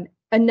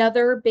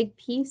 Another big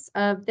piece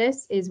of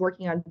this is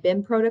working on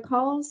BIM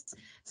protocols.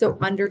 So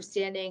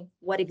understanding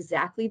what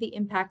exactly the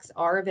impacts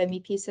are of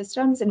MEP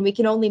systems. And we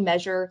can only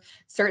measure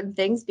certain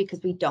things because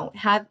we don't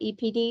have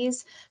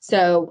EPDs.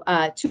 So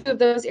two of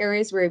those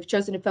areas where we've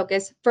chosen to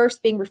focus,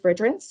 first being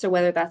refrigerants. So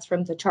whether that's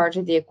from the charge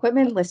of the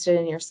equipment listed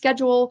in your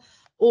schedule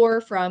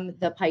or from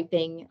the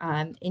piping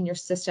in your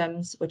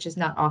systems, which is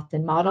not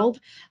often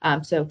modeled.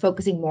 So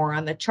focusing more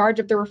on the charge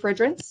of the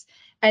refrigerants.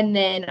 And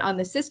then on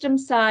the system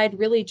side,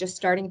 really just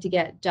starting to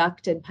get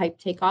duct and pipe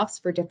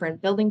takeoffs for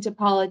different building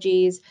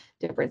topologies,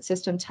 different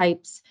system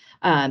types,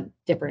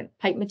 different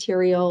pipe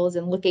materials,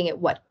 and looking at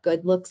what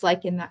good looks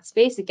like in that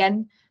space.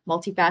 Again,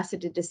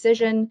 multifaceted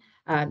decision,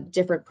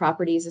 different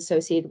properties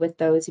associated with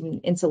those,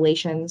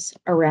 insulations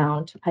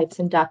around pipes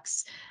and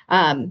ducts.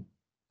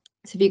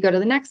 So if you go to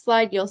the next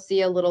slide, you'll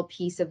see a little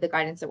piece of the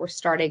guidance that we're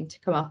starting to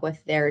come up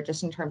with there,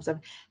 just in terms of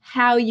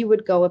how you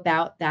would go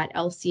about that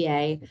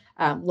LCA,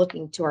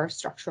 looking to our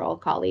structural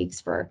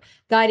colleagues for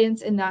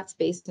guidance in that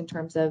space in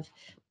terms of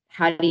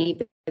how do you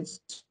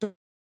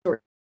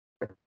sort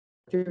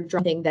through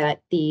something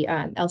that the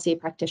LCA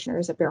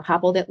practitioners at Bear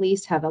Happold at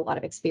least have a lot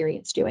of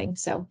experience doing.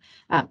 So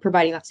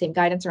providing that same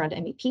guidance around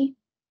MEP. And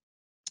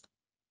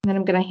then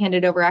I'm going to hand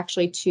it over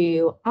actually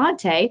to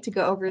Ante to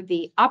go over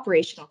the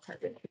operational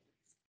carbon.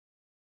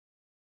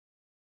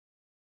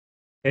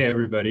 Hey,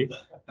 everybody.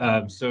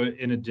 So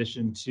in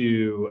addition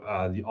to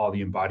all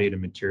the embodied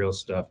and material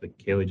stuff that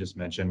Kaylee just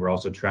mentioned, we're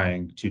also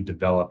trying to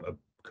develop a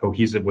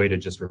cohesive way to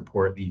just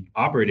report the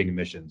operating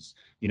emissions.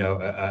 You know,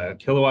 a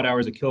kilowatt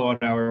hour is a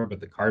kilowatt hour, but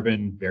the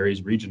carbon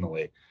varies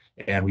regionally.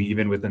 And we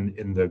even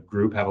in the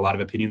group have a lot of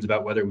opinions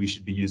about whether we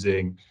should be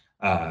using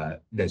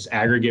this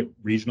aggregate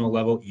regional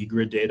level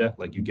eGrid data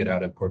like you get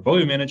out of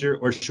Portfolio Manager,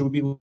 or should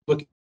we be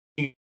looking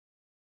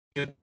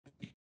at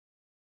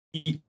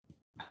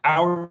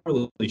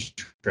hourly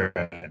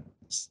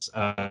trends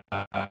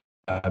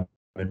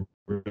and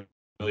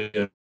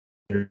really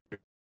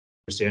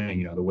understanding,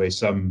 you know, the way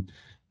some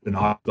the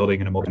not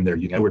building in a multi there,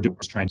 you know, we're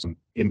trying some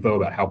info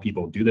about how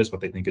people do this,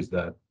 what they think is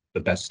the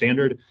best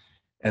standard,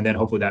 and then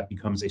hopefully that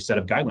becomes a set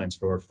of guidelines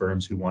for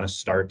firms who want to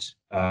start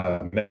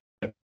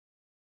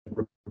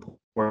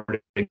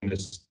reporting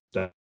this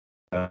stuff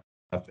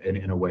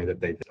in a way that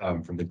they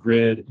from the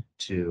grid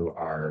to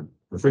our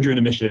refrigerant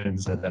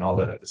emissions, and then all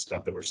the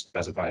stuff that we're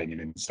specifying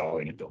and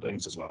installing in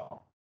buildings as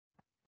well.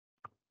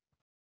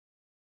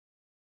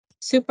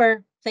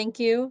 Super, thank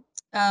you.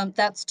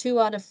 That's 2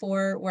 out of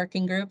 4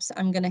 working groups.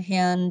 I'm going to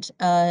hand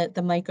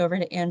the mic over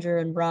to Andrew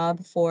and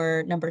Rob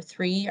for number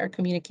 3, our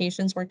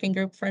communications working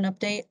group, for an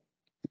update.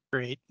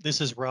 Great. This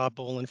is Rob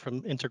Bolin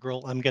from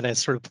Integral. I'm going to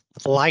sort of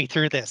fly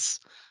through this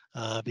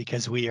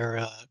because we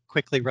are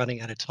quickly running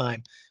out of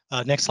time.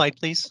 Next slide,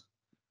 please.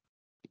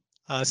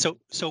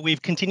 So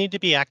we've continued to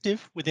be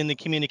active within the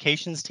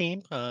communications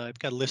team. I've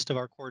got a list of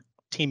our core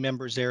team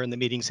members there in the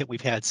meetings that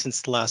we've had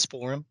since the last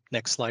forum.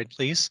 Next slide,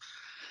 please.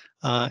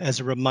 As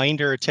a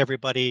reminder to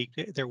everybody,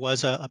 there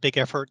was a big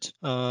effort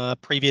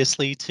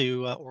previously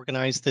to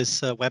organize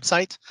this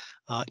website.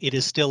 It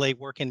is still a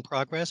work in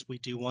progress. We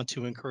do want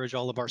to encourage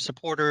all of our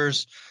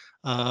supporters,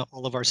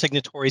 all of our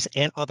signatories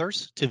and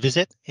others to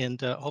visit.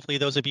 And hopefully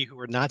those of you who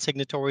are not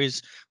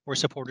signatories or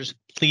supporters,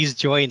 please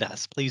join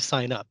us. Please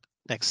sign up.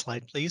 Next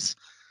slide, please.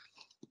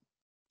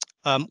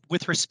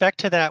 With respect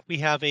to that, we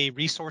have a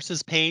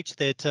resources page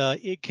that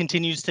it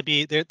continues to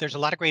be, there's a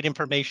lot of great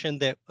information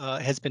that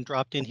has been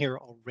dropped in here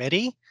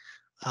already.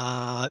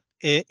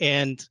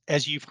 And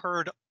as you've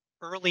heard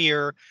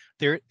earlier,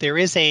 there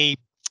is a,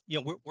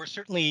 you know, we're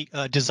certainly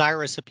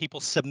desirous of people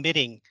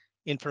submitting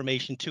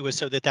information to us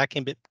so that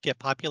can get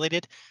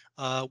populated.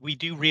 We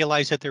do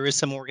realize that there is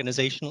some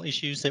organizational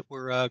issues that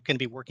we're going to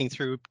be working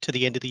through to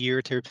the end of the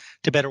year to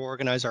better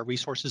organize our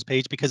resources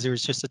page, because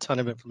there's just a ton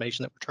of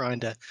information that we're trying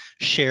to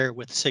share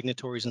with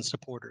signatories and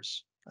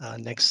supporters.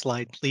 Next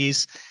slide,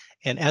 please.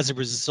 And as a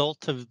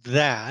result of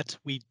that,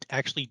 we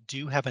actually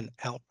do have an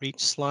outreach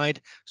slide.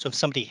 So if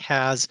somebody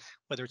has,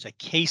 whether it's a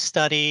case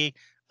study,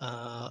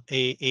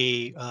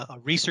 a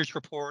research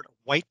report, a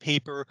white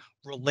paper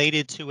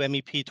related to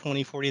MEP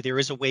 2040, there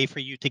is a way for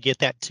you to get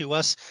that to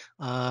us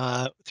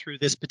through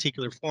this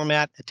particular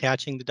format,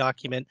 attaching the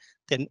document.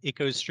 Then it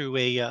goes through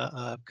a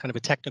kind of a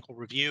technical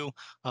review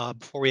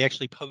before we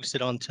actually post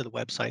it onto the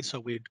website. So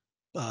we'd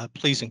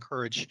please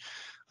encourage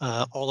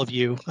all of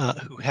you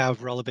who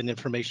have relevant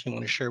information you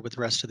want to share with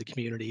the rest of the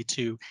community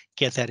to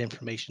get that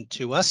information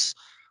to us.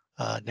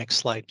 Next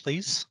slide,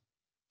 please.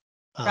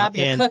 Rob,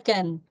 you're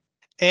cooking.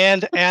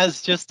 And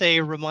as just a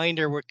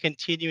reminder, we're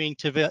continuing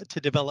to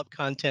develop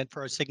content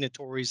for our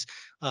signatories,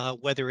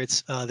 whether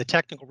it's the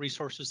technical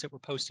resources that we're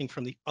posting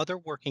from the other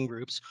working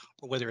groups,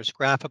 or whether it's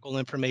graphical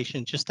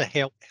information, just to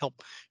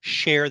help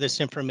share this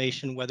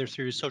information, whether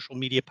through social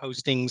media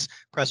postings,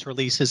 press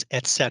releases,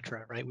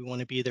 etc. Right? We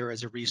want to be there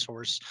as a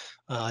resource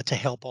to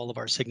help all of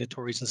our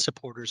signatories and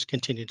supporters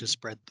continue to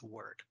spread the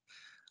word.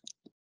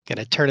 Going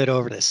to turn it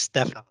over to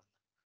Stefan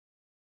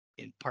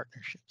in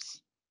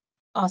partnerships.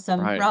 Awesome.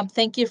 Right. Rob,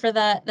 thank you for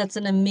that. That's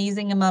an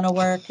amazing amount of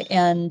work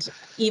and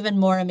even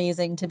more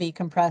amazing to be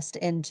compressed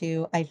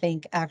into, I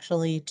think,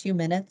 actually 2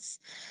 minutes.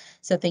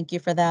 So thank you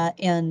for that.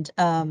 And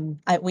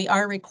we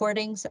are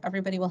recording, so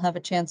everybody will have a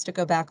chance to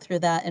go back through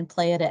that and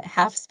play it at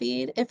half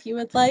speed if you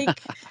would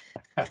like.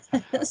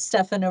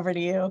 Stefan, over to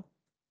you.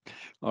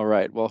 All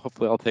right. Well,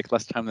 hopefully I'll take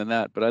less time than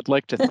that, but I'd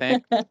like to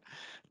thank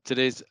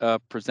today's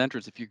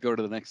presenters, if you go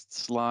to the next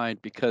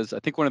slide, because I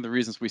think one of the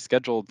reasons we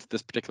scheduled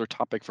this particular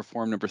topic for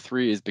forum number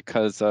 3 is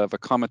because of a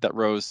comment that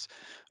rose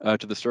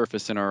to the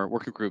surface in our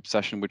working group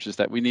session, which is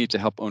that we need to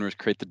help owners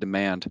create the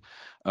demand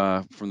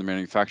from the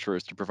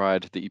manufacturers to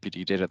provide the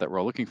EPD data that we're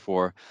all looking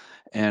for.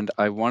 And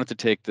I wanted to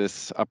take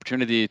this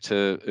opportunity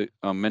to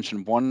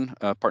mention one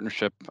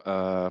partnership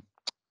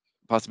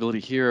possibility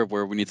here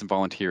where we need some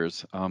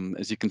volunteers.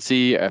 As you can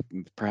see,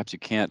 perhaps you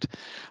can't,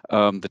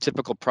 the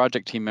typical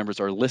project team members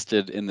are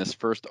listed in this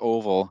first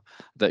oval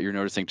that you're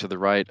noticing to the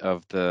right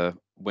of the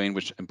way in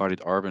which embodied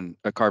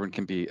carbon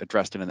can be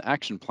addressed in an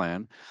action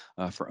plan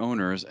for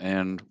owners,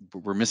 and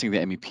we're missing the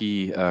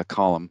MEP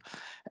column.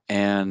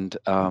 And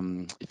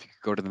if you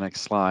could go to the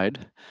next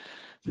slide.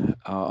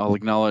 I'll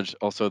acknowledge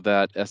also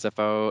that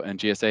SFO and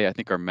GSA, I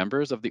think, are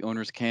members of the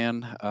Owners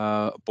Can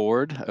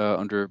board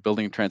under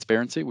Building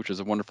Transparency, which is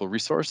a wonderful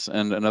resource.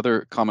 And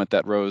another comment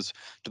that rose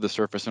to the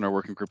surface in our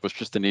working group was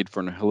just the need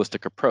for a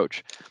holistic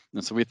approach.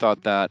 And so we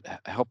thought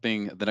that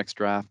helping the next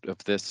draft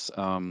of this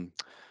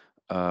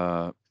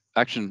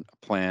action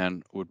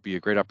plan would be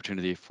a great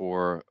opportunity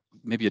for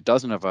maybe a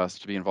dozen of us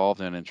to be involved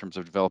in terms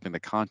of developing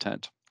the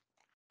content.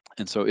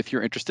 And so if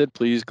you're interested,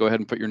 please go ahead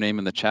and put your name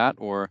in the chat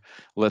or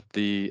let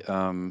the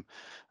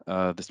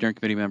steering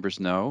committee members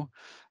know.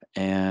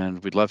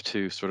 And we'd love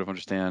to sort of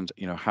understand,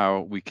 how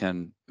we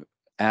can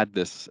add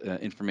this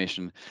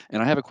information.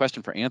 And I have a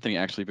question for Anthony,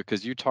 actually,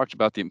 because you talked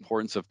about the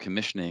importance of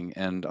commissioning,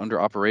 and under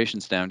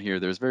operations down here,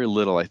 there's very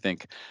little, I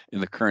think,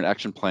 in the current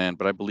action plan,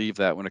 but I believe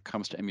that when it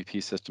comes to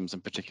MEP systems, in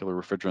particular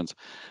refrigerants,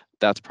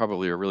 that's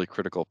probably a really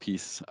critical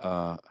piece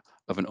of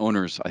an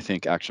owner's, I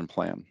think, action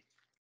plan.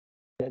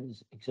 That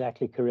is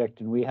exactly correct.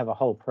 And we have a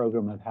whole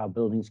program of how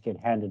buildings get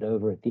handed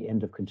over at the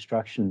end of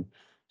construction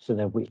so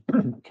that we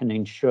can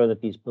ensure that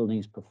these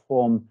buildings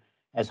perform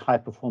as high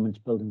performance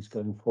buildings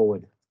going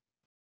forward.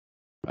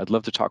 I'd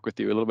love to talk with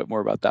you a little bit more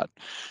about that.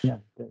 Yeah,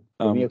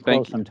 give me a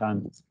call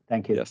sometime.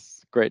 Thank you.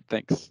 Yes, great,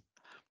 thanks.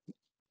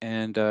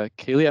 And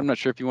Kaylee, I'm not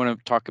sure if you want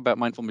to talk about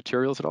mindful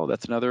materials at all.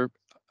 That's another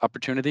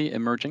opportunity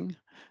emerging.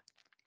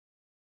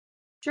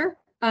 Sure.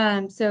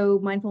 So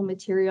Mindful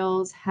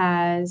Materials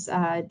has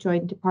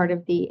joined part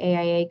of the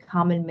AIA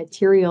Common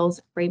Materials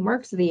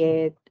Framework. So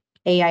the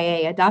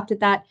AIA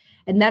adopted that,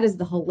 and that is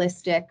the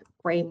holistic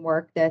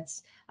framework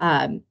that's,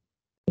 LCA,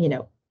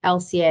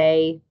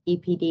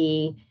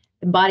 EPD,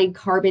 embodied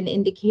carbon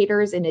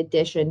indicators, in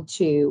addition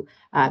to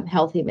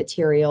healthy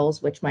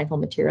materials, which Mindful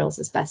Materials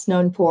is best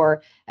known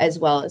for, as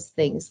well as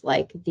things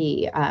like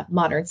the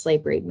modern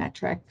slavery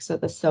metric. So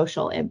the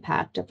social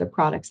impact of the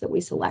products that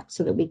we select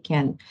so that we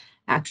can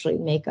actually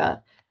make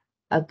a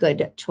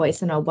good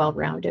choice in a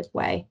well-rounded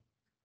way.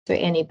 So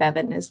Annie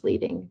Bevan is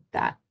leading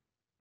that.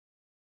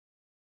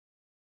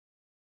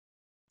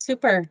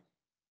 Super.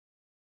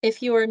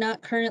 If you are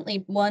not currently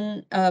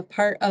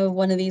part of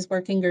one of these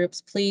working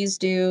groups, please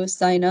do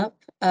sign up.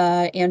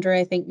 Andrew,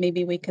 I think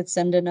maybe we could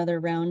send another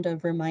round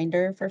of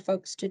reminder for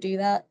folks to do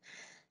that.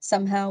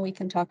 Somehow we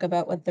can talk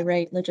about what the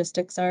right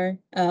logistics are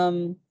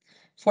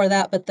for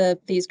that,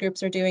 but these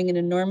groups are doing an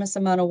enormous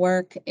amount of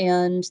work,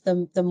 and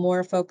the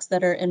more folks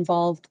that are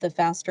involved, the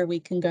faster we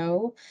can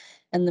go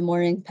and the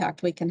more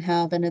impact we can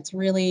have. And it's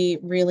really,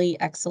 really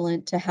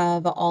excellent to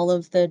have all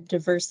of the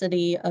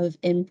diversity of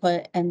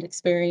input and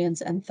experience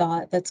and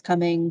thought that's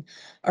coming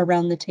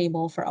around the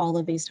table for all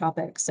of these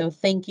topics. So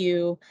thank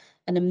you,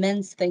 an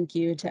immense thank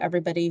you to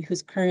everybody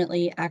who's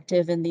currently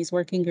active in these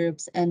working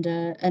groups, and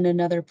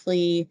another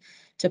plea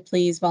to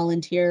please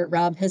volunteer.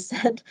 Rob has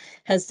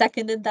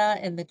seconded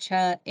that in the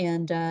chat,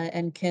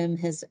 and Kim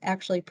has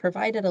actually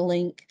provided a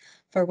link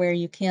for where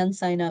you can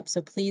sign up. So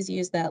please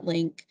use that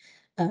link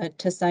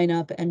to sign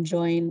up and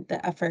join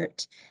the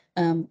effort.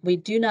 We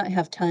do not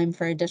have time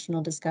for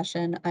additional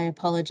discussion. I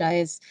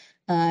apologize.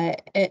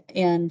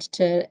 And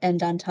to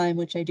end on time,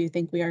 which I do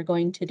think we are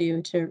going to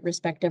do to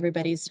respect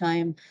everybody's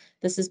time.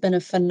 This has been a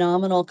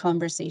phenomenal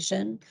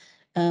conversation.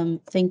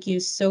 Thank you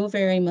so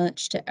very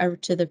much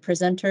to the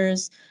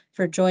presenters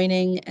for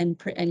joining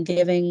and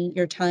giving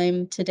your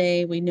time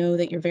today. We know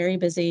that you're very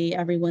busy.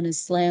 Everyone is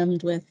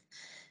slammed with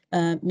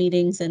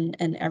meetings and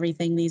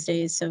everything these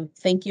days. So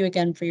thank you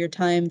again for your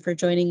time, for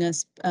joining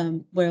us.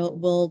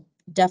 We'll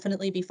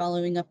definitely be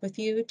following up with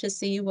you to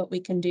see what we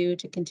can do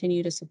to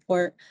continue to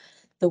support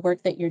the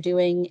work that you're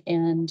doing,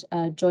 and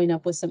join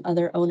up with some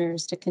other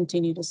owners to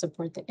continue to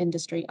support the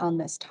industry on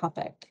this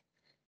topic.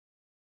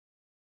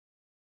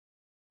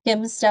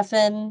 Kim,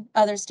 Stefan,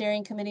 other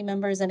steering committee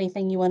members,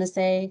 anything you want to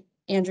say?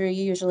 Andrew,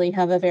 you usually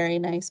have a very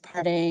nice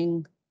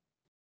parting.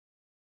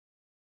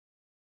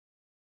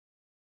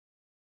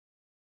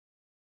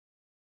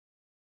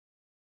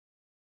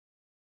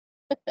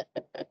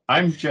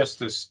 I'm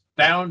just as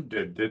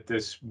astounded that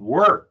this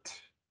worked,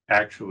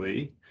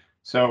 actually.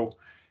 So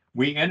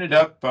we ended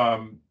up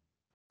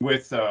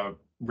with a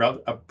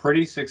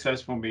pretty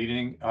successful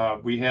meeting.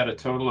 We had a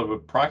total of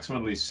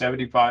approximately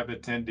 75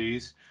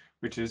 attendees,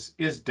 which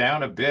is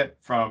down a bit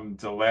from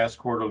the last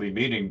quarterly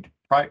meeting,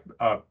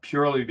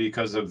 purely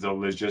because of the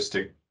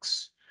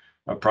logistics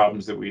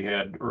problems that we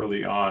had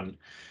early on.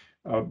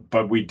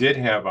 But we did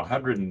have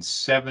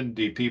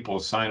 170 people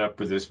sign up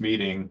for this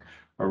meeting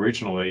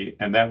originally,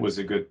 and that was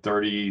a good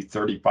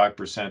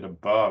 35%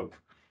 above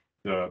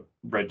the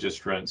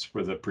registrants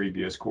for the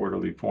previous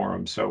quarterly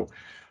forum. So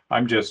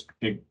I'm just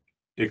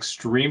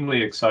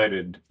extremely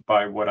excited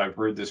by what I've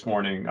heard this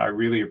morning. I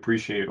really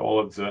appreciate all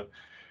of the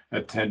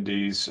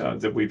attendees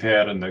that we've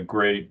had and the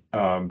great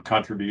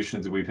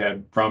contributions that we've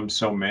had from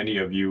so many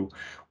of you.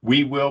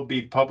 We will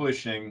be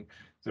publishing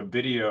the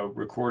video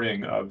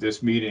recording of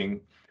this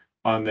meeting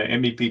on the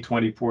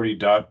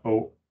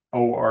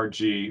MEP2040.org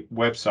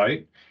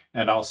website,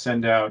 and I'll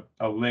send out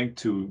a link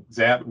to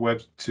that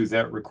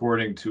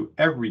recording to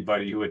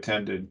everybody who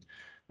attended,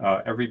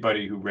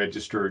 everybody who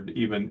registered,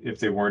 even if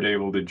they weren't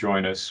able to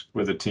join us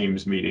for the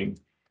Teams meeting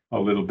a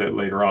little bit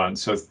later on.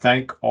 So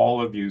thank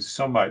all of you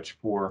so much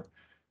for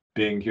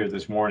being here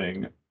this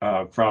morning.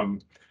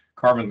 From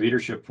Carbon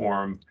Leadership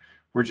Forum,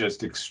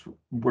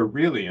 we're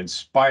really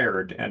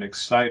inspired and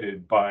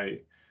excited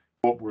by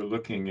what we're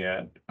looking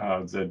at,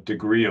 the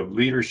degree of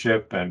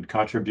leadership and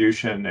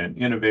contribution and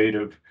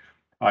innovative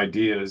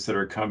ideas that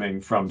are coming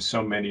from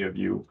so many of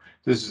you.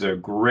 This is a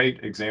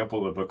great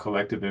example of a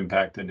collective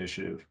impact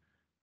initiative.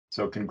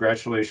 So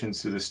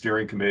congratulations to the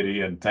steering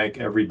committee, and thank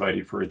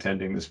everybody for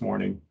attending this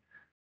morning.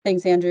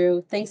 Thanks,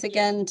 Andrew. Thanks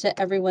again to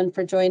everyone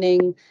for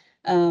joining.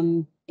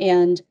 And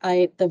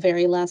the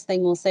very last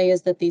thing we'll say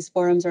is that these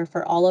forums are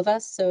for all of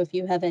us. So if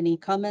you have any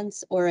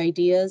comments or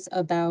ideas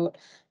about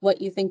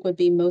what you think would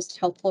be most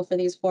helpful for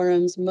these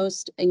forums,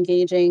 most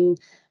engaging,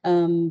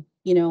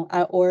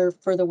 or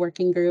for the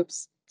working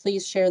groups,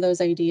 please share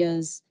those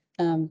ideas.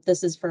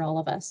 This is for all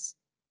of us.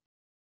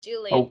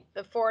 Julie,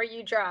 before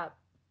you drop,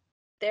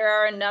 there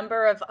are a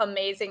number of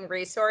amazing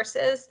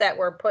resources that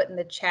were put in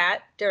the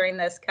chat during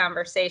this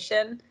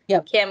conversation.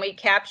 Yep. Can we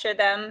capture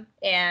them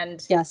and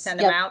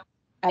send them out?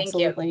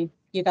 Absolutely.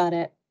 You got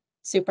it.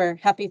 Super.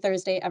 Happy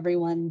Thursday,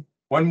 everyone.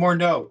 One more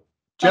note.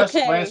 Just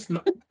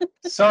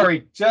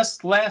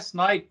last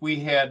night we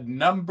had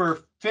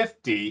number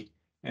 50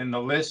 in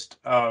the list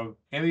of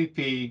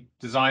MEP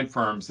design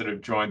firms that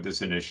have joined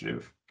this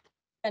initiative.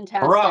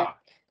 Fantastic. Hurrah!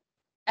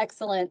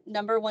 Excellent.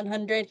 Number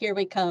 100, here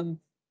we come.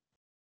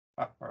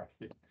 All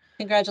right.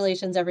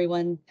 Congratulations,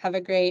 everyone. Have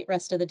a great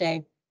rest of the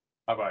day.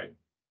 Bye-bye.